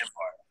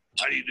empire.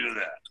 How do you do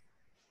that?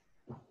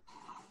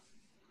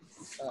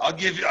 I'll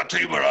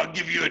tell you what, I'll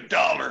give you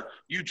 $1.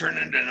 You turn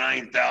into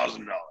 $9,000.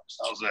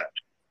 How's that?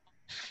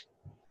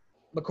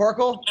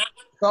 McCorkle,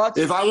 thoughts?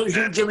 If I was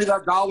you, give me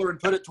that $1 and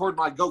put it toward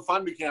my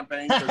GoFundMe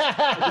campaign, I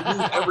could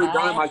use every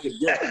dime I could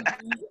get.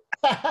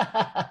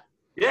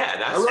 Yeah,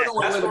 that's. I really don't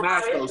want to wear the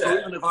mask though. So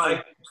even if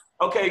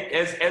okay,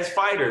 as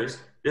fighters,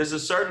 there's a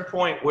certain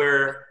point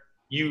where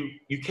you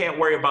can't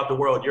worry about the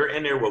world. You're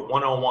in there with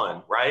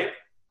one-on-one, right?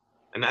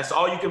 And that's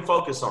all you can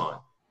focus on.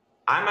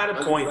 I'm at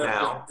a point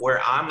now where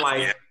I'm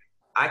like,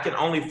 I can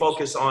only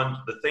focus on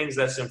the things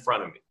that's in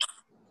front of me.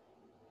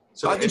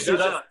 So I can see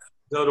that.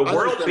 So the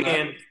world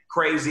being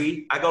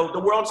crazy, I go, the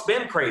world's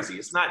been crazy.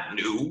 It's not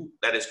new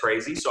that it's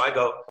crazy. So I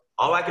go,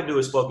 all I can do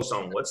is focus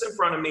on what's in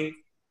front of me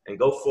and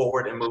go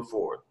forward and move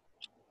forward.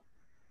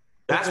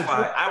 That's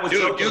why I was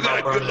joking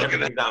about burning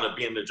everything down and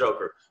being the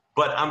Joker.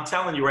 But I'm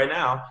telling you right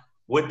now,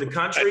 with the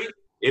country,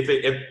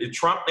 if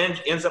Trump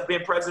ends up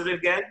being president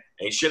again,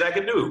 ain't shit I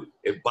can do.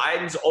 If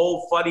Biden's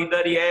old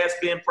fuddy-duddy ass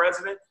being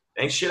president,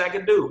 ain't shit I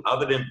can do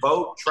other than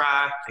vote,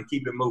 try, and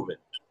keep it moving.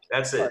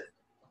 That's it.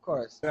 Of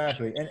course.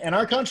 Exactly. And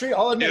our country,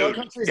 I'll admit, our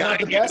country is not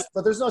the best,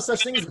 but there's no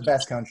such thing as the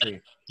best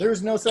country.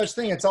 There's no such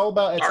thing. It's all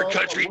about our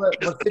country what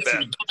is the fits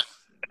best. you.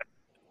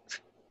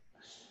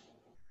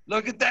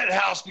 Look at that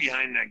house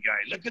behind that guy.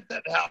 Look at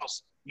that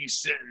house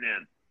he's sitting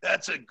in.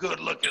 That's a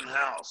good-looking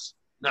house.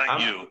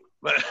 Not you,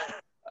 but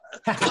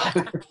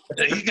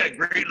he got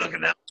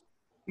great-looking house.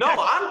 No,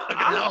 I'm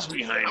house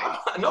behind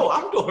him. No,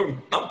 I'm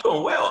doing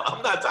well.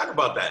 I'm not talking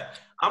about that.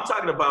 I'm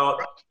talking about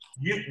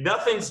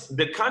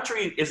the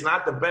country is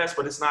not the best,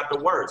 but it's not the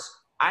worst.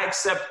 I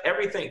accept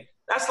everything.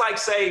 That's like,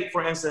 say,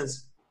 for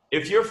instance,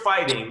 if you're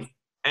fighting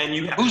and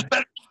you have, who's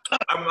better?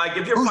 I'm like,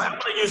 if you're fighting, I'm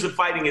going to use the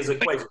fighting as an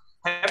equation.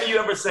 Haven't you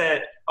ever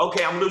said,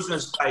 okay, I'm losing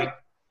this fight.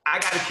 I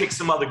got to kick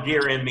some other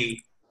gear in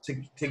me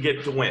to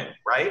get to win,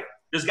 right?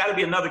 There's got to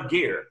be another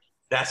gear.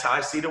 That's how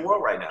I see the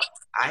world right now.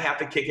 I have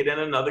to kick it in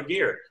another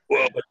gear.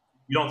 Well, but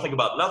you don't think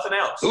about nothing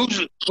else.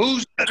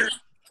 Who's better?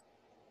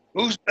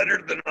 Who's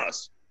better than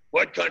us?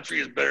 What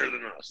country is better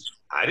than us?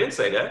 I didn't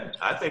say that.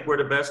 I think we're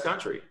the best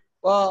country.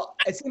 Well,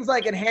 it seems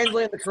like in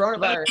handling the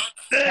coronavirus.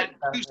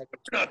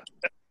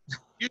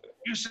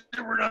 You said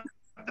we're not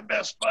the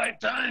best 5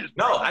 times.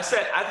 No, I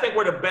said I think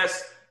we're the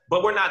best,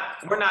 but we're not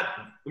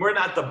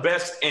the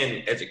best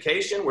in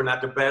education. We're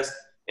not the best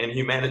in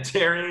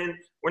humanitarian.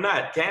 We're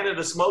not.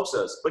 Canada smokes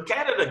us, but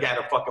Canada got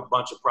a fucking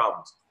bunch of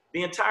problems.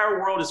 The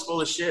entire world is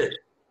full of shit.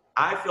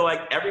 I feel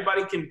like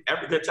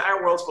the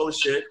entire world's full of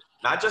shit,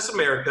 not just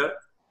America,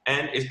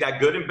 and it's got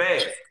good and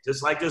bad.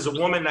 Just like there's a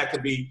woman that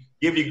could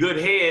give you good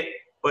head,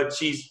 but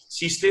she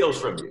steals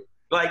from you.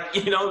 Like,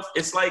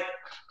 it's like,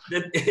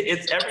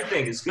 it's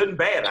everything. It's good and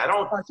bad.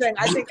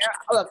 I think,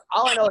 look,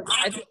 all I know is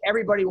I think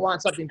everybody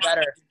wants something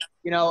better,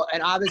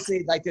 and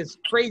obviously, like, there's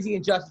crazy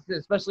injustices,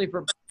 especially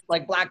for,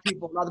 like, black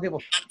people and other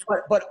people.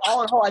 But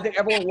all in all, I think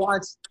everyone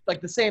wants,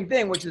 like, the same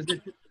thing, which is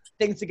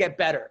things to get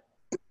better.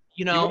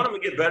 You want them to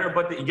get better,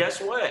 but guess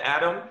what,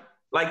 Adam?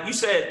 Like you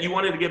said, you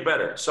wanted to get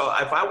better. So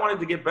if I wanted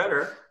to get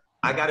better,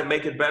 I got to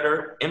make it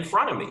better in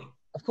front of me.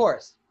 Of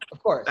course.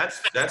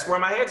 That's where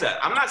my head's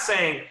at. I'm not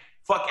saying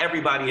fuck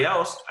everybody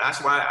else.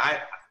 That's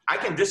why I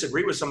can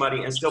disagree with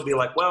somebody and still be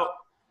like, well,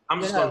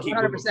 I'm just going to keep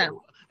 100%.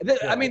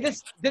 I mean,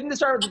 didn't this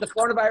start with the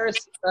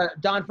coronavirus?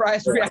 Don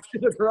Frye's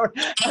reaction to the corona.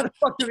 How the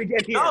fuck did we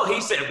get here? No,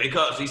 he said the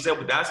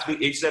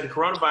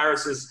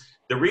coronavirus is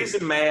the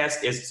reason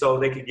mask is so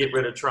they could get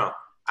rid of Trump.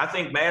 I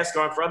think masks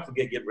aren't for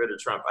to get rid of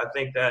Trump. I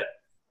think that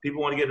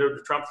people want to get rid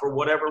of Trump for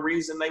whatever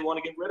reason they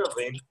want to get rid of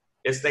him.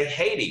 It's they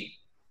hate him.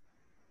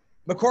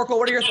 McCorkle,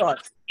 what are your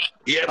thoughts?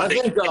 Yeah, I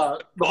think the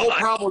whole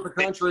problem with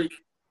the country.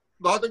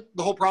 I think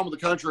the whole problem with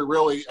the country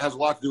really has a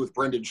lot to do with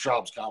Brendan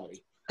Schaub's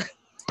comedy.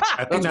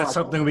 I think that's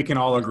something we can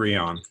all agree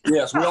on.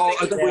 Yes, we all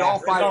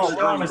fight.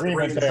 We're all in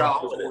agreement there.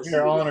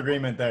 We're all in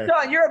agreement there.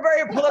 John, you're a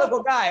very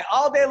political guy.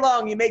 All day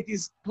long, you make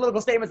these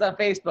political statements on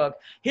Facebook.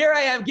 Here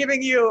I am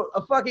giving you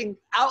a fucking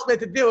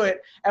outlet to do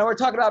it, and we're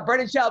talking about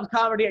Brendan Schaub's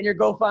comedy and your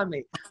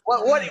GoFundMe.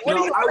 What do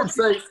you?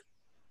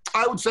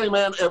 I would say,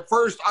 man, at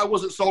first I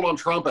wasn't sold on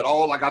Trump at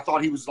all. Like I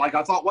thought,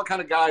 what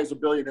kind of guy is a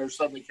billionaire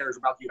suddenly cares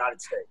about the United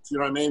States? You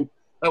know what I mean?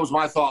 That was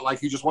my thought. Like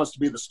he just wants to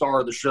be the star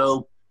of the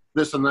show.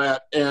 This and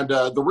that. And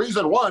the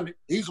reason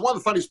he's one of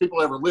the funniest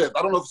people ever lived.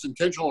 I don't know if it's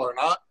intentional or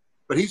not,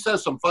 but he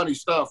says some funny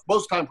stuff,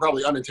 most of the time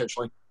probably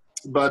unintentionally.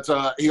 But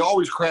he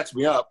always cracks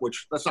me up,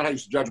 which that's not how you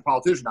should judge a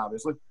politician,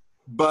 obviously.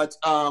 But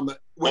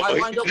when I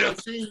lined up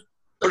to see,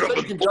 they say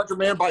you can judge a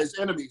man by his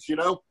enemies,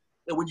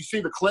 and when you see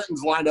the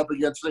Clintons lined up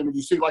against him and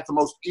you see like the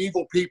most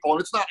evil people,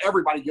 and it's not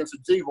everybody against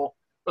him's evil,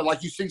 but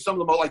like you see some of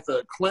the most, like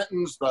the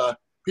Clintons, the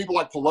people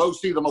like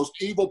Pelosi, the most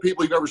evil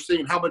people you've ever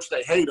seen, how much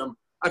they hate him,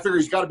 I figure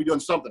he's got to be doing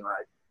something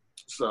right.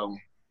 So,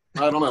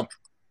 I don't know.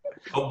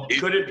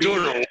 Could it be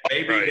that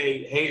maybe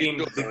they hate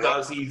him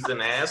because he's an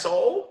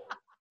asshole?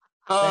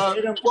 Well,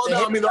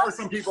 no, I mean, there are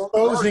some people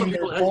who hate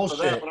for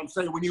that, but I'm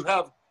saying when you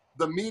have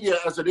the media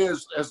as it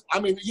is,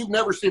 you've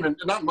never seen,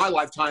 not in my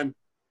lifetime,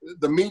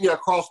 the media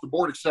across the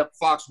board except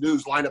Fox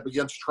News line up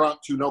against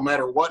Trump to no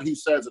matter what he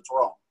says, it's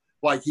wrong.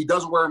 Like, he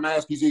doesn't wear a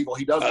mask, he's evil.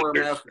 He does wear a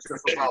mask, it's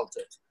just for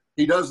politics.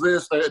 He does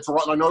this, it's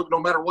wrong. No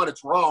matter what,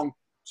 it's wrong.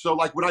 So,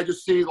 like, when I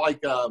just see,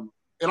 like,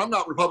 and I'm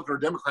not Republican or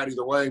Democrat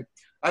either way.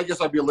 I guess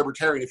I'd be a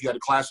libertarian if you had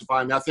to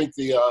classify me. I think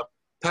the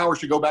power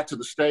should go back to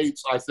the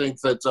states. I think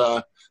that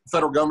the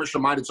federal government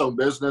should mind its own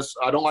business.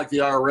 I don't like the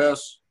IRS.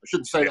 I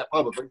shouldn't say that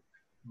publicly.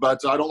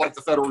 but I don't like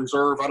the Federal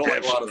Reserve. I don't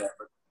like a lot of that.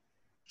 But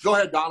go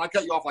ahead, Don. I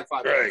cut you off like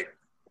 5 times. Right.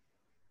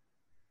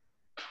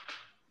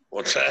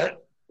 What's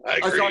that? I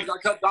agree. I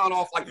cut Don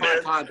off like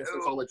 5 times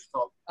since I'll let you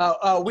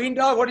talk. Ween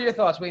Dog, what are your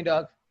thoughts, Ween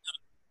Dog?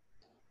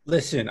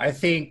 Listen, I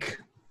think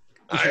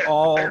we should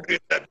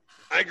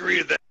I agree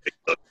with that.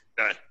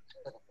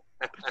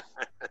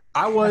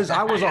 I was a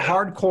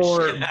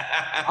hardcore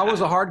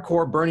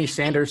Bernie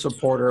Sanders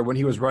supporter when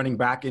he was running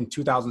back in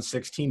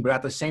 2016, but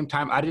at the same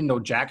time, I didn't know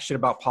jack shit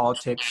about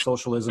politics,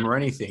 socialism, or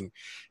anything.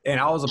 And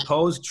I was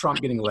opposed to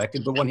Trump getting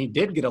elected, but when he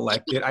did get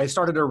elected, I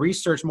started to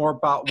research more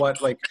about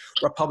what like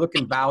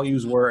Republican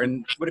values were.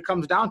 And when it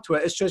comes down to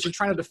it, it's just you're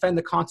trying to defend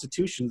the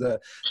Constitution, the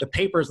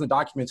papers and the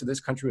documents that this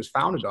country was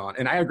founded on.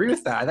 And I agree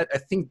with that. I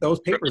think those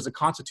papers, the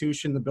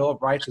Constitution, the Bill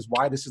of Rights, is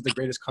why this is the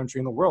greatest country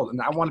in the world.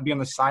 And I want to be on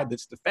the side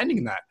that's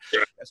defending that.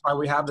 That's why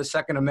we have the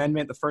Second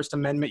Amendment, the First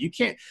Amendment. You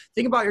can't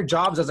think about your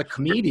jobs as a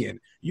comedian.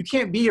 You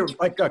can't be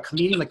like a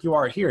comedian like you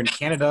are here in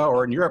Canada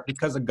or in Europe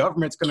because the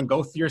government's going to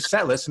go through your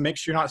set list and make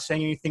sure you're not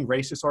saying anything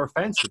racist or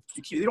offensive.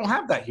 You don't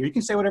have that here. You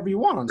can say whatever you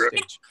want on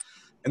stage.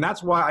 And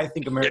that's why I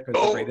think America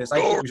is the greatest. I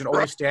think we should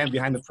always stand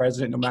behind the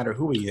president no matter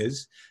who he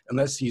is,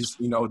 unless he's,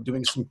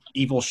 doing some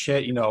evil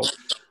shit,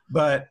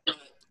 But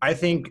I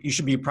think you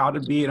should be proud to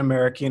be an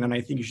American, and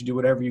I think you should do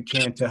whatever you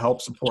can to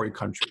help support your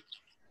country.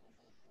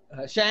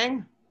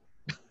 Shang?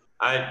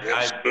 I'm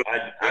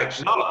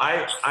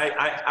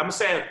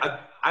saying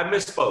I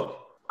misspoke.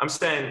 I'm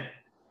saying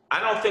I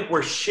don't think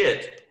we're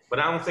shit, but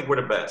I don't think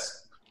we're the best.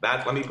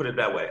 Let me put it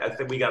that way. I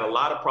think we got a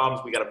lot of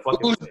problems. We got to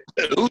fucking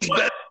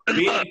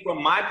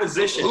from my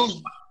position.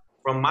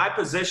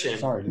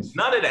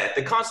 None of that.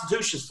 The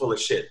Constitution's full of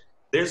shit.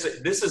 This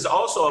is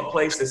also a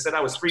place that said I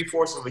was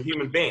 3/4 of a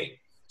human being.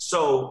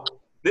 So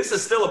this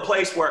is still a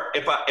place where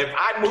if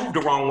I moved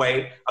the wrong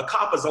way, a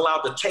cop is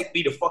allowed to take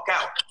me the fuck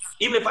out,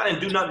 even if I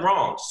didn't do nothing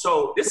wrong.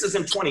 So this is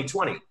in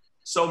 2020.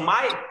 So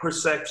my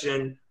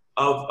perception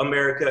of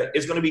America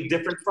is going to be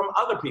different from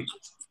other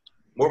people's.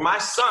 Where my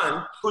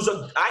son,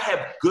 I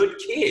have good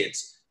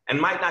kids and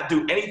might not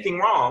do anything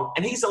wrong,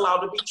 and he's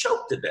allowed to be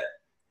choked to death.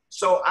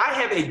 So I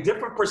have a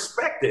different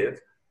perspective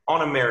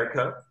on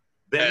America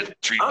than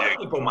other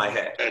people might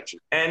have.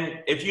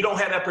 And if you don't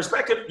have that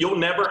perspective, you'll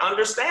never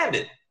understand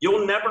it.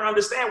 You'll never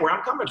understand where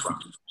I'm coming from.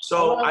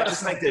 So I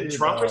just think that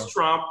Trump is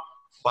Trump,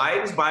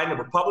 Biden's Biden, the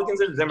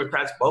Republicans and the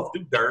Democrats both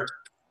do dirt,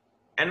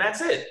 and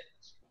that's it.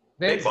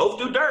 They both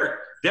do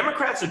dirt.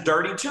 Democrats are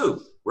dirty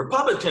too.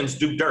 Republicans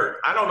do dirt.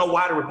 I don't know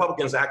why the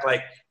Republicans act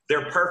like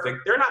they're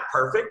perfect. They're not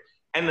perfect.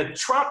 And the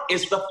Trump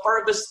is the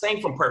furthest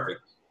thing from perfect.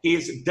 He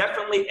is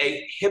definitely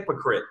a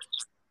hypocrite.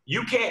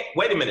 You can't,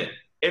 wait a minute.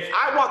 If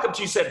I walk up to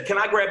you and said, can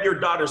I grab your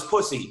daughter's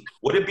pussy?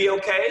 Would it be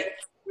okay?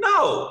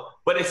 No.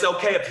 But it's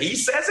okay if he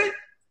says it?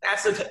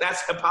 That's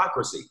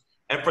hypocrisy.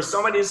 And for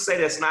somebody to say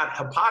that's not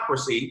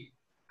hypocrisy,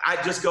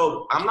 I just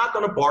go, I'm not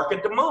going to bark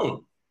at the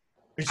moon.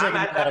 You're taking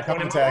that out of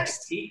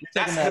context.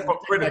 That's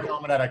hypocritical. That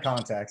comment out of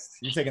context.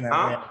 You're taking that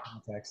out of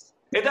context.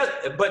 It does,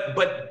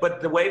 but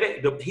the way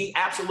that he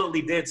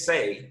absolutely did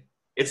say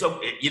it's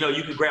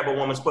you could grab a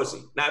woman's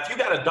pussy. Now, if you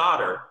got a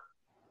daughter,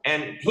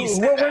 and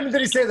what women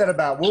did he say that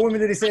about? What women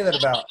did he say that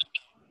about?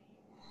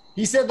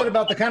 He said that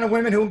about the kind of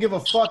women who don't give a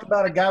fuck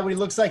about a guy when he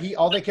looks like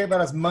all they care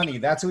about is money.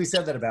 That's who he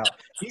said that about.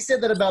 He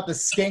said that about the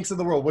skanks of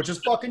the world, which is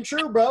fucking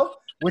true, bro.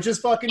 Which is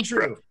fucking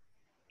true.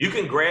 You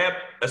can grab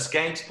a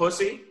skank's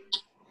pussy.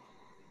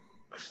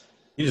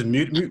 You just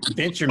mute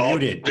Vinc, you're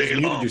muted. Just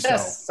muted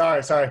yourself.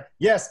 Yes, sorry.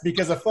 Yes,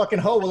 because a fucking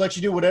hoe will let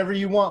you do whatever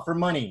you want for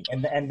money.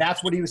 And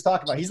that's what he was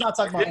talking about. He's not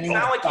talking about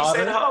anyone's daughter. It's not like he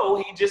said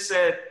hoe. He just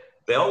said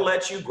they'll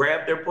let you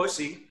grab their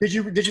pussy. Did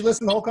you listen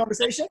to the whole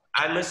conversation?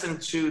 I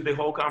listened to the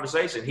whole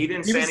conversation. He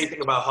didn't say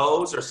anything about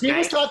hoes or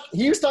skanks.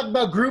 He was talking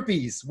about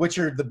groupies, which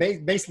are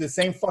basically the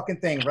same fucking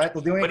thing, right?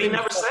 They'll do anything. But he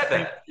never said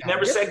that. He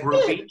never said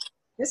groupie.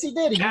 Yes, he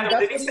did. Adam,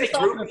 did he say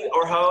groupie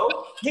or hoe?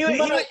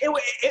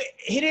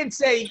 He didn't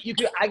say you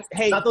could.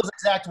 Not those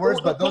exact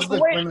words, but those are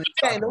the women.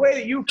 The way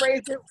that you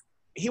phrased it,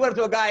 he went up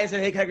to a guy and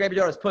said, "Hey, can I grab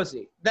your daughter's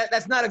pussy?"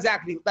 That's not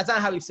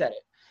how he said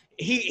it.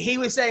 He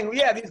was saying,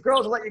 "Yeah, these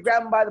girls will let you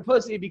grab them by the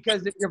pussy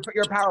because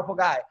you're a powerful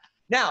guy."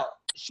 Now,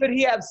 should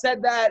he have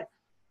said that?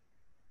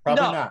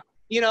 Probably not.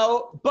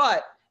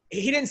 But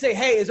he didn't say,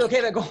 "Hey, it's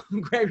okay to go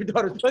and grab your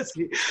daughter's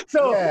pussy."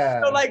 So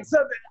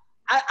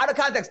out of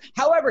context.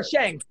 However,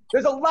 Shang,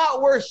 there's a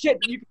lot worse shit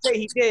that you could say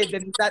he did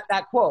than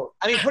that quote.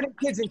 I mean, putting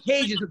kids in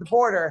cages at the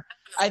border,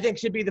 I think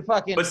should be the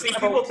fucking. But see,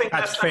 people think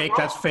that's fake.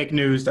 That's fake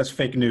news. That's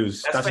fake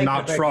news. That's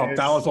not Trump.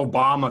 That was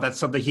Obama. That's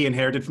something he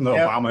inherited from the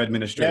Obama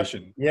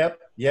administration.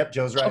 Yep.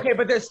 Joe's right. Okay,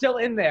 but they're still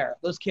in there,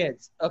 those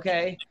kids.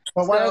 Okay.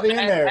 Well, why are they in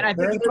there? And I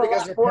think he put a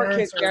lot more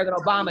kids there than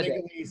Obama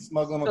did.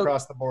 Smuggle them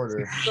across the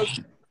border.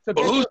 But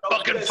who's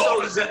fucking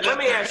fault? Let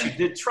me ask you: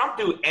 did Trump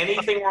do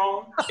anything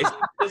wrong?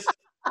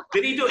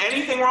 Did he do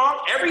anything wrong?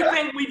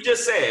 Everything we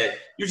just said,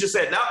 you just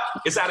said, no,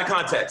 it's out of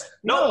context.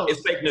 No, it's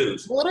fake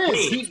news. Well, it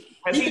is.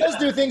 He does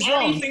do things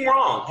wrong. Anything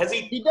wrong? Has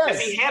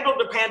he handled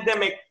the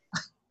pandemic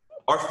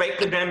or fake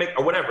pandemic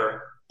or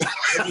whatever?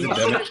 Has he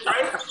handled it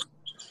right?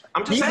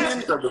 I'm just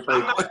asking.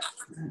 I'm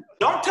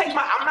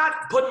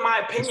not putting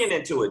my opinion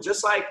into it.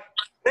 Just like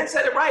Ben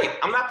said it right.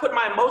 I'm not putting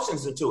my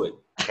emotions into it.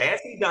 Has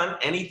he done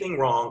anything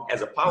wrong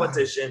as a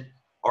politician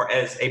or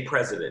as a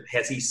president?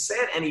 Has he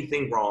said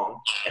anything wrong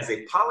as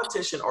a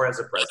politician or as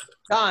a president?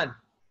 Don.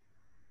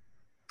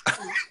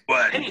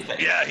 But Anything.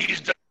 yeah, he's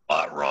done a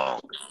lot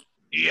wrong.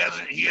 He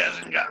hasn't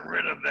gotten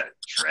rid of that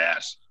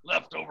trash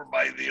left over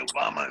by the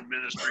Obama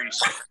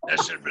administration.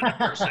 That should have been the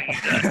first thing he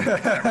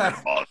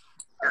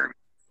done.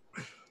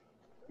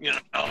 You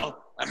know,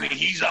 I mean,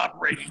 he's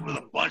operating with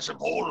a bunch of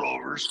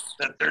holdovers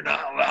that they're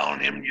not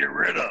allowing him to get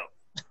rid of.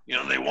 You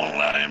know, they won't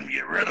allow him to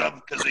get rid of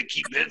because they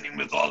keep hitting him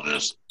with all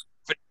this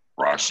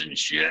Russian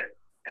shit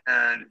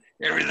and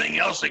everything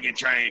else they can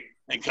try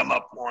and come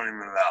up on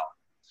him about.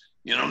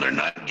 You know, they're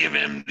not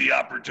giving him the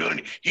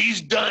opportunity.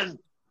 He's done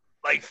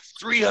like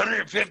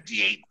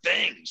 358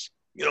 things,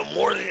 you know,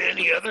 more than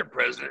any other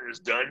president has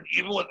done.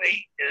 Even with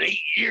 8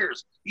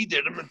 years, he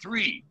did them in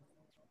 3.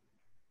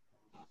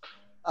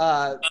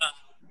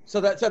 So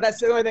that's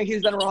the only thing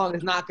he's done wrong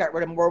is not got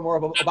rid of more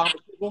of Obama's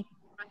people.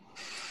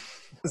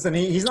 Listen,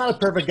 he's not a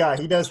perfect guy.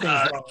 He does things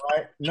wrong,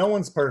 right? No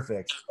one's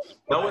perfect.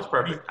 No one's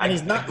perfect. And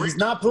he's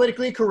not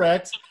politically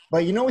correct,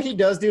 but you know what he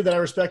does do that I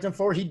respect him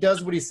for? He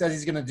does what he says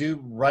he's going to do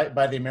right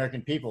by the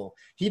American people.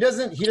 He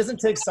doesn't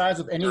take sides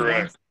with anyone.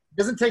 Correct.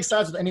 He doesn't take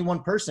sides with any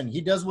one person.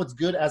 He does what's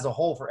good as a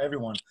whole for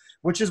everyone,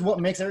 which is what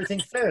makes everything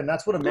fair. And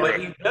that's what America.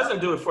 But he doesn't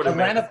do it for the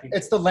American people.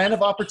 It's the land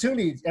of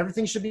opportunity.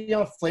 Everything should be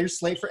on a fair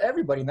slate for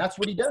everybody, and that's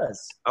what he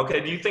does. Okay,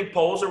 do you think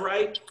polls are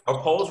right?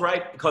 Are polls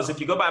right? Because if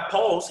you go by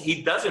polls,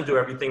 he doesn't do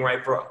everything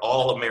right for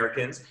all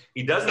Americans.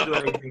 He doesn't do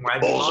anything right.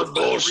 Polls are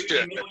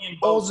bullshit.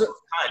 Polls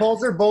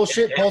are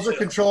bullshit. Polls are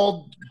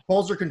controlled.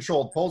 Polls are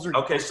controlled. Polls are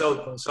okay.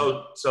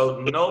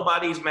 So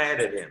nobody's mad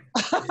at him.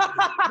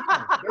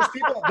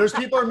 There's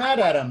people who are mad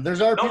at him.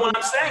 What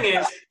I'm saying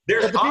is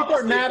there's the people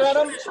are mad at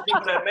him.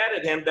 People that are mad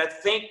at him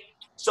that think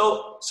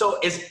so.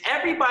 Is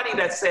everybody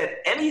that said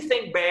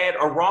anything bad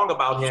or wrong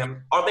about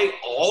him? Are they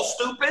all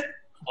stupid?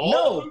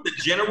 All of the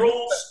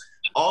generals,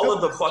 all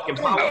of the fucking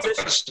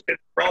politicians,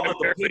 all of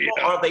the people.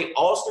 Are they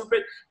all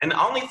stupid? And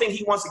the only thing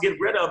he wants to get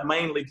rid of,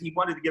 mainly, he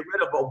wanted to get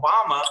rid of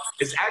Obama,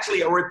 is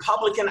actually a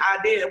Republican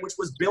idea, which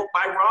was built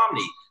by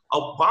Romney.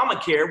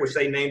 Obamacare, which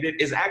they named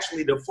it, is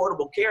actually the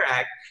Affordable Care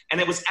Act,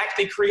 and it was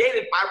actually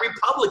created by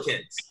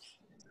Republicans.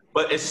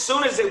 But as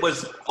soon as it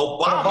was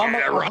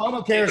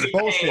Obamacare is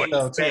bullshit,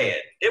 though, too.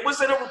 It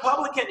was a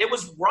Republican. It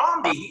was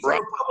Romney. He's a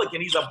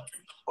Republican. He's a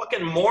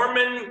fucking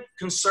Mormon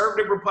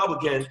conservative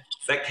Republican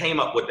that came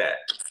up with that.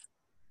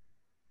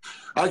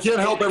 I can't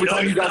help every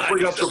time you guys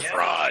bring up the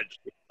fraud.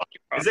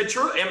 Is it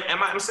true?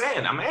 I'm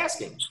saying. I'm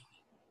asking.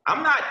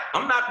 I'm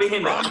not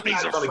being.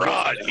 Romney's a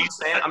fraud.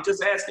 I'm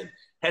just asking.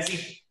 Has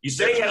he? You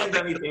say he hasn't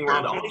done anything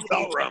wrong. The only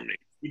thing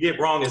he did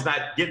wrong is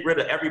not get rid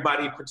of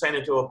everybody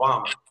pretending to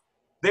Obama.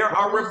 There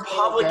are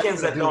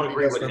Republicans that don't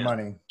agree with him.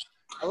 Money.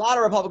 A lot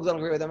of Republicans don't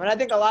agree with him, and I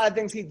think a lot of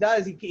things he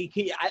does,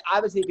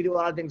 obviously he can do a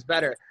lot of things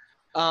better.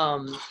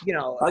 You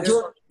know, I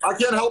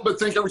can't help but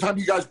think every time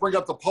you guys bring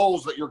up the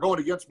polls that you're going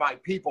against my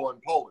people in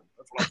Poland.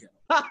 That's what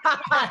I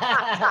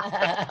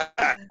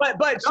can't.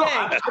 but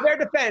Shane, to their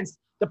defense,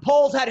 the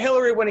polls had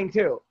Hillary winning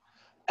too.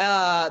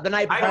 The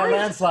night before. By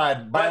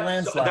landslide.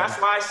 So that's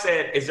why I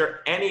said, is there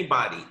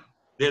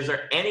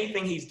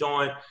anything he's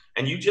doing?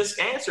 And you just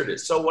answered it.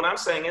 So what I'm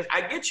saying is,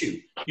 I get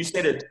you. You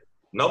said it.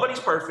 Nobody's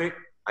perfect.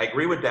 I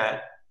agree with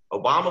that.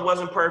 Obama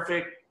wasn't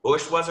perfect.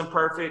 Bush wasn't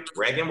perfect.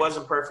 Reagan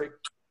wasn't perfect.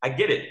 I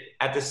get it.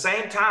 At the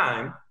same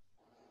time,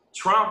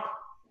 Trump,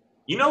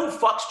 you know who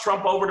fucks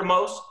Trump over the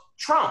most?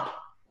 Trump.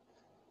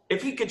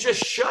 If he could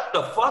just shut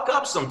the fuck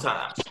up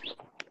sometimes.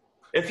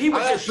 If he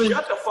would just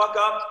shut the fuck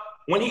up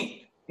when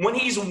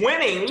he's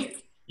winning,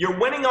 you're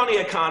winning on the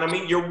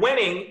economy, you're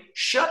winning,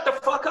 shut the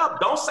fuck up.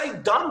 Don't say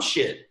dumb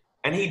shit.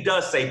 And he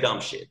does say dumb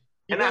shit.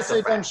 And that's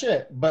say dumb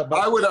shit. But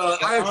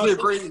I actually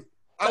agree.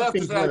 I have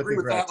to say I agree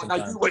with that.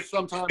 Like I do wish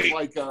sometimes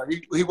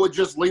he would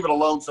just leave it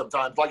alone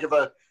sometimes. Like if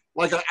an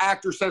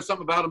actor says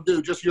something about him,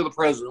 dude, just you're the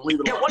president. Leave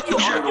it alone. What are you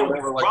arguing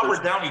with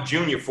Robert Downey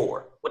Jr.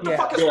 for? What the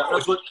fuck is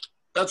wrong with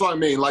that's what I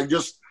mean. Like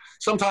just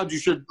sometimes you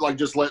should like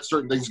just let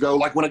certain things go.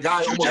 Like when a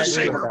guy almost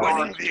and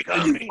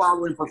you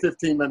follow him for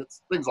 15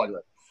 minutes, things like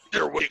that.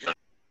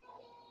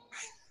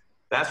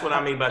 That's what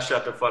I mean by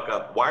shut the fuck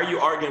up. Why are you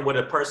arguing with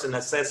a person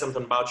that says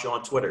something about you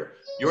on Twitter?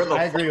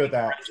 I agree with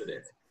that.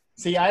 President.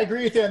 See, I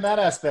agree with you in that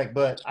aspect,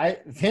 but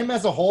him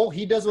as a whole,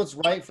 he does what's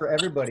right for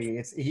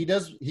everybody.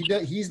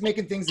 He's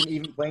making things an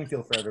even playing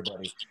field for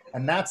everybody,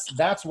 and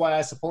that's why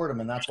I support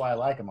him, and that's why I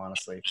like him.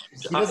 Honestly,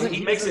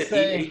 he makes it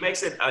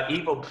an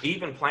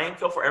even playing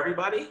field for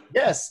everybody.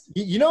 Yes,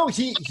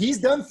 he's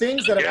done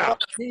things that have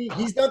affected me.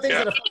 He's done things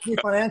that affect me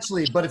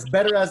financially, but it's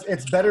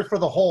better for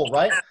the whole,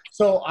 right?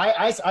 So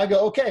I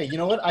go, okay, you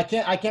know what? I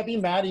can't be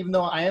mad, even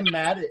though I am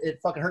mad. It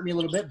fucking hurt me a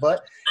little bit,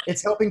 but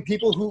it's helping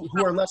people who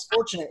are less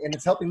fortunate, and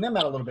it's helping them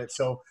out a little bit.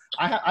 So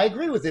I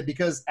agree with it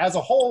because as a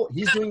whole,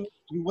 he's doing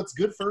what's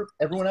good for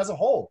everyone as a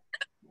whole.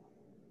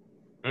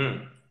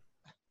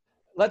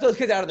 Let those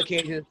kids out of the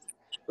cages.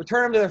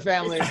 Return them to their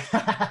families.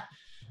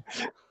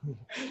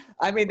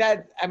 I mean,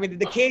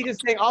 the cages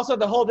thing. Also,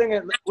 the whole thing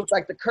with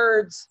like the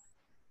Kurds,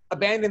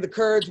 abandoning the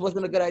Kurds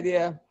wasn't a good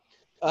idea.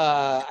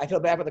 I feel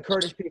bad for the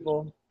Kurdish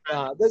people.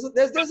 There's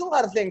a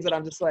lot of things that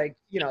I'm just like,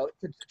 you know.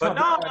 But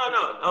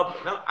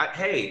no.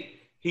 Hey,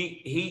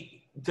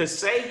 he to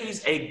say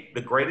he's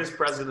the greatest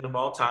president of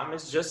all time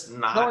is just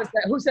not. No one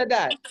said, who said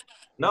that?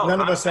 No,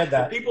 none of us said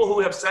that. The people who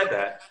have said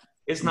that,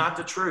 it's not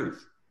the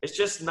truth. It's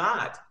just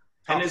not.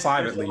 And there's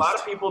a lot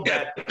of people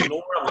that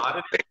ignore a lot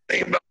of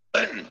thing about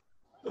Clinton.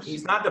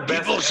 He's not the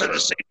best. People said the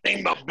same thing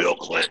about Bill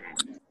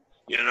Clinton,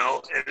 you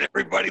know, and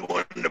everybody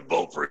wanted to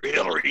vote for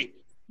Hillary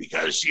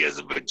because she has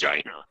a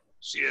vagina.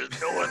 She has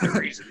no other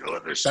reason, no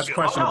other skill. That's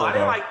questionable. No, I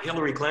didn't like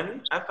Hillary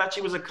Clinton. I thought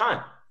she was a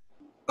cunt.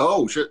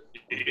 Oh, shit.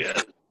 Yeah.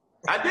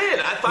 I did.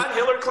 I thought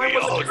Hillary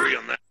Clinton was a agree cunt.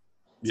 on that.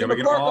 Yeah, we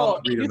can all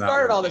agree on you that.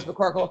 started all this,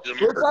 McCorkle.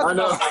 I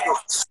know.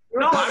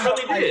 No, I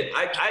really did.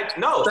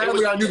 No.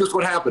 Sadly, I knew this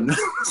would happen.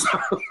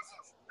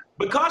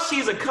 Because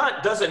she's a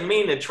cunt doesn't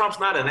mean that Trump's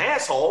not an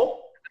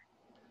asshole.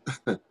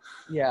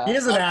 Yeah. He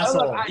is an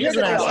asshole. He is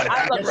an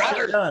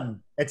asshole.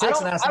 It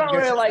takes an asshole. I don't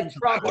really like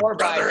Trump or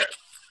Biden.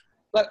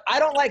 Look, I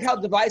don't like how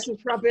divisive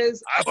Trump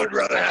is. I would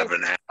rather have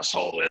an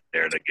asshole in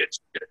there to get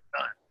shit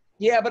done.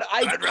 Yeah, but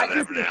I think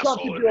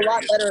Trump could do a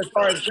lot better as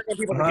far as bringing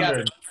people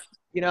together.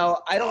 You know,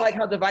 I don't like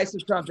how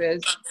divisive Trump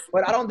is,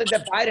 but I don't think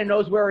that Biden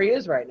knows where he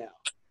is right now.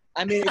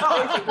 I mean,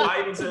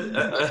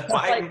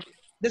 Biden.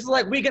 This is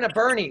like Weekend at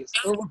Bernie's.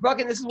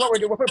 This is what we're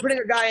doing. We're putting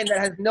a guy in that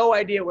has no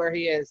idea where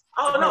he is.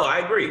 Oh, no, I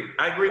agree.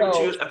 I agree with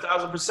you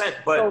 1,000%.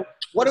 But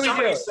what do we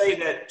somebody do? say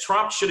that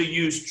Trump should have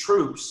used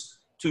troops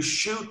to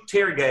shoot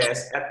tear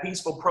gas at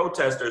peaceful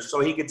protesters so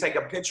he could take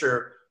a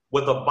picture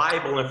with a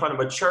Bible in front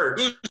of a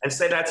church and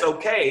say that's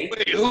okay.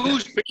 Wait,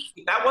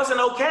 that wasn't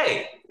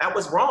okay. That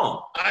was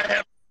wrong. I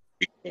haven't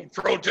seen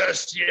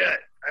protests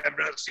yet. I have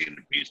not seen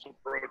the peaceful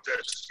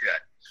protests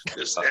yet.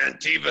 This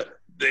Antifa,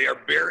 they are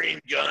burying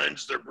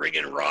guns. They're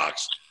bringing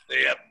rocks.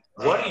 They have.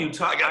 What are you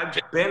talking? I've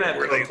been at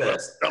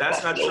protests.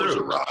 That's not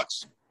true.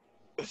 Rocks.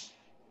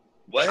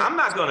 What? I'm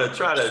not going to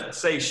try to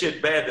say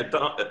shit bad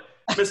to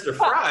Mr.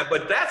 Frye,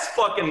 but that's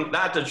fucking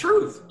not the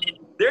truth.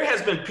 There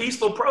has been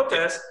peaceful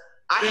protests.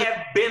 I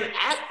have been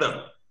at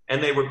them,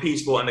 and they were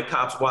peaceful, and the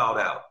cops wild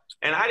out.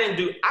 And I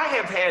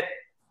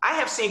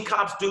have seen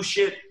cops do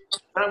shit,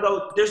 and I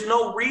go, there's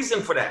no reason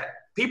for that.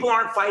 People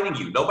aren't fighting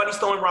you. Nobody's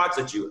throwing rocks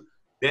at you.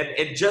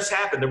 It just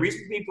happened. The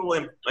reason people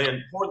in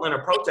Portland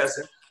are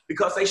protesting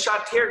because they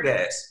shot tear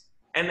gas,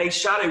 and they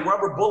shot a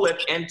rubber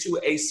bullet into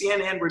a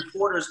CNN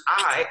reporter's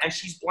eye, and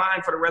she's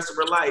blind for the rest of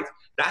her life.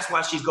 That's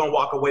why she's going to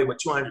walk away with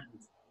 200.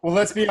 Well,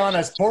 let's be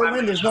honest.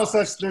 Portland, there's no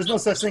such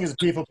thing as a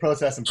peaceful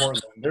protest in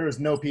Portland. There is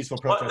no peaceful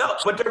protest. No,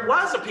 but there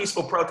was a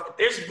peaceful protest.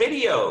 There's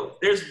video.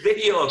 There's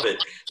video of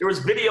it. There was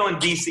video in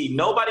D.C.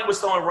 Nobody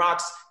was throwing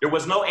rocks. There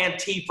was no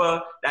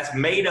Antifa. That's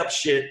made up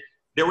shit.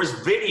 There was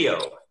video.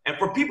 And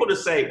for people to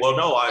say, well,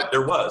 no,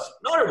 there was.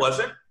 No, there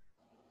wasn't.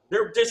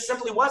 There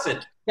simply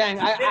wasn't. Gang,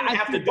 you didn't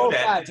have to do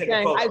that to take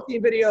a photo. I've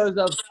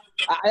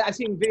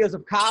seen videos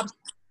of cops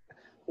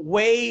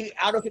way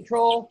out of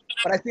control,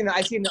 but I've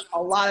seen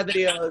a lot of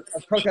videos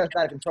of protests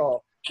out of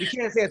control. You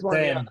can't say it's one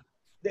or the other.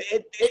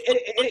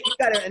 You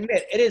gotta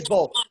admit, it is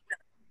both.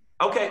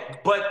 Okay,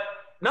 but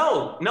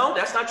no,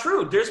 that's not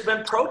true. There's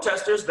been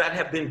protesters that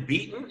have been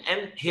beaten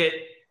and hit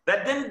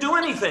that didn't do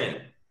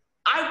anything.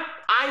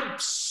 I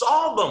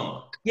saw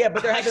them. Yeah,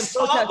 but there have been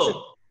protesters.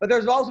 But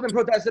there's also been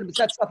protesters that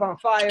set stuff on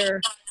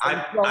fire.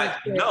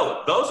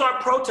 No, those aren't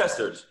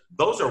protesters.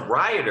 Those are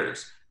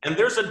rioters, and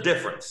there's a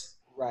difference.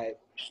 Right.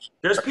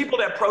 There's people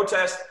that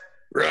protest.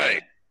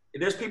 Right.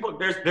 There's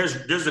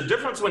a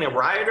difference between a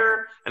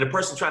rioter and a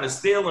person trying to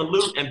steal and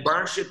loot and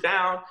burn shit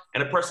down,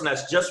 and a person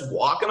that's just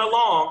walking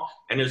along.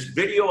 And there's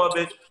video of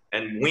it.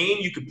 And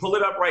Ween, you can pull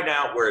it up right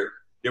now, where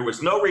there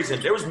was no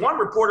reason. There was one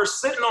reporter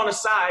sitting on the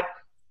side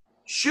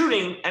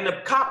shooting, and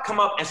the cop come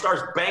up and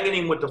starts banging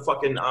him with the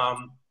fucking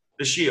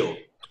the shield.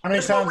 How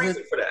many times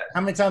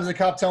did the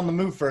cop tell him to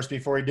move first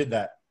before he did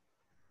that?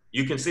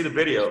 You can see the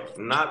video.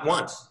 Not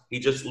once. He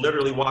just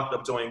literally walked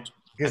up to him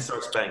and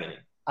starts banging him.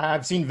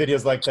 I've seen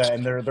videos like that,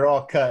 and they're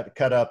all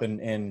cut up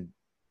and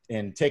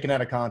taken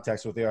out of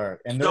context what they are.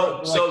 And there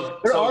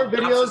are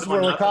videos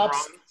where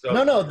cops.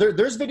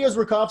 There's videos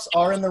where cops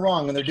are in the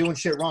wrong and they're doing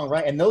shit wrong,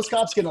 right? And those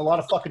cops get in a lot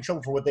of fucking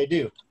trouble for what they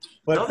do.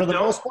 But for the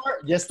most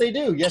part, yes, they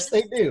do. Yes,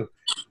 they do.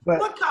 But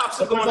what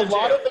cops are going to jail? There's a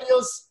lot of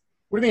videos.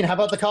 What do you mean? How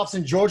about the cops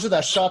in Georgia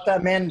that shot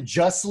that man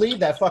justly,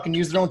 that fucking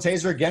used their own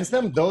taser against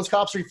them? Those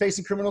cops are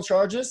facing criminal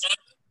charges.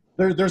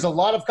 There's a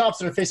lot of cops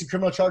that are facing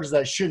criminal charges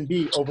that shouldn't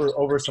be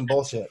over some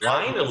bullshit.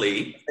 Right?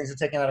 Finally. Things are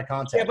taken out of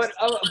context. Yeah, but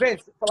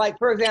Vince, like,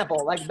 for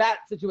example, like that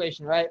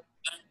situation, right?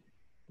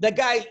 The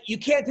guy, you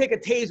can't take a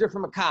taser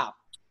from a cop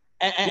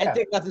and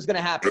think nothing's going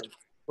to happen,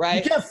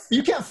 right?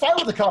 You can't fight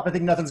with a cop and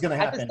think nothing's going to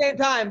happen. At the same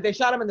time, they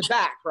shot him in the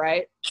back,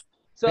 right?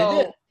 So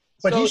they did.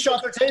 But he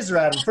shot their taser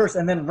at him first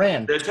and then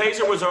ran. The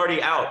taser was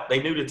already out.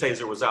 They knew the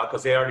taser was out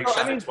because they already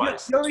shot it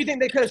twice. The only thing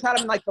they could have shot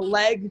him in like the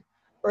leg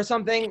or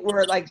something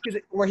where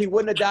he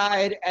wouldn't have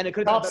died and it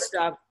could have done a better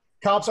job.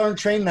 Cops aren't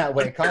trained that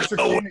way. Cops are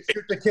trained to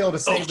shoot to kill to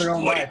save their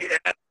own life.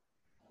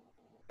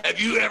 Have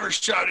you ever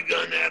shot a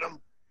gun at him?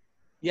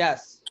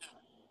 Yes.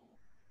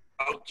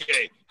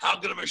 Okay. How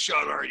good of a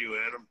shot are you,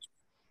 Adam?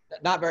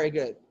 Not very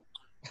good.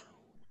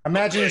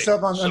 Imagine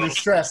yourself under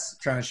stress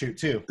trying to shoot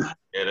too.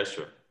 Yeah, that's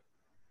true.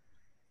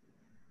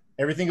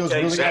 Everything goes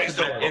really out the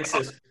door.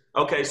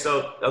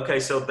 Okay,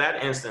 so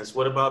that instance,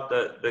 what about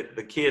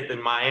the kid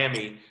in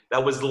Miami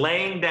that was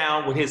laying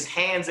down with his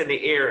hands in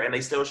the air and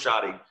they still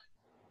shot him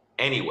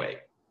anyway?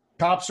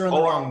 Cops are in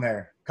the wrong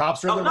there.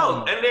 Cops are in the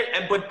wrong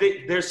there. But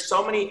there's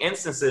so many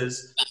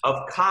instances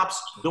of cops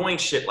doing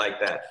shit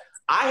like that.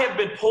 I have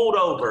been pulled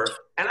over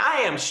and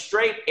I am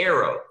straight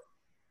arrow,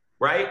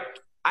 right?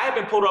 I have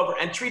been pulled over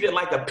and treated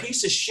like a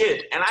piece of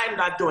shit, and I'm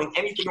not doing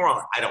anything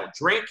wrong. I don't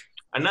drink,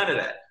 and none of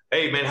that.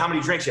 Hey, man, how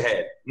many drinks you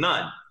had?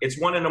 None. It's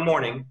 1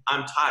 a.m.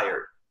 I'm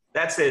tired.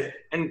 That's it.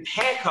 And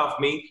handcuffed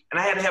me, and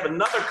I had to have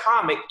another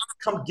comic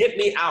come get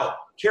me out.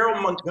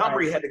 Carol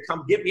Montgomery had to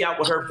come get me out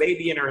with her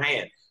baby in her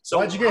hand. So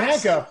why'd you get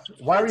handcuffed?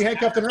 Why were you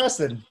handcuffed and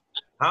arrested?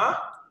 Huh?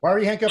 Why were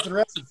you handcuffed and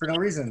arrested for no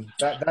reason?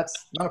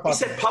 That's not a problem. He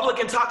said public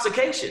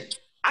intoxication.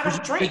 I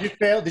don't drink.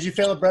 Did you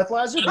fail a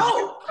breathalyzer?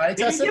 No. He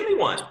didn't give me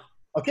one.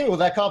 Okay, well,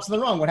 that cop's in the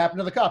wrong. What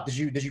happened to the cop? Did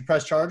you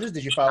press charges?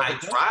 Did you file? I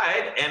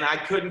tried, and I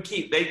couldn't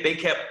keep. They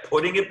kept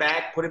putting it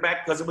back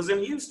because it was in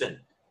Houston.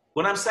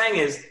 What I'm saying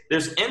is,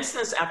 there's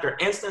instance after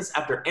instance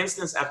after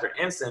instance after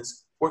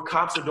instance where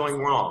cops are doing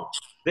wrong.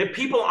 That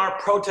people aren't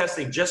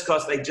protesting just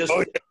because they just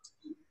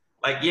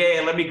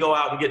let me go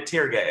out and get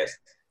tear gas.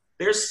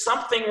 There's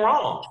something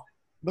wrong.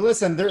 But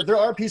listen, there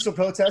are peaceful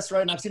protests,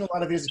 right? And I've seen a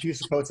lot of these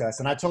peaceful protests,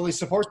 and I totally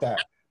support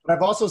that. But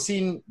I've also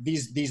seen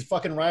these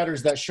fucking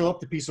rioters that show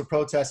up to peaceful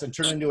protests and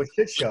turn it into a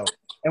shit show.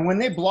 And when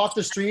they block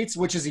the streets,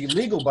 which is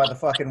illegal by the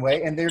fucking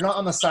way, and they're not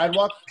on the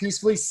sidewalk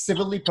peacefully,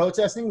 civilly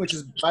protesting, which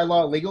is by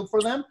law illegal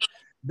for them,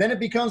 then it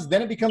becomes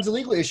a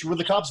legal issue where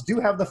the cops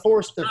do have the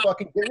force to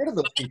fucking get rid of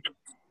those people.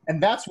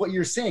 And that's what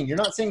you're seeing. You're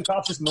not seeing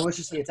cops just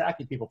maliciously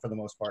attacking people for the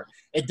most part.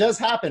 It does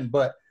happen,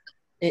 but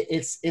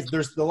there's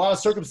a lot of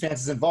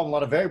circumstances involved, a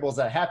lot of variables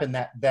that happen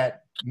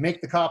that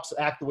make the cops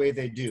act the way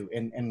they do.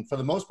 And for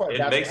the most part,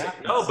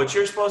 but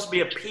you're supposed to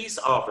be a peace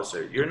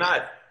officer. You're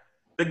not.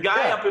 The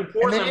guy up in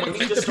Portland, when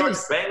he just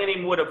starts banging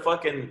him with a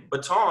fucking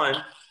baton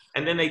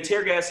and then they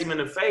tear gas him in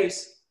the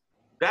face,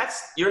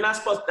 that's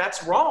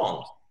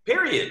wrong.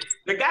 Period.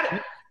 They got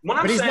it.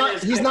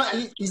 He's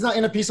not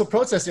in a peaceful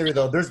protest area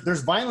though.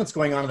 There's violence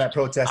going on in that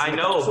protest. I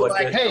know,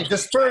 but hey,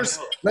 disperse.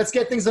 Let's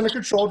get things under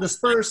control.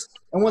 Disperse.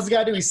 And what's the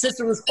guy do? He sits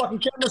there with his fucking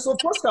camera. So of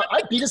course,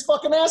 I beat his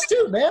fucking ass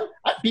too, man.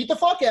 I beat the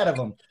fuck out of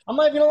him. I'm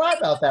not even gonna lie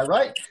about that,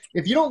 right?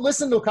 If you don't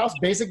listen to a cop's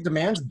basic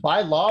demands,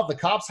 by law, the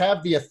cops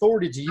have the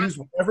authority to use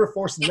whatever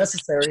force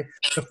necessary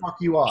to fuck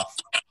you off.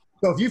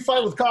 So if you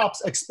fight with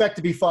cops, expect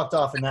to be fucked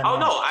off in that. Oh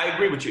no, I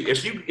agree with you.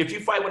 If you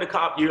fight with a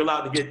cop, you're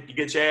allowed to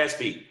get your ass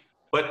beat.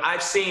 But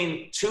I've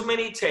seen too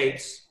many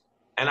tapes,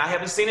 and I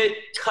haven't seen it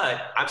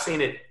cut. I've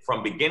seen it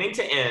from beginning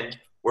to end,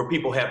 where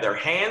people have their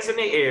hands in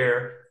the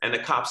air and the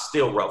cops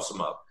still roughs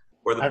them up.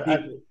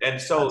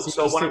 So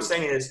what I'm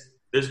saying is,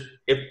 if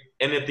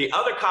the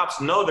other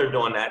cops know they're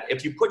doing that,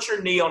 if you put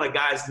your knee on a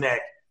guy's neck,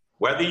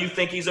 whether you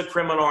think he's a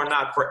criminal or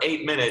not, for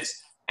 8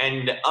 minutes,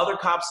 and the other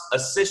cops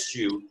assist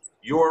you,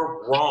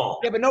 you're wrong.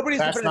 Yeah, but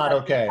That's not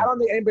okay. I don't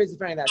think anybody's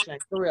defending that,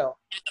 Shank, for real.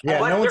 Yeah,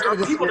 but there are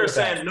people that are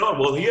saying, no,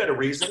 well, he had a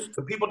reason.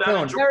 The people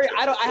down in Georgia.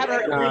 I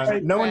haven't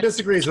heard. No one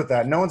disagrees with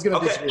that. No one's going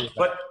to disagree with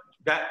that.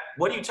 But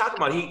what are you talking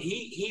about?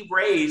 He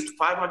raised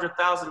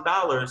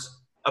 $500,000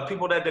 of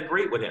people that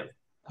agreed with him.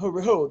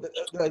 Who?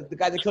 The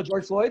guy that killed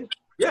George Floyd?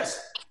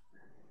 Yes.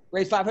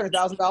 Raised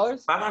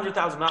 $500,000?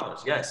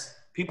 $500,000, yes.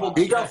 He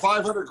got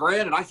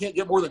 $500,000 and I can't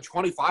get more than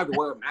 25 to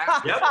wear a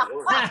mask. Yep.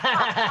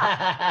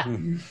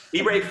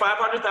 He raised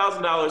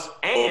 $500,000,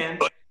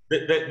 and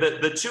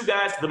the two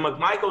guys, the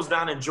McMichaels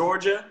down in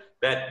Georgia,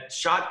 that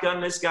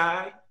shotgun this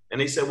guy, and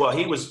they said, well,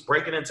 he was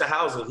breaking into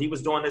houses, he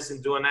was doing this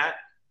and doing that.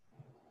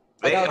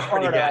 They got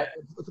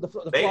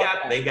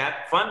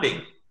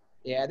funding.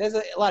 Yeah, there's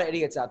a lot of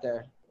idiots out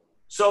there.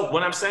 So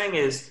what I'm saying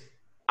is,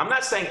 I'm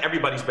not saying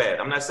everybody's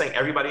bad. I'm not saying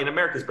everybody in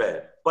America is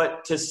bad.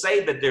 But to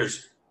say that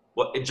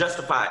it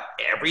justify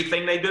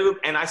everything they do,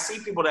 and I see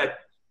people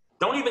that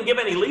don't even give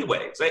any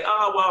leeway. Say,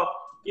 oh, well,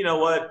 you know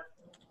what?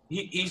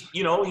 He's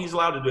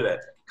allowed to do that.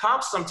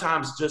 Cops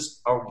sometimes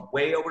just are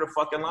way over the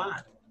fucking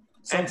line.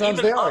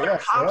 Sometimes they are,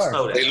 yes. Cops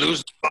know that.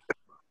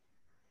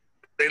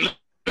 They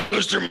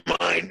lose their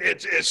mind.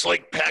 It's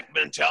like pack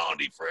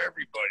mentality for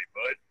everybody,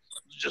 bud.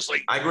 Just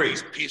like I agree.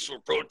 Peaceful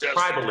protests.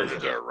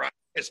 Tribalism. Right.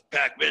 It's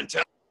pack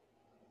mentality.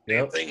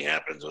 Yep. Same thing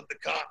happens with the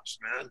cops,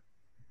 man.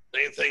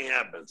 Same thing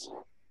happens.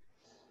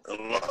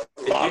 But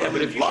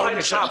if you fight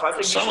a cop, I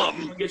think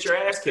you should get your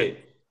ass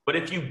kicked. But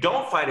if you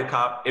don't fight a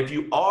cop, if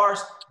you are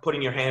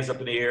putting your hands up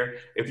in the air,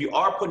 if you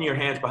are putting your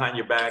hands behind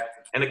your back,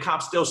 and the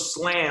cop still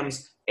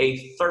slams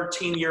a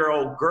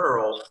 13-year-old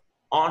girl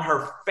on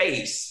her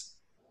face,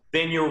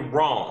 then you're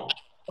wrong.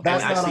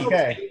 That's not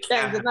okay.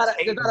 There's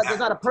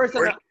not a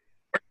person.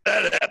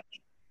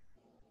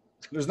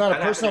 There's not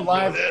a person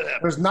alive.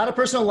 There's not a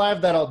person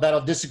alive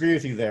that'll disagree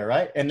with you there,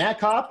 right? And the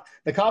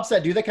cops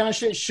that do that kind of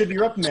shit should be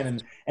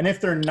reprimanded. And if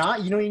they're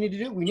not, you know what you need to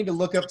do? We need to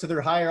look up to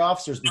their higher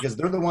officers because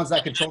they're the ones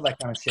that control that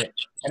kind of shit.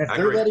 And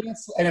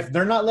if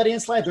they're not letting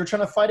it slide, they're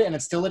trying to fight it and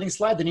it's still letting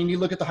slide, then you need to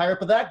look at the higher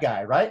up of that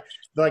guy, right?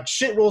 Like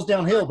shit rolls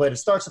downhill, but it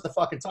starts at the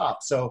fucking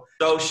top. So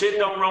shit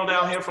don't roll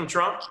downhill from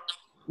Trump?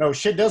 No,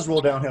 shit does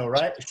roll downhill,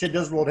 right? Shit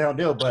does roll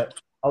downhill, but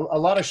a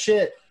lot of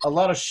shit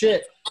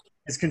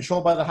is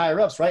controlled by the higher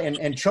ups, right?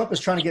 And Trump is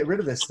trying to get rid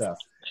of this stuff.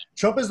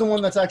 Trump is the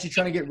one that's actually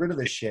trying to get rid of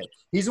this shit.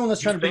 He's the one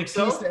that's trying to bring peace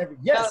to every.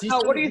 Yes.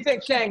 What do you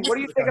think, Chang? What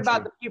do you think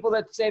about the people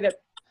that say that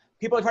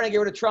people are trying to get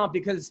rid of Trump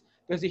because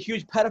there's a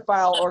huge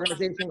pedophile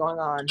organization going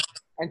on,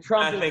 and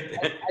Trump's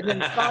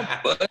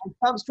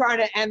trying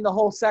to end the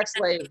whole sex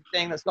slave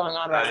thing that's going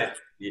on right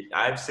now?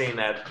 I've seen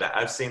that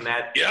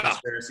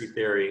conspiracy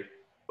theory.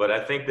 But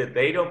I think that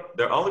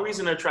the only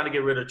reason they're trying to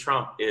get rid of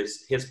Trump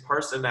is his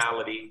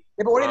personality.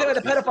 Yeah, but what do you think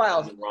of the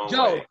pedophiles?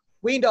 Joe,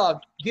 Ween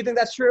Dog, do you think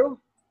that's true?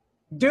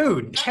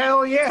 Dude,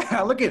 hell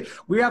yeah. Look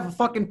we have a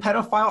fucking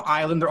pedophile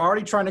island. They're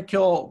already trying to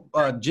kill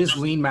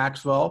Ghislaine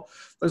Maxwell.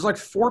 There's like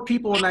 4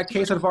 people in that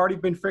case that have already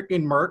been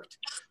freaking murked.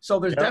 So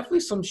there's definitely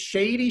some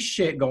shady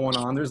shit going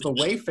on. There's the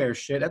Wayfair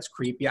shit. That's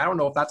creepy. I don't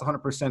know if that's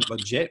 100%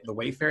 legit, the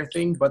Wayfair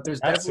thing, but there's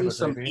definitely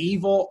some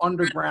evil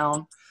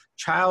underground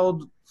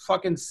child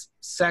fucking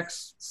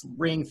sex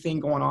ring thing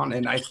going on,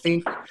 and I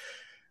think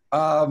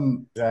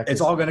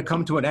it's all going to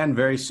come to an end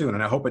very soon,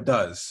 and I hope it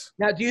does.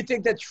 Now, do you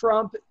think that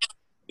Trump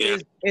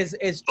is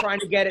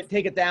trying to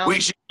take it down? We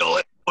should kill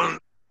it.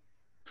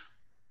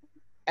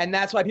 And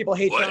that's why people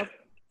hate Trump?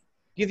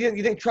 Do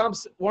you think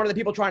Trump's one of the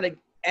people trying to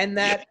end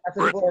that? That's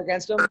why people are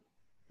against him?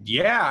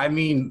 Yeah, I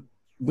mean,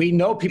 we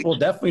know people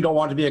definitely don't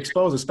want to be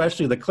exposed,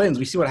 especially the Clintons.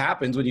 We see what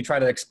happens when you try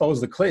to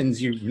expose the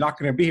Clintons. You're not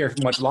going to be here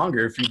for much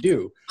longer if you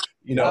do.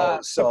 You know,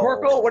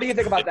 McCorkle, what do you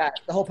think about that?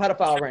 The whole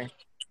pedophile ring.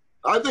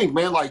 I think,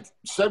 man, like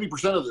 70%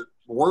 of the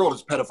world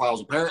is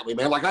pedophiles. Apparently,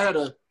 man. Like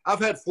I've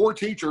had 4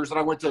 teachers that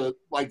I went to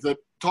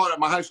taught at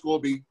my high school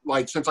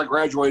since I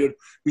graduated,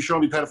 be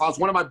showing me pedophiles.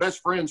 One of my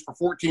best friends for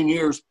 14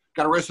 years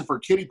got arrested for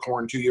kiddie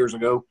porn 2 years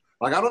ago.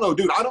 Like, I don't know,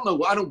 dude. I don't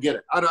know. I don't get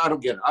it. I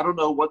don't get it. I don't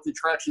know what the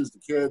attraction is to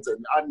kids,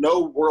 and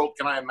no world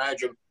can I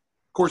imagine.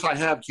 Of course, I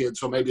have kids,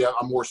 so maybe I'm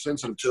more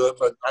sensitive to it.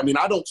 But I mean,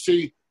 I don't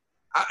see.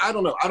 I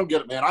don't know. I don't get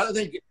it, man.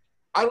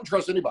 I don't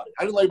trust anybody.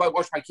 I didn't let anybody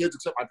watch my kids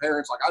except my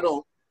parents. Like,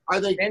 I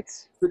think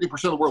 50%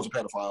 of the world's a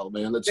pedophile,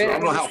 man. I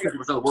don't know how 50%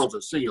 of the world's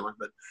a singular,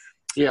 but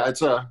yeah,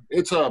 it's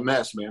a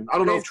mess, man. I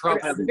don't know if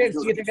Trump has. Vinc,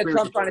 do you think that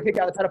Trump's trying to kick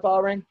out the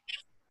pedophile ring?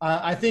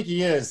 I think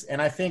he is,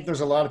 and I think there's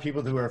a lot of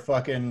people who are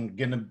fucking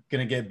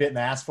gonna get bit in the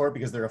ass for it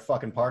because they're a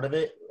fucking part of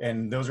it,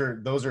 and those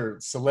are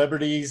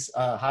celebrities,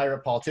 higher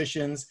up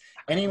politicians,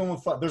 anyone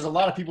with there's a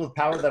lot of people with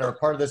power that are a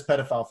part of this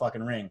pedophile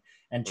fucking ring,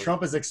 and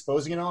Trump is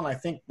exposing it all, and I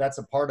think that's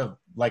a part of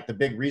like the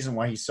big reason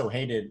why he's so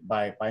hated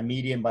by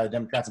media and by the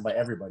Democrats and by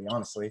everybody,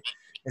 honestly,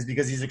 is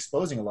because he's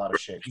exposing a lot of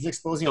shit. He's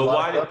exposing a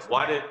lot of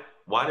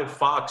why did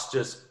Fox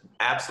just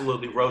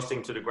absolutely roast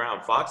him to the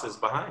ground? Fox is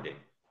behind him.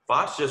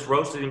 Fox just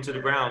roasted him to the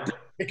ground.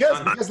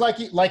 Because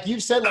like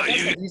you've said,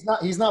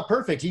 he's not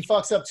perfect. He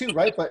fucks up too,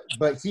 right?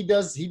 But he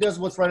does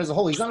what's right as a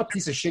whole. He's not a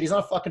piece of shit. He's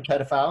not a fucking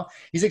pedophile.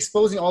 He's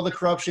exposing all the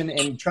corruption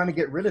and trying to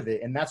get rid of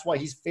it, and that's why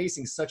he's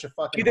facing such a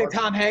fucking. You think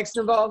Tom Hanks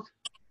involved?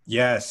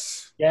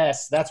 Yes.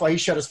 That's why he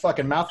shut his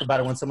fucking mouth about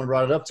it when someone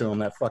brought it up to him.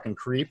 That fucking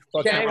creep.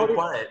 Dang, what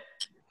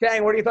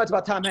are your thoughts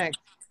about Tom Hanks?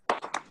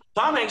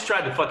 Tom Hanks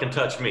tried to fucking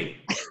touch me.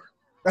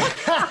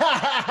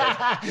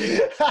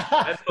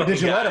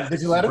 Did you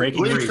let him?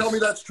 Please tell me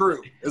that's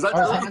true. Is that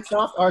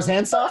true? Are his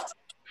hands soft?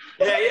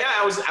 Yeah.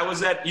 I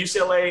was at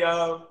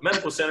UCLA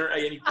Medical Center.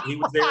 And he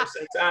was there at the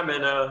same time,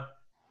 and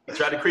he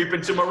tried to creep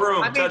into my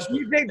room. I mean, do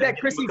you think that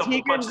Chrissy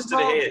Teigen's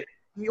involved? What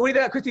do you think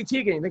about Chrissy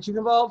Teigen? You think she's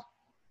involved?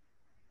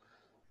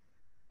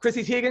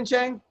 Chrissy Teigen,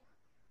 Chang?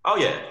 Oh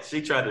yeah,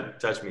 she tried to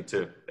touch me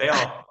too. They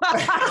all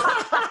of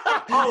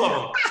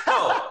them.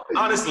 No,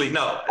 honestly,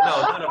 no,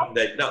 none of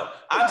them. No,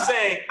 I'm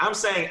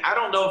saying, I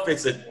don't know if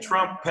it's a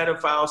Trump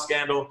pedophile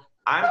scandal.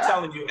 I'm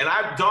telling you, and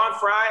Don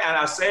Frye, and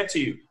I said to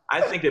you,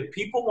 I think that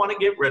people want to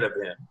get rid of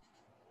him,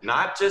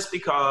 not just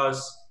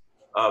because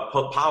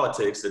of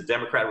politics, the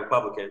Democrat,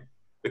 Republican,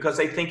 because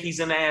they think he's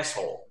an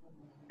asshole,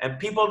 and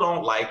people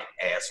don't like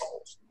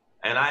assholes.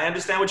 And I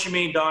understand what you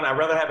mean, Don. I'd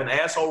rather have an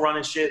asshole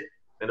running shit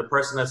than a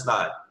person that's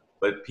not.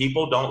 But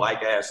people don't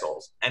like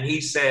assholes. And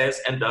he says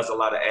and does a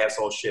lot of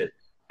asshole shit.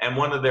 And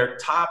one of their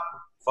top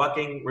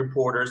fucking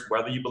reporters,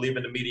 whether you believe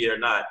in the media or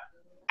not,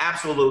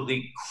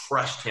 absolutely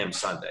crushed him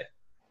Sunday.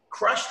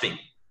 Crushed him.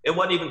 It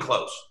wasn't even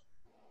close.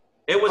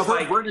 It was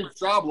like Brendan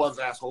Schaub loves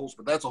assholes,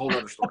 but that's a whole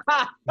other story.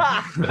 But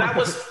that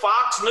was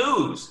Fox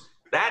News.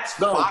 That's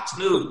Fox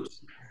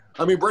News.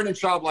 I mean, Brendan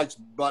Schaub likes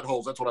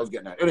buttholes. That's what I was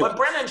getting at. Anyway. But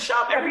Brendan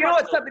Schaub, you know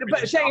what's something?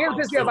 But Shane, here's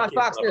the thing about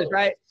Fox News,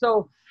 right?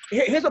 So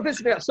here's what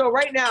pisses me off. So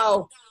right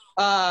now,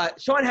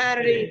 Sean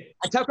Hannity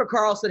and Tucker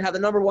Carlson have the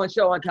 #1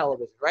 show on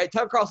television, right?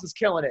 Tucker Carlson's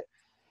killing it.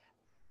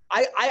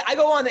 I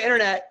go on the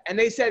internet and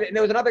they said, and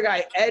there was another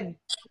guy, Ed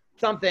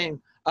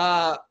something,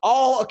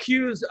 all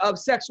accused of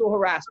sexual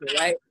harassment,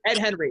 right? Ed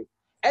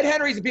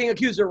Henry's being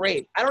accused of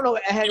rape. I don't know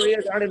what Ed Henry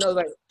is. I don't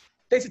know.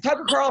 They said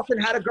Tucker Carlson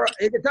had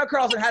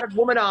a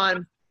woman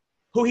on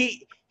who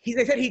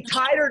they said he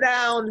tied her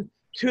down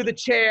to the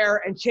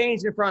chair and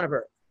changed in front of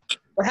her.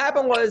 What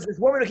happened was this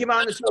woman who came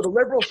on the show, the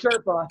liberal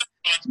Sherpa,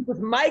 she was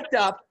mic'd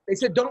up. They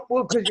said, don't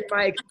move because you're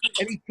mic'd.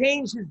 And he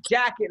changed his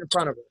jacket in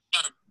front of her.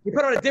 He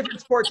put on a different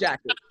sport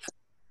jacket.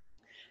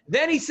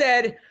 Then he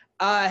said,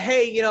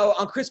 hey,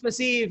 on Christmas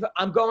Eve,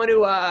 I'm going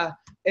to,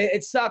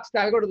 it sucks.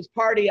 I go to this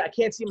party. I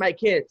can't see my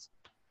kids.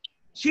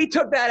 She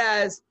took that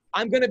as,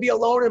 I'm going to be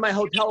alone in my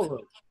hotel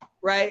room,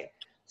 right?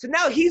 So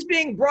now he's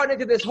being brought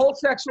into this whole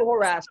sexual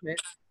harassment.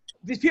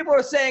 These people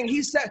are saying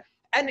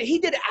and he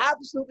did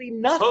absolutely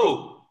nothing.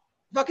 Who?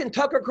 Fucking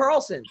Tucker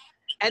Carlson.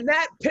 And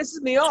that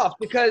pisses me off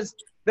because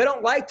they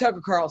don't like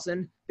Tucker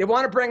Carlson. They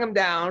want to bring him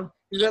down.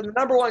 He's the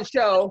number one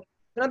show.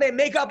 Now they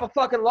make up a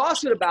fucking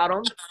lawsuit about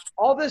him.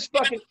 All this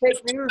fucking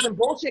fake news and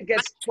bullshit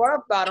gets brought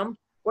up about him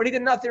when he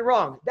did nothing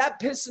wrong. That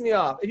pisses me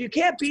off. If you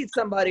can't beat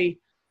somebody,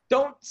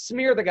 don't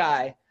smear the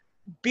guy.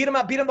 Beat him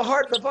up, beat him the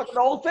fucking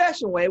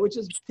old-fashioned way, which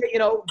is,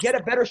 get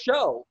a better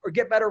show or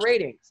get better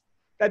ratings.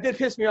 That did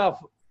piss me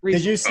off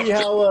recently.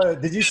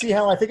 Did you see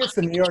how I think it's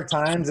the New York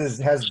Times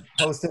has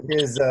posted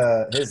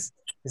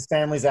his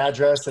family's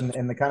address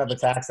and the kind of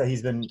attacks that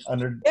he's been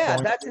under. Yeah,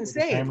 that's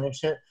insane. Family and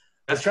shit.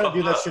 They're trying to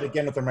do that shit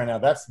again with him right now.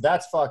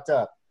 That's fucked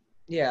up.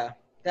 Yeah,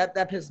 that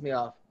pisses me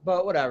off.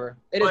 But whatever.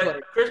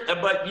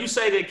 But you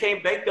say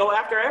they go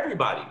after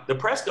everybody. The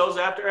press goes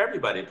after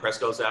everybody. The press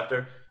goes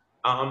after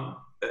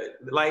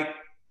like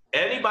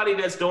anybody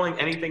that's doing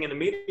anything in the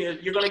media,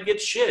 you're gonna get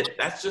shit.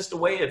 That's just the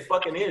way it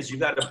fucking is. You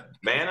got to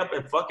man up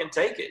and fucking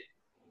take it.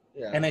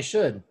 Yeah. And they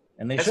should.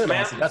 That's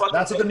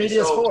what the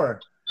media is for.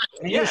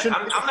 Yeah,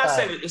 I'm not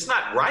saying it's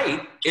not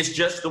right. It's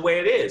just the way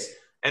it is.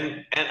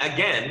 And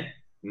again,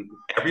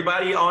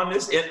 everybody on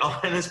this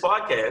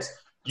podcast,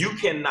 you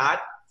cannot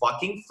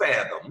fucking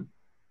fathom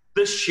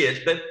the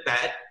shit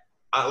that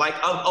like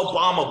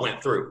Obama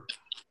went through,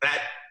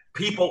 that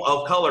people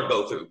of color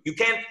go through. You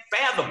can't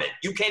fathom it.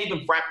 You can't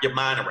even wrap your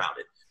mind around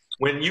it.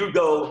 When you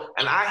go,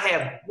 and I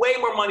have way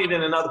more money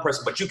than another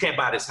person, but you can't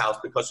buy this house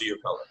because of your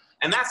color.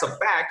 And that's a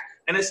fact,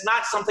 and it's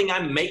not something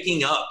I'm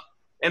making up.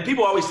 And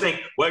people always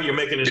think, well, you're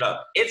making it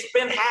up. It's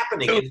been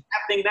happening. It's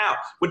happening now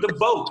with the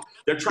vote.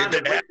 They're trying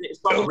to it's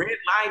called red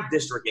line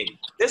districting.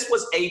 This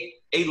was a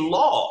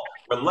law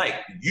where, like,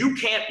 you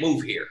can't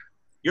move here.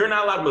 You're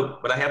not allowed to move,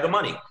 but I have the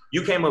money.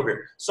 You can't move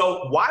here.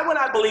 So why would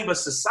I believe a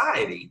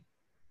society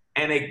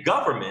and a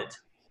government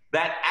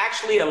that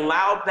actually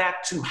allowed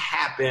that to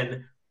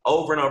happen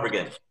over and over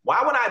again?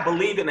 Why would I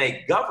believe in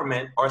a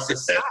government or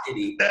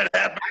society that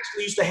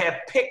actually used to have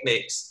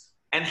picnics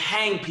and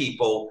hang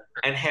people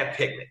and have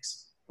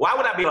picnics? Why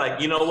would I be like,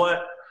 you know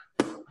what?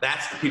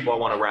 That's the people I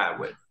want to ride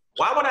with.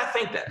 Why would I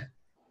think that?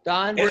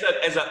 Don?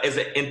 As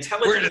an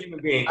intelligent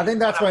human being. I think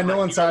that's why no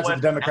one sides with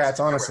the Democrats,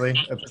 honestly,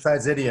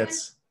 besides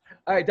idiots.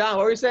 All right, Don,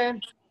 what were you saying?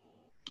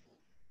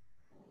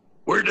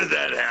 Where did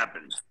that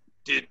happen?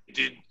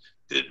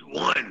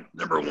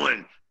 Number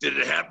one, did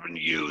it happen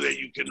to you that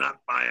you cannot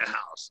buy a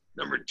house?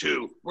 Number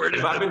two, where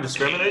did have I been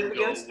discriminated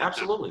against?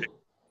 Absolutely.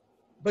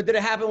 But did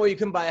it happen where you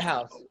couldn't buy a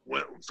house?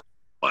 What?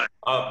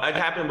 It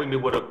happened with me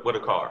with a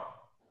car.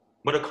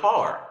 With a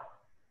car.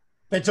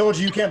 They told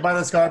you can't buy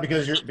this car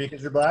because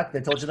you're black?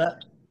 They told you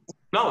that?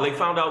 No, they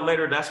found out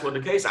later that's what the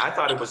case. I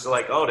thought it was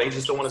like, oh, they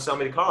just don't want to sell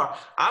me the car.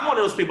 I'm one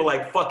of those people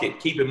like, fuck it,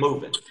 keep it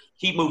moving.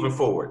 Keep moving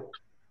forward.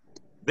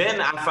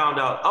 Then I found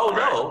out, oh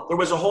no, there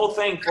was a whole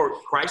thing for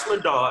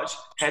Chrysler Dodge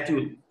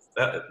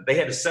they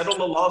had to settle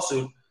the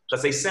lawsuit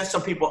because they sent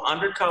some people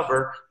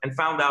undercover and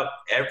found out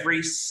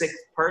every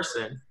sixth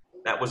person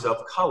that was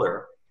of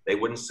color, they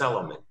wouldn't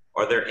sell them it,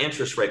 or their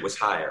interest rate was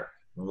higher,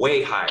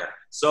 way higher.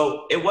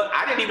 So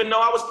I didn't even know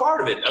I was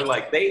part of it.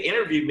 Like, they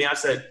interviewed me. I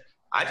said,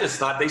 I just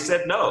thought they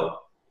said no.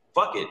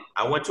 Fuck it.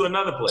 I went to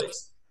another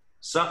place.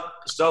 So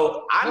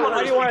I'm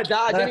why do you want to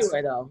Dodge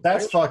anyway, though?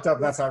 That's fucked up.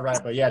 That's not right.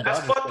 But yeah, that's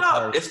fucked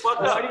up. It's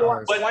fucked up.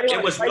 But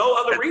it was no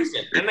other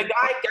reason. And the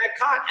guy got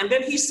caught. And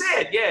then he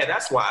said, yeah,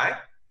 that's why.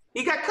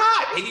 He got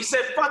caught. And he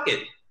said, fuck it.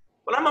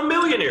 But I'm a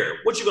millionaire.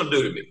 What you going to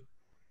do to me?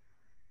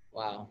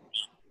 Wow.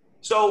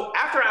 So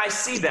after I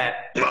see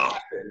that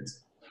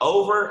happens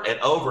over and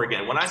over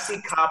again, when I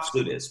see cops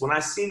do this, when I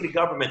see the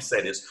government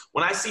say this,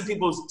 when I see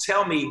people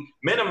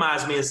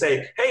minimize me and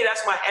say, hey,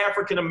 that's my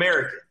African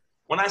American.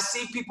 When I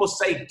see people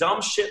say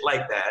dumb shit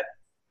like that,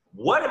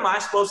 what am I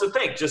supposed to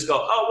think? Just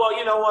go, oh, well,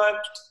 you know what?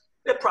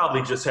 They're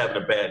probably just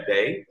having a bad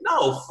day.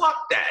 No,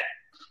 fuck that.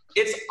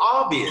 It's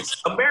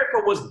obvious.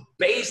 America was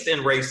based in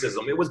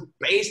racism. It was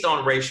based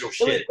on racial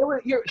shit.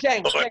 You're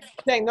saying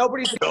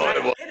nobody's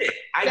defending it.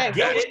 I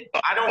get it.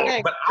 I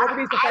don't. But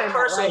I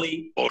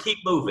personally keep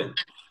moving.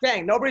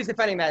 Saying nobody's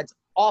defending that. It's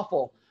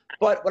awful.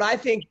 But what I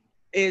think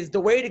is the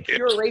way to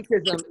cure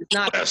racism is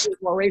not to cure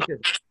more racism.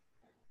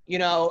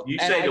 You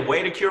say the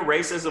way to cure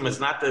racism is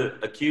not to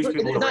accuse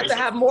people of racism. It's not to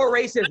have more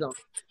racism.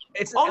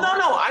 No,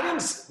 I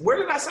didn't. Where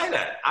did I say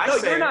that?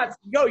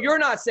 You're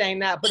not saying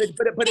that. But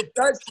it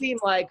does seem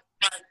like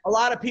a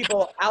lot of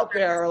people out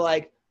there are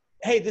like,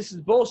 hey, this is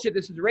bullshit.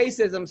 This is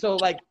racism. So,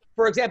 like,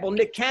 for example,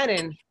 Nick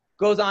Cannon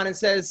goes on and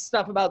says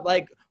stuff about,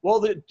 like, well,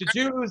 the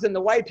Jews and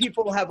the white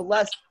people have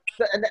less.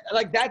 And,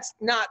 like, that's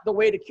not the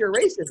way to cure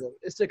racism.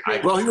 It's to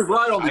create. Well, he was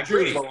right on the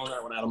Jews on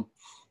that one, Adam.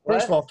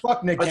 First of all,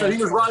 fuck Nick Cannon. I said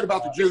he was right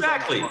about the Jews.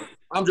 Exactly.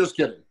 I'm just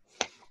kidding.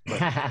 No,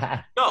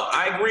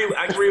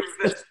 I agree with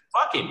this.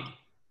 Fuck him.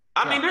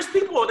 I mean, there's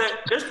people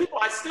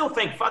I still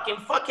think fuck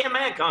him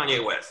and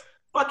Kanye West.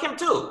 Fuck him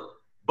too.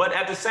 But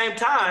at the same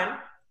time,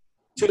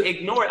 to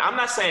ignore it, I'm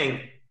not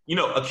saying,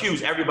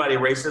 accuse everybody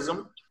of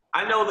racism.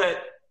 I know that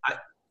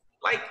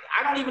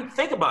I don't even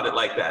think about it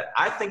like that.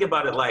 I think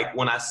about it like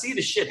when I see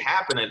the shit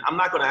happening, I'm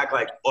not going to act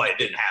like, oh, it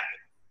didn't happen.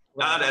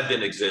 No, that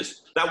didn't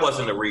exist. That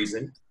wasn't the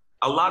reason.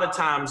 A lot of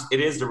times it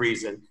is the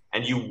reason,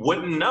 and you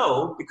wouldn't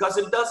know because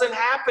it doesn't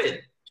happen.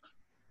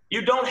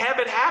 You don't have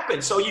it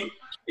happen. So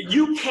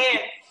you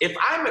can't, if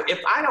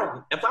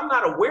I'm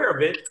not aware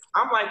of it,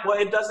 I'm like, well,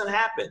 it doesn't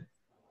happen.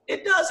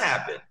 It does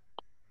happen.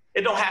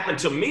 It don't happen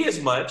to me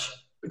as much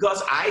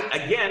because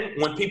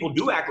when people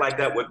do act like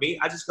that with me,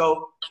 I just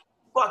go,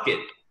 fuck it.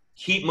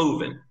 Keep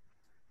moving.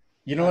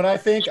 You know what I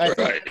think? I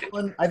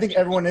think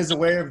everyone is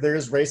aware of there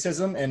is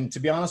racism, and to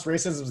be honest,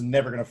 racism is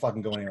never going to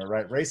fucking go anywhere,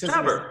 right?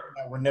 Racism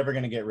we're never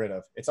going to get rid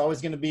of. It's always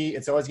going to be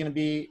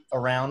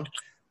around.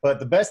 But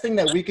the best thing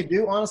that we could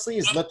do, honestly,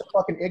 is let the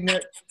fucking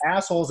ignorant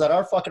assholes that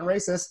are fucking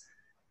racist,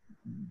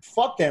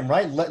 fuck them,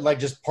 right?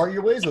 Just part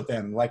your ways with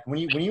them. Like when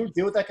you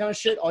deal with that kind of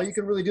shit, all you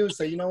can really do is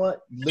say, you know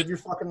what, live your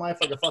fucking life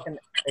like a fucking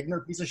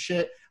ignorant piece of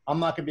shit. I'm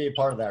not gonna be a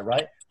part of that,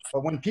 right?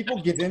 But when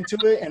people get into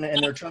it and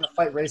they're trying to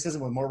fight racism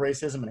with more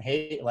racism and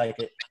hate, like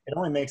it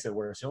only makes it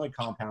worse. It only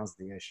compounds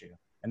the issue,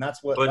 and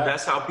that's what. But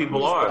that's how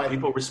people are.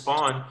 People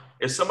respond.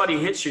 If somebody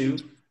hits you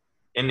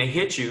and they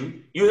hit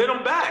you, you hit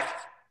them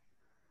back.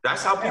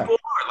 That's how people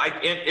are. Like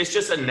it's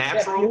just a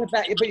natural.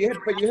 Yeah, you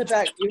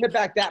hit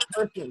back that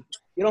person.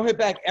 You don't hit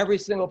back every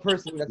single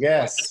person.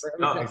 That's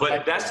no,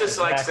 but that's just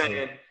like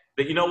saying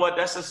that. You know what?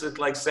 That's just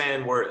like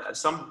saying where I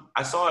just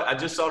saw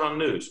it on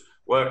the news.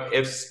 Where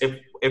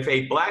if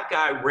a black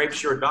guy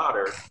rapes your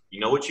daughter, you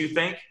know what you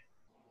think?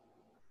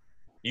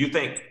 You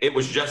think it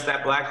was just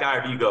that black guy,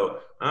 or do you go,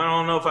 I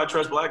don't know if I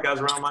trust black guys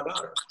around my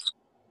daughter?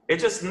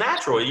 It's just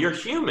natural. You're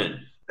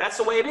human. That's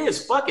the way it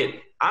is. Fuck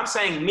it. I'm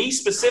saying me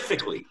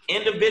specifically,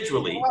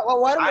 individually.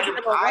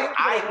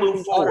 I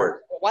move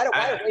forward. Why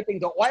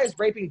is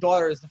raping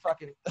daughters the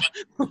fucking?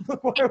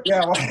 Another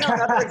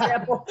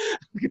example.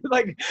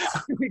 Like,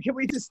 can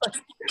we just like?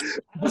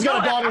 Who's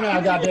got a daughter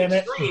now?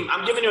 Goddammit.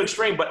 I'm giving you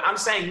extreme, but I'm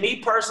saying me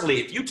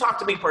personally. If you talk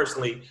to me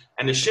personally,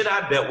 and the shit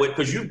I've dealt with,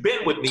 because you've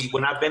been with me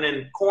when I've been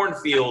in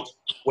cornfields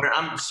where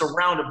I'm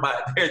surrounded by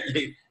in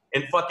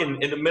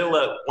the middle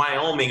of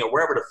Wyoming or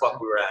wherever the fuck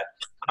we were at.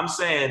 I'm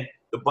saying.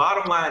 The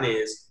bottom line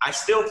is, I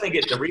still think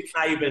the reason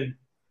I even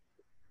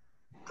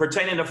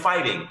pertaining to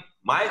fighting,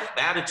 my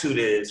attitude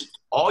is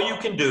all you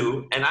can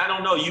do, and I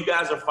don't know, you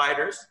guys are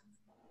fighters,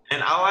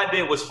 and all I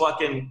did was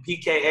fucking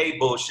PKA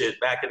bullshit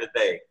back in the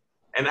day.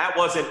 And that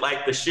wasn't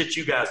like the shit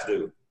you guys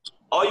do.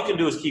 All you can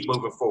do is keep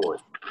moving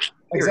forward.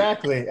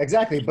 Exactly.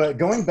 But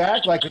going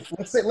back, like,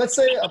 let's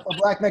say a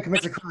black man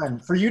commits a crime.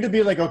 For you to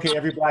be like, okay,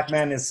 every black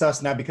man is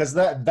sus now, because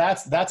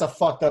that's a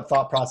fucked up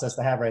thought process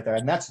to have right there,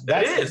 and that's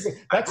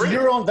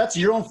your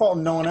own fault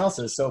and no one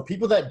else's. So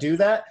people that do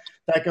that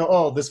go,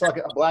 oh, this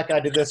fucking black guy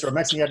did this or a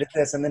Mexican guy did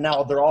this, and then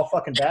now they're all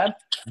fucking bad.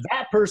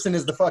 That person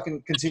is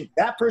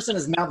that person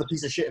is now the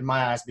piece of shit in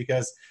my eyes,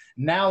 because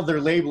now they're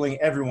labeling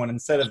everyone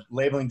instead of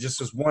labeling just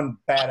as one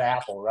bad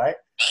apple, right?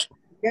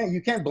 Yeah,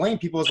 you can't blame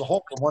people as a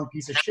whole for one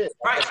piece of shit.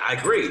 Right, I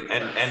agree.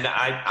 And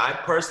I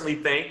personally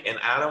think, and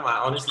Adam, I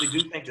honestly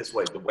do think this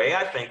way. The way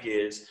I think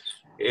is,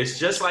 it's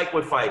just like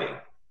with fighting.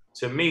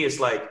 To me, it's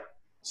like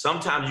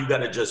sometimes you got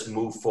to just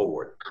move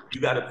forward. You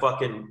got to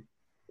fucking,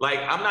 like,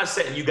 I'm not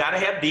saying you got to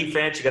have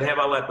defense, you got to have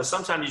all that, but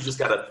sometimes you just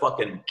got to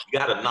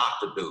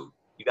knock the dude.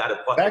 You got to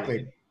fucking.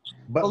 Exactly.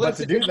 But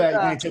to do that,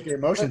 you need to take your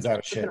emotions out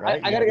of shit,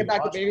 right? I got to get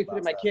back to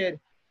babysitting my kid.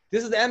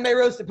 This is the MMA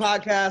Roasted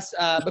Podcast.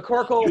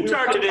 McCorkle. You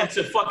turned it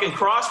into fucking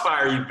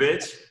Crossfire, you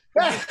bitch.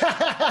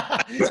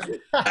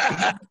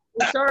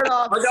 We started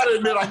off. I got to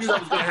admit, I knew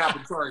that was going to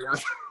happen. Sorry,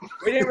 guys.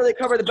 We didn't really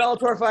cover the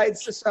Bellator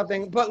fights or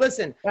something. But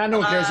listen. No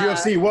one cares.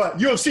 UFC what?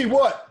 UFC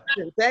what?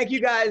 Thank you,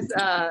 guys.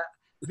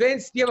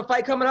 Vince, do you have a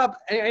fight coming up?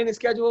 Anything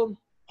scheduled?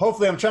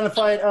 Hopefully. I'm trying to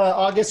fight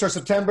August or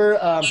September.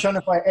 I'm trying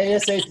to fight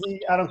ASAP.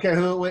 I don't care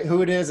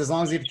who it is, as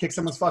long as you can kick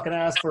someone's fucking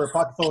ass for a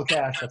pocket full of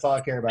cash. That's all I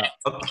care about.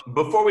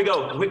 Before we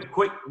go,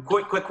 quick.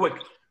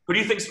 Who do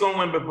you think's going to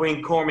win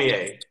between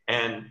Cormier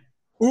and?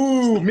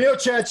 Ooh,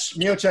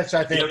 Miocic,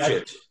 I think.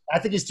 I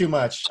think he's too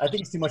much. I think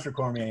he's too much for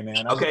Cormier,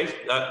 man. Okay,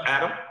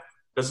 Adam,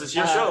 this is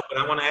your show, but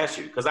I want to ask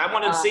you because I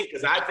want to see,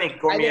 because I think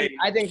Cormier.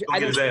 I think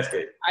his ass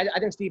kicked. I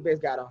think Steve Bay's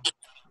got him.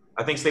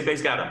 I think Steve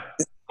Bay's got him.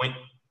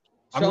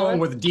 I'm going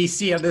with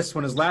DC on this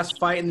one. His last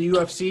fight in the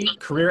UFC,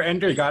 career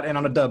ender, he got in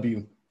on a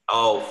W.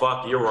 Oh,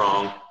 fuck, you're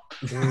wrong.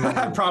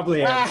 I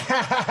probably am.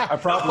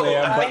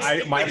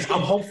 But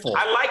I'm hopeful.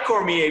 I like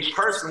Cormier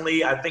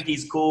personally. I think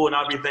he's cool and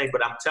everything,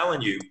 but I'm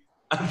telling you,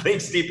 I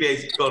think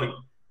Stipe's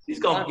he's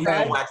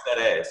gonna wax that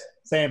ass.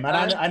 Same. And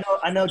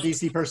I know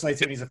DC personally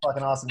too. He's a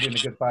fucking awesome dude and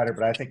a good fighter,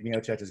 but I think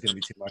Miocic is going to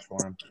be too much for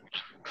him.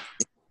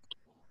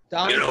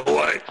 You know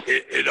what?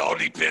 It all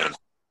depends.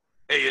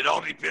 Hey, it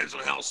all depends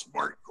on how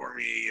smart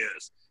Cormier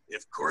is.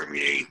 If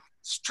Cormier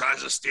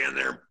tries to stand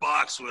there and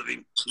box with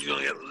him, he's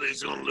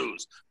gonna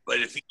lose. But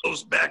if he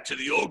goes back to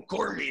the old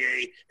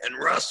Cormier and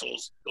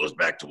wrestles, goes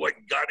back to what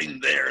got him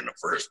there in the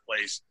first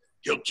place,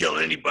 he'll kill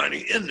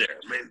anybody in there.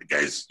 Man, the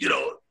guy's,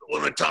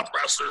 one of the top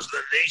wrestlers in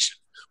the nation.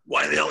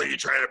 Why the hell are you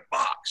trying to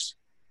box?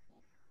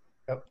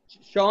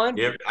 Sean?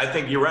 Yeah, I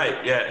think you're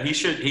right. Yeah, he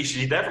should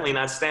definitely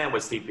not stand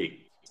with Stipe.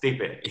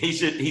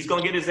 He's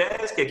gonna get his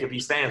ass kicked if he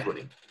stands with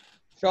him.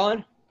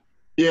 Sean?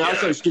 Yeah, I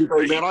say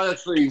Stipe, man.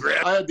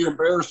 I had the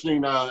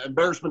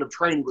embarrassment of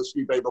training with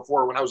Stipe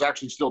before when I was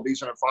actually still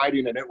decent at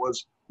fighting, and it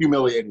was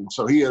humiliating.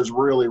 So he is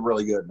really,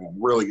 really good, man.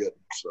 Really good.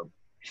 So.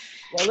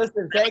 Well,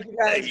 listen, thank you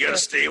guys. You gotta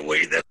stay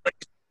away.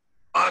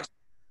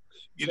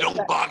 You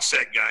don't box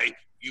that guy.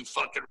 You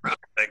fucking wrestle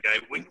that guy.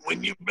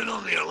 When you've been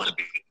on the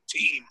Olympic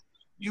team,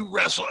 you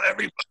wrestle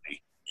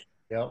everybody.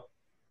 Yep.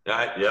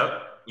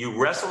 Yep. You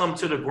wrestle him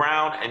to the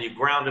ground and you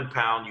ground and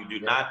pound. You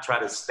do not try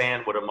to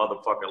stand with a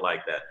motherfucker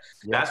like that.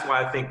 Yep. That's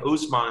why I think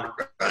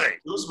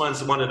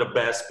Usman's one of the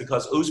best,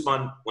 because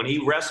Usman, when he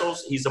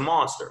wrestles, he's a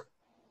monster.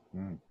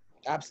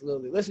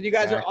 Absolutely. Listen, you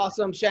guys are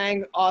awesome.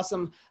 Shang,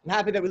 awesome. I'm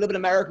happy that we live in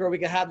America where we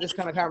can have this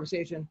kind of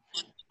conversation.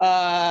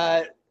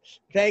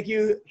 Thank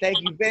you,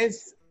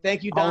 Vince.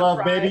 Thank you, Don. All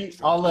love, baby.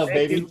 All love,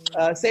 baby.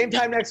 Same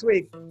time next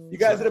week. You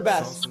guys are the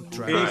best.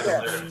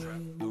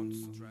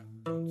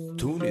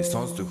 Түүний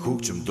сонсдог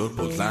хөгжим дур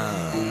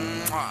булаан.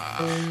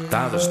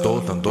 Даадаш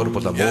дуулан дур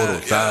булаа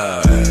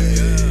мууруулаа.